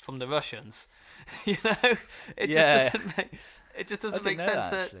shelter from the Russians. It just doesn't make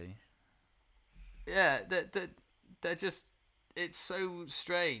sense actually. They're just. It's so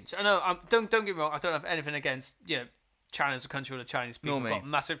strange. I know. Don't get me wrong. I don't have anything against China as a country or the Chinese people. Got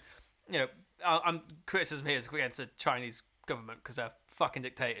massive. I'm criticism here is against the Chinese government because they're fucking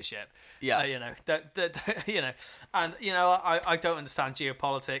dictatorship. Yeah. And I don't understand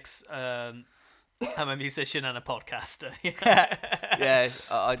geopolitics. I'm a musician and a podcaster.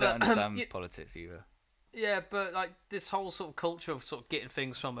 I don't understand politics either. Yeah, but like this whole sort of culture of sort of getting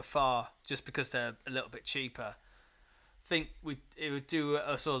things from afar just because they're a little bit cheaper, I think it would do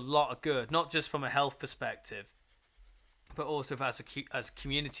us a lot of good, not just from a health perspective, but also as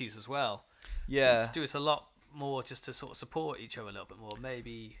communities as well. Yeah, just do us a lot more just to sort of support each other a little bit more.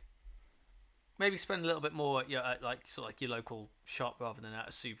 Maybe spend a little bit more at like your local shop rather than at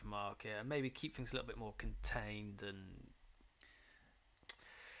a supermarket. And maybe keep things a little bit more contained and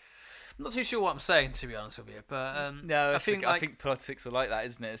I'm not too sure what I'm saying, to be honest with you, but No, I think I think politics are like that,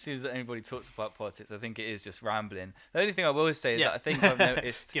 isn't it? As soon as anybody talks about politics, I think it is just rambling. The only thing I will say is that I think I've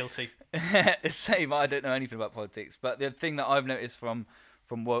noticed guilty. same. I don't know anything about politics, but the thing that I've noticed from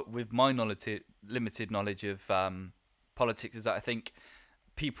what with my limited knowledge of politics is that I think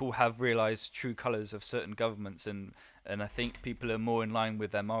people have realised true colours of certain governments, and I think people are more in line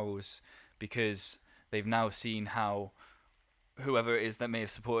with their morals because they've now seen how whoever it is that may have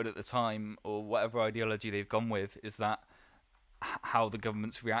supported at the time or whatever ideology they've gone with is that how the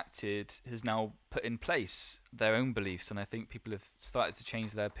government's reacted has now put in place their own beliefs, and I think people have started to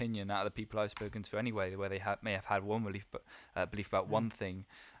change their opinion out of the people I've spoken to anyway, where they may have had one belief about one thing,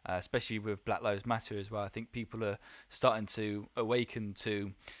 especially with Black Lives Matter as well. I think people are starting to awaken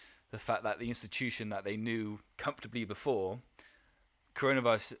to the fact that the institution that they knew comfortably before,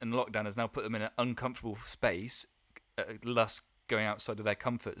 coronavirus and lockdown has now put them in an uncomfortable space, thus going outside of their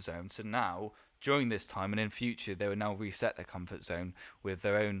comfort zone. So now, during this time and in future, they will now reset their comfort zone with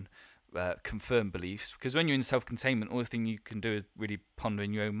their own confirmed beliefs. Because when you're in self-containment, all the thing you can do is really ponder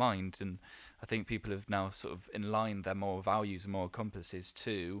in your own mind. And I think people have now sort of aligned their moral values and moral compasses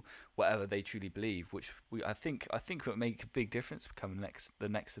to whatever they truly believe, which I think will make a big difference becoming the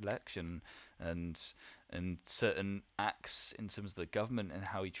next election, and certain acts in terms of the government and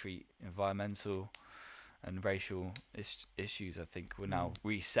how we treat environmental and racial issues. I think we're now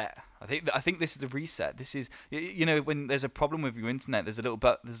reset. I think this is a reset. This is, when there's a problem with your internet, there's a little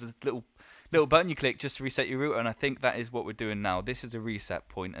button you click just to reset your router, and I think that is what we're doing now. This is a reset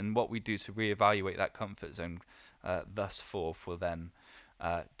point, and what we do to reevaluate that comfort zone, thus forth, will then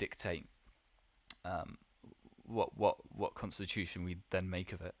dictate what constitution we then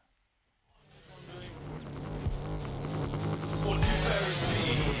make of it. What do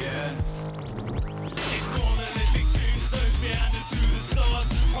Pharisee, yeah? Meander through the stars,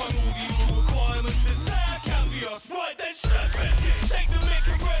 primordial requirement to say I can't be us. Right then, strap biscuit, take the mic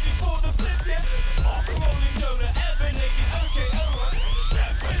and ready for the bliss, yeah. Mark a rolling donut, ever naked, okay, alright.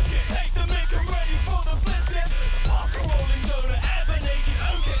 Strap biscuit, take the mic and ready for the bliss, yeah. Mark a rolling donut, ever naked,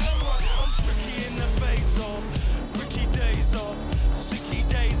 okay, alright. I'm tricky in the face off, Ricky days off, sticky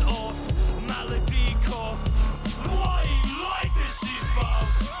days off, malady cough. Why you like this, she's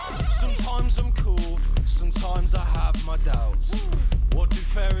boss? Sometimes I'm cool, sometimes I have my doubts. What do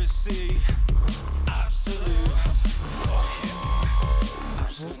Pharisee? Absolute fucking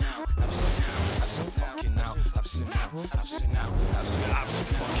absolute now, absolute now, absolute fucking now, absolute now, absolute now, absolute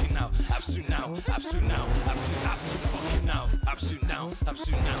fucking now, absolute now, absolute now, absolute fucking now, absolute now,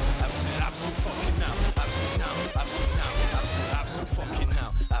 absolute now, absolute fucking now, absolute now, absolute now, absolute fucking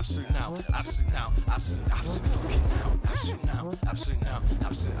now, absolute now, absolute now, absolute fucking now, absolute now, absolute now,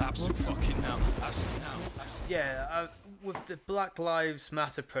 absolute fucking now, absolute now. Yeah, with the Black Lives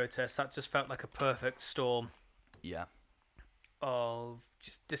Matter protest, that just felt like a perfect storm. Yeah. Of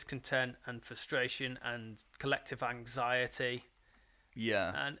just discontent and frustration and collective anxiety.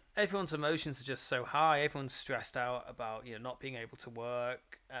 Yeah. And everyone's emotions are just so high. Everyone's stressed out about not being able to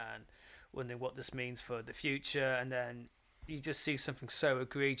work and wondering what this means for the future. And then you just see something so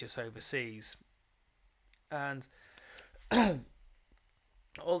egregious overseas. And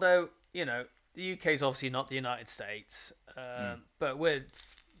although the UK is obviously not the United States, but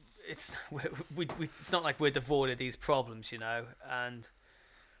it's not like we're devoid of these problems, and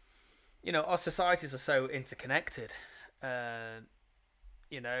our societies are so interconnected. If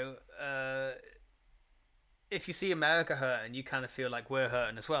you see America hurting, you kind of feel like we're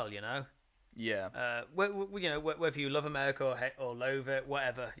hurting as well, Yeah. Whether you love America or loathe it,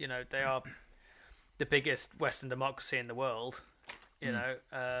 whatever, they are the biggest Western democracy in the world,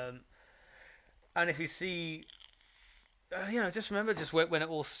 and if you see, just remember when it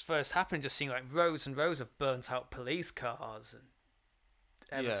all first happened, just seeing like rows and rows of burnt out police cars and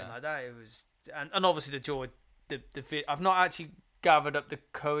everything like that. It was, and obviously I've not actually gathered up the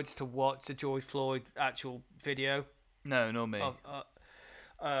courage to watch the George Floyd actual video. No, nor me.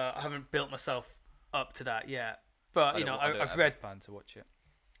 I haven't built myself up to that yet, but I've read. Plan to watch it.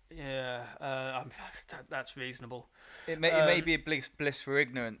 Yeah, that's reasonable. It may be a bliss for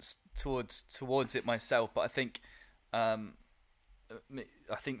ignorance towards it myself, but I think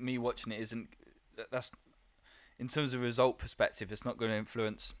me watching it isn't. That's in terms of result perspective, it's not going to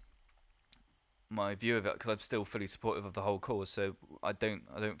influence my view of it because I'm still fully supportive of the whole cause. So I don't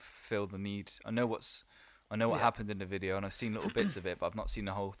feel the need. I know what happened in the video, and I've seen little bits of it, but I've not seen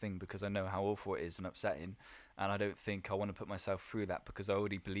the whole thing because I know how awful it is and upsetting. And I don't think I want to put myself through that because I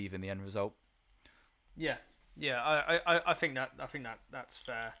already believe in the end result. Yeah. I think that's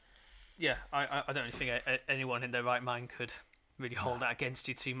fair. Yeah, I don't think anyone in their right mind could really hold that against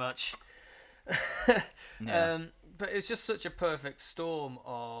you too much. Yeah. But it's just such a perfect storm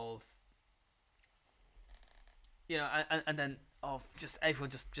of, and then of just everyone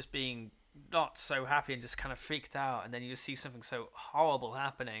just being not so happy and just kind of freaked out, and then you just see something so horrible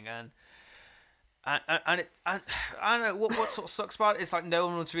happening, and I don't know what sort of sucks about it is like no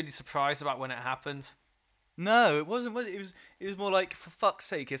one was really surprised about when it happened. No, it wasn't. Was it? It was more like, for fuck's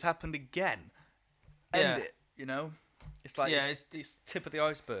sake, it's happened again. End Yeah. it. It's like it's tip of the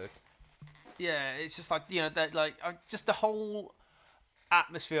iceberg. Yeah, it's just like that like just the whole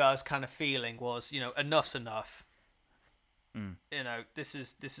atmosphere I was kind of feeling was enough's enough. This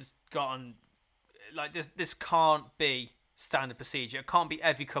is gotten like this can't be standard procedure. It can't be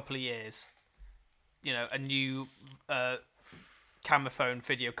every couple of years. A new camera phone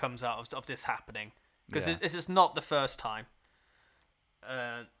video comes out of this happening, because this is not the first time.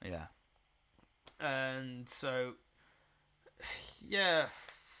 Yeah. And so, yeah,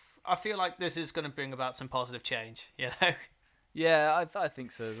 I feel like this is going to bring about some positive change. Yeah, I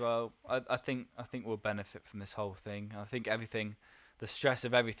think so as well. I think we'll benefit from this whole thing. I think the stress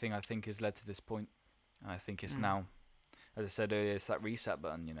of everything, I think, has led to this point. I think it's now, as I said earlier, it's that reset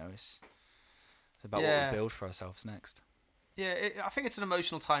button. It's about what we build for ourselves next. Yeah, I think it's an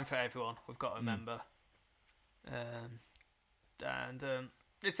emotional time for everyone. We've got to remember, and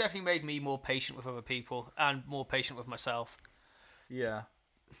it's definitely made me more patient with other people and more patient with myself. Yeah.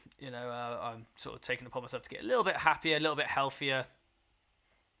 I'm sort of taking it upon myself to get a little bit happier, a little bit healthier,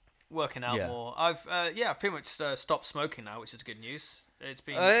 working out more. I've pretty much stopped smoking now, which is good news. It's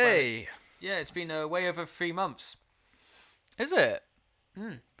been it's been way over 3 months. Is it?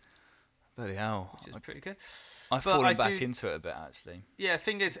 Bloody hell! Which is pretty good. I've fallen back into it a bit, actually. Yeah,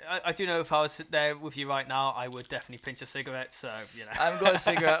 thing is, I do know if I was there with you right now, I would definitely pinch a cigarette. So I haven't got a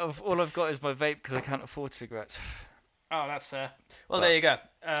cigarette. All I've got is my vape because I can't afford cigarettes. Oh, that's fair. Well, there you go.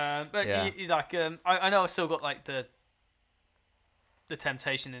 But you like, I know I've still got like the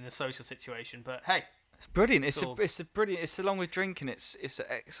temptation in a social situation, but hey, it's brilliant. It's a brilliant. It's along with drinking. It's an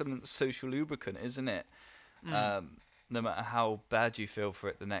excellent social lubricant, isn't it? No matter how bad you feel for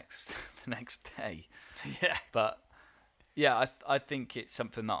it the next day. Yeah. But yeah, I think it's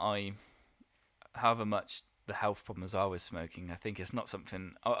something that however much the health problems are with smoking, I think it's not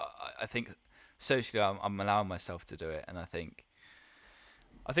something. I think socially, I'm allowing myself to do it, and I think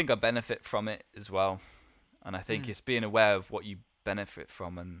I benefit from it as well. And I think it's being aware of what you benefit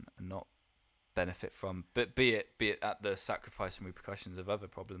from and not benefit from, but be it at the sacrifice and repercussions of other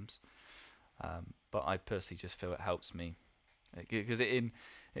problems. But I personally just feel it helps me because it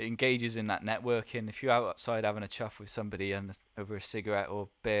engages in that networking. If you're outside having a chuff with somebody and over a cigarette or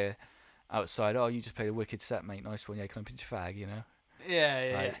beer outside, oh, you just played a wicked set, mate. Nice one. Yeah, can I pinch a fag?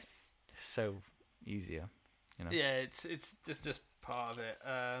 Yeah. So easier. Yeah, it's just part of it.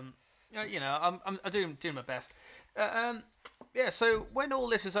 I'm doing my best. So when all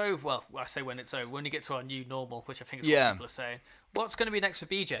this is over, well, I say when it's over, when we get to our new normal, which I think is what people are saying, what's going to be next for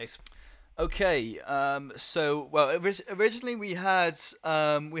BJ's? Okay, originally we had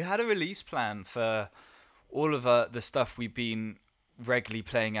a release plan for all of the stuff we've been regularly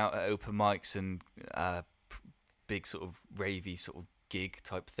playing out at open mics and big sort of ravey sort of gig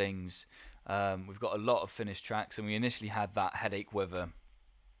type things. We've got a lot of finished tracks, and we initially had that Headache Weather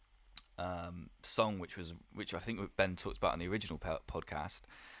song, which I think Ben talked about in the original podcast,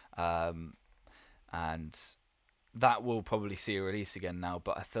 and that will probably see a release again now.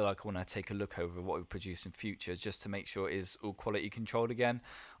 But I feel like I want to take a look over what we produce in future just to make sure it is all quality controlled again.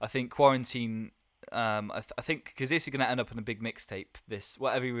 I think Quarantine. I think because this is going to end up in a big mixtape. This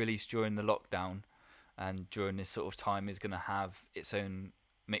whatever we release during the lockdown and during this sort of time is going to have its own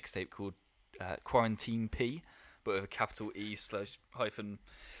mixtape called Quarantine P, but with a capital E / hyphen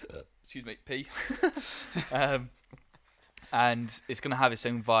P. And it's going to have its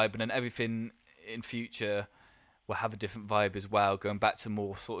own vibe, and then everything in future will have a different vibe as well, going back to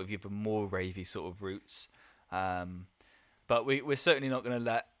more sort of even more ravey sort of roots. But we're certainly not going to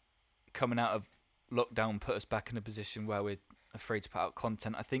let coming out of lockdown put us back in a position where we're afraid to put out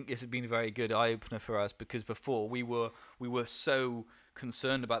content. I think this has been a very good eye opener for us, because before we were so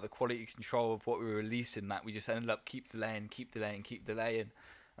concerned about the quality control of what we were releasing that we just ended up keep delaying.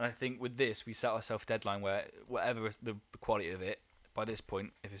 And I think with this we set ourselves a deadline where whatever is the quality of it, by this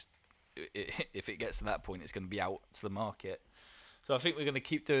point, if it gets to that point, it's going to be out to the market. So I think we're going to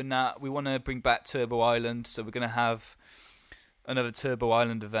keep doing that. We want to bring back Turbo Island, so we're going to have another Turbo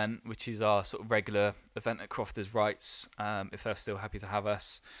Island event, which is our sort of regular event at Crofters Rights, if they're still happy to have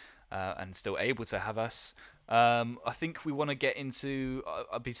us and still able to have us. I think we want to get into,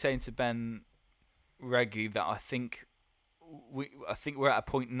 I'll be saying to Ben regularly that I think I think we're at a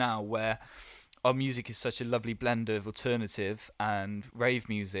point now where our music is such a lovely blend of alternative and rave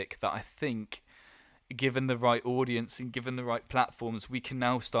music that I think, given the right audience and given the right platforms, we can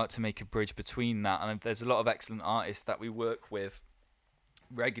now start to make a bridge between that. And there's a lot of excellent artists that we work with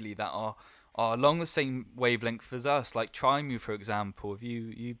regularly that are along the same wavelength as us, like Trimu, for example. Have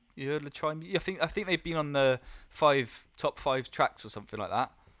you heard of Trimu? I think they've been on the top 5 tracks or something like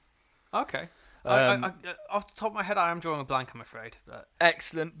that. Okay. I, off the top of my head, I am drawing a blank, I'm afraid. But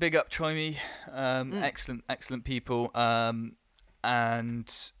Excellent, big up Trimu. Excellent people. And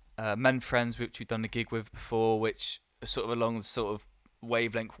Men Friends, which we've done a gig with before, which are sort of along the sort of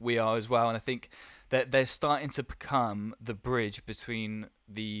wavelength we are as well. And I think that they're starting to become the bridge between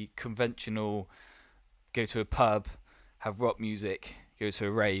the conventional go to a pub, have rock music, go to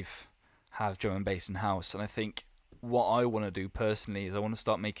a rave, have drum and bass and house. And I think what I want to do personally is I want to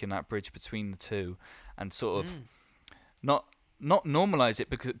start making that bridge between the two and sort of not normalize it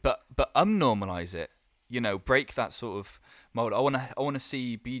but unnormalize it. You know, break that sort of mold. I want to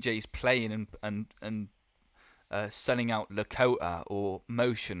see BJs playing and selling out Lakota or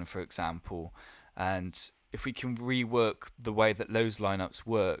Motion, for example. And if we can rework the way that those lineups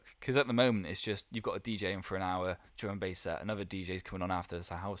work, because at the moment it's just you've got a DJ in for an hour, drum and bass set, another DJ's coming on after,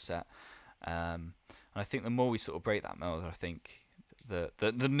 it's a house set. And I think the more we sort of break that mold, I think the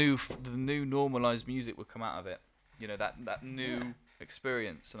new normalised music will come out of it. You know, that new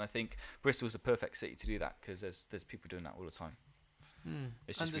experience. And I think Bristol's the perfect city to do that because there's people doing that all the time.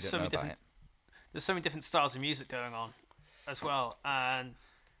 It's just we don't know about it. There's so many different styles of music going on as well, and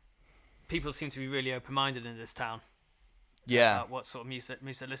people seem to be really open-minded in this town. Yeah. About what sort of music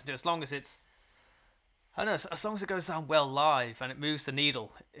they listen to, as long as it's, I don't know, as long as it goes down well live and it moves the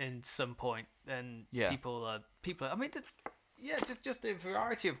needle in some point, then people. I mean, just the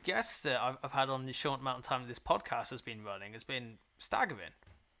variety of guests that I've had on the short amount of time that this podcast has been running has been staggering.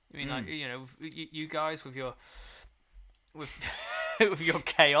 I mean, like, you know, you guys with your with your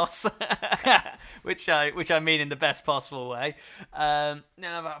chaos, which I mean in the best possible way. Then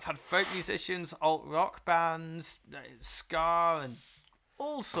I've had folk musicians, alt rock bands, ska, and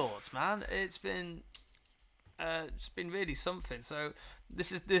all sorts. Man, it's been really something. So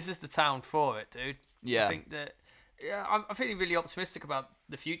this is the town for it, dude. Yeah. I think that. Yeah, I'm feeling really optimistic about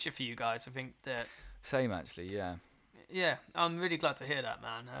the future for you guys. I think that. Same actually, yeah. Yeah, I'm really glad to hear that,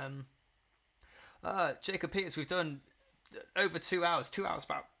 man. Jacob Peters, we've done over 2 hours. 2 hours,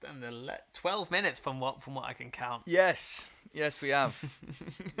 about 12 minutes from what I can count. Yes, we have.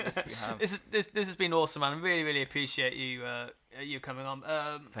 Yes, we have. This has been awesome, man. I really, really appreciate you coming on.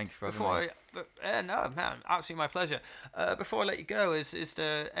 Thank you for having me. No, man, absolutely my pleasure. Before I let you go, is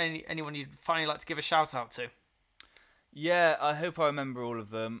there anyone you'd finally like to give a shout out to? Yeah, I hope I remember all of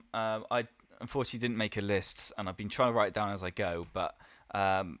them. I unfortunately didn't make a list, and I've been trying to write it down as I go. But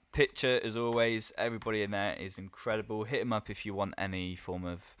Picture, as always, everybody in there is incredible. Hit them up if you want any form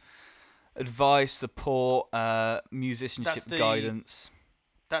of advice, support, musicianship guidance.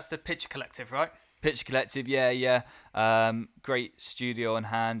 That's the Picture Collective, right? Picture Collective, yeah. Great studio on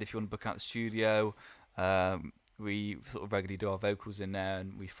hand if you want to book out the studio. We sort of regularly do our vocals in there,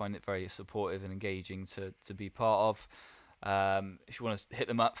 and we find it very supportive and engaging to be part of. If you want to hit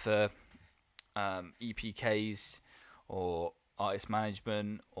them up for EPKs or artist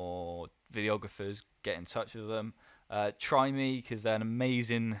management or videographers, get in touch with them. Try Me, because they're an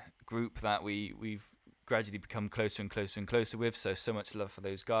amazing group that we've gradually become closer and closer and closer with, so much love for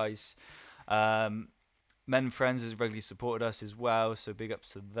those guys. Men Friends has regularly supported us as well, so big ups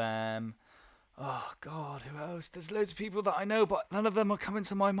to them. Oh God, who else? There's loads of people that I know, but none of them are coming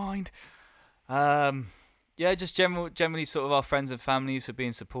to my mind. Yeah, just generally sort of our friends and families for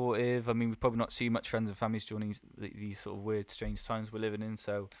being supportive. I mean, we've probably not seen much friends and families during these sort of weird, strange times we're living in,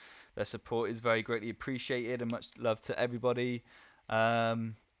 so their support is very greatly appreciated, and much love to everybody.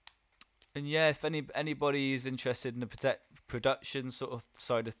 And yeah, if anybody is interested in the production sort of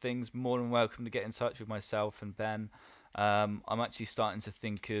side of things, more than welcome to get in touch with myself and Ben. I'm actually starting to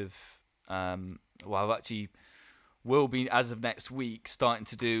think of, I've actually will be, as of next week, starting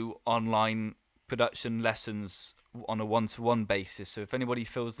to do online production lessons on a one-to-one basis. So if anybody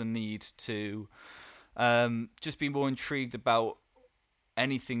feels the need to just be more intrigued about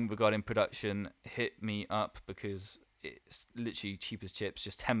anything regarding production, hit me up, because it's literally cheap as chips,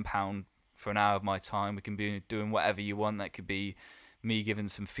 just £10 for an hour of my time. We can be doing whatever you want. That could be me giving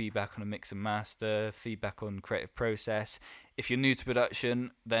some feedback on a mix and master, feedback on creative process. If you're new to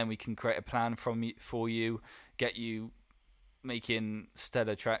production, then we can create a plan for you, get you making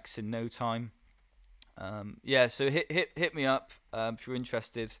stellar tracks in no time. So hit me up if you're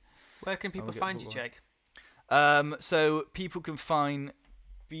interested. Where can people find you, Jake? So people can find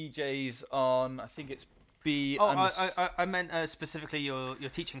BJs on, I think it's B. I meant specifically your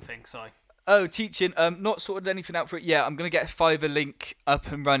teaching thing. Sorry. Oh, teaching. Not sorted anything out for it yet. I'm gonna get a Fiverr link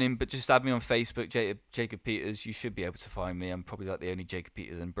up and running, but just add me on Facebook, Jacob Peters. You should be able to find me. I'm probably like the only Jacob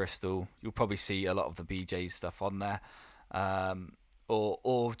Peters in Bristol. You'll probably see a lot of the BJ stuff on there.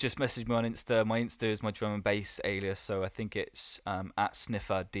 Or just message me on Insta. My Insta is my drum and bass alias, so I think it's at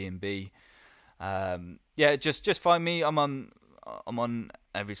Sniffer DNB. Yeah, just find me. I'm on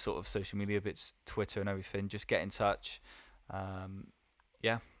every sort of social media bits, Twitter and everything. Just get in touch.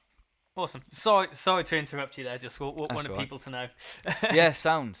 Yeah. Awesome. Sorry to interrupt you there. Just wanted people to know. Yeah,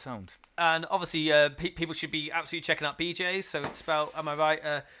 sound. And obviously, people should be absolutely checking out BJ. So it's spelled, am I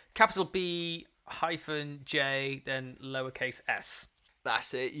right? Capital B -J, then lowercase s.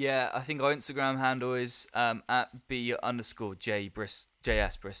 That's it. Yeah, I think our Instagram handle is at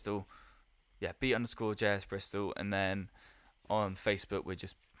B_JS Bristol. Yeah, B_JS Bristol, and then on Facebook we're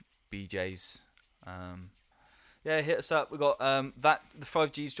just BJs. Yeah, hit us up. We got the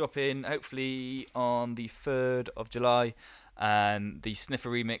 5Gs drop in hopefully on the 3rd of July, and the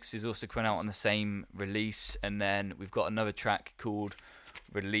Sniffer remix is also coming out on the same release. And then we've got another track called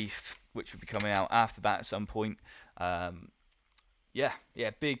Relief, which will be coming out after that at some point. Yeah,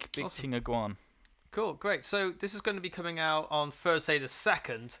 big awesome. thing of Guan. Cool, great. So this is going to be coming out on Thursday the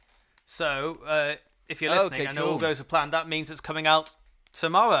 2nd. So if you're listening, and all goes to plan, that means it's coming out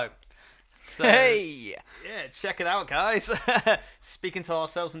tomorrow. So, hey! Yeah, check it out, guys. Speaking to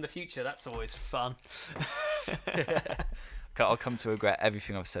ourselves in the future, that's always fun. I'll come to regret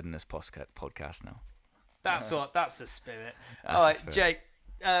everything I've said in this podcast now. That's the spirit. That's all right, the spirit. Jake.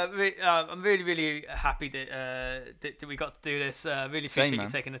 I'm really, really happy that we got to do this. Really appreciate you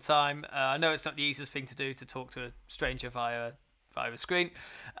taking the time. I know it's not the easiest thing to do, to talk to a stranger via a screen,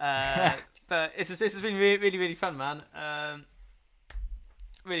 but this has been really, really, really fun, man.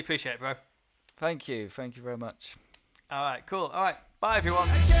 Really appreciate it, bro. Thank you very much. All right, cool. All right, bye, everyone.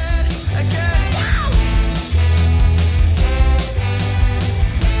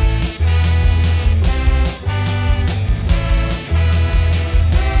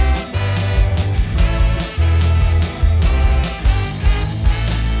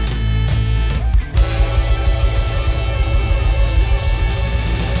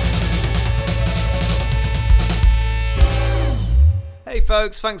 Hey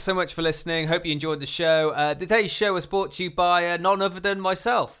folks, thanks so much for listening. Hope you enjoyed the show. Today's show was brought to you by none other than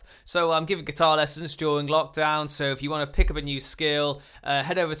myself. So I'm giving guitar lessons during lockdown. So if you want to pick up a new skill,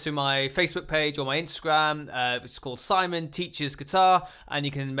 head over to my Facebook page or my Instagram, which is called Simon Teaches Guitar, and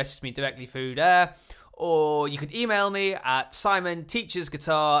you can message me directly through there. Or you can email me at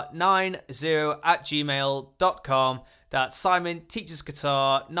simonteachesguitar90@gmail.com. That's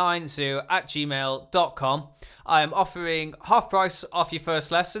simonteachesguitar90@gmail.com. I am offering half price off your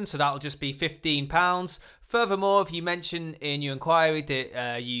first lesson, so that'll just be £15. Furthermore, if you mention in your inquiry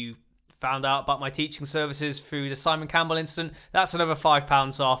that you found out about my teaching services through the Simon Campbell incident, that's another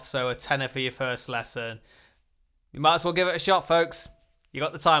 £5 off, so a tenner for your first lesson. You might as well give it a shot, folks. You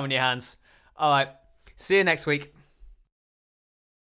got the time on your hands. All right, see you next week.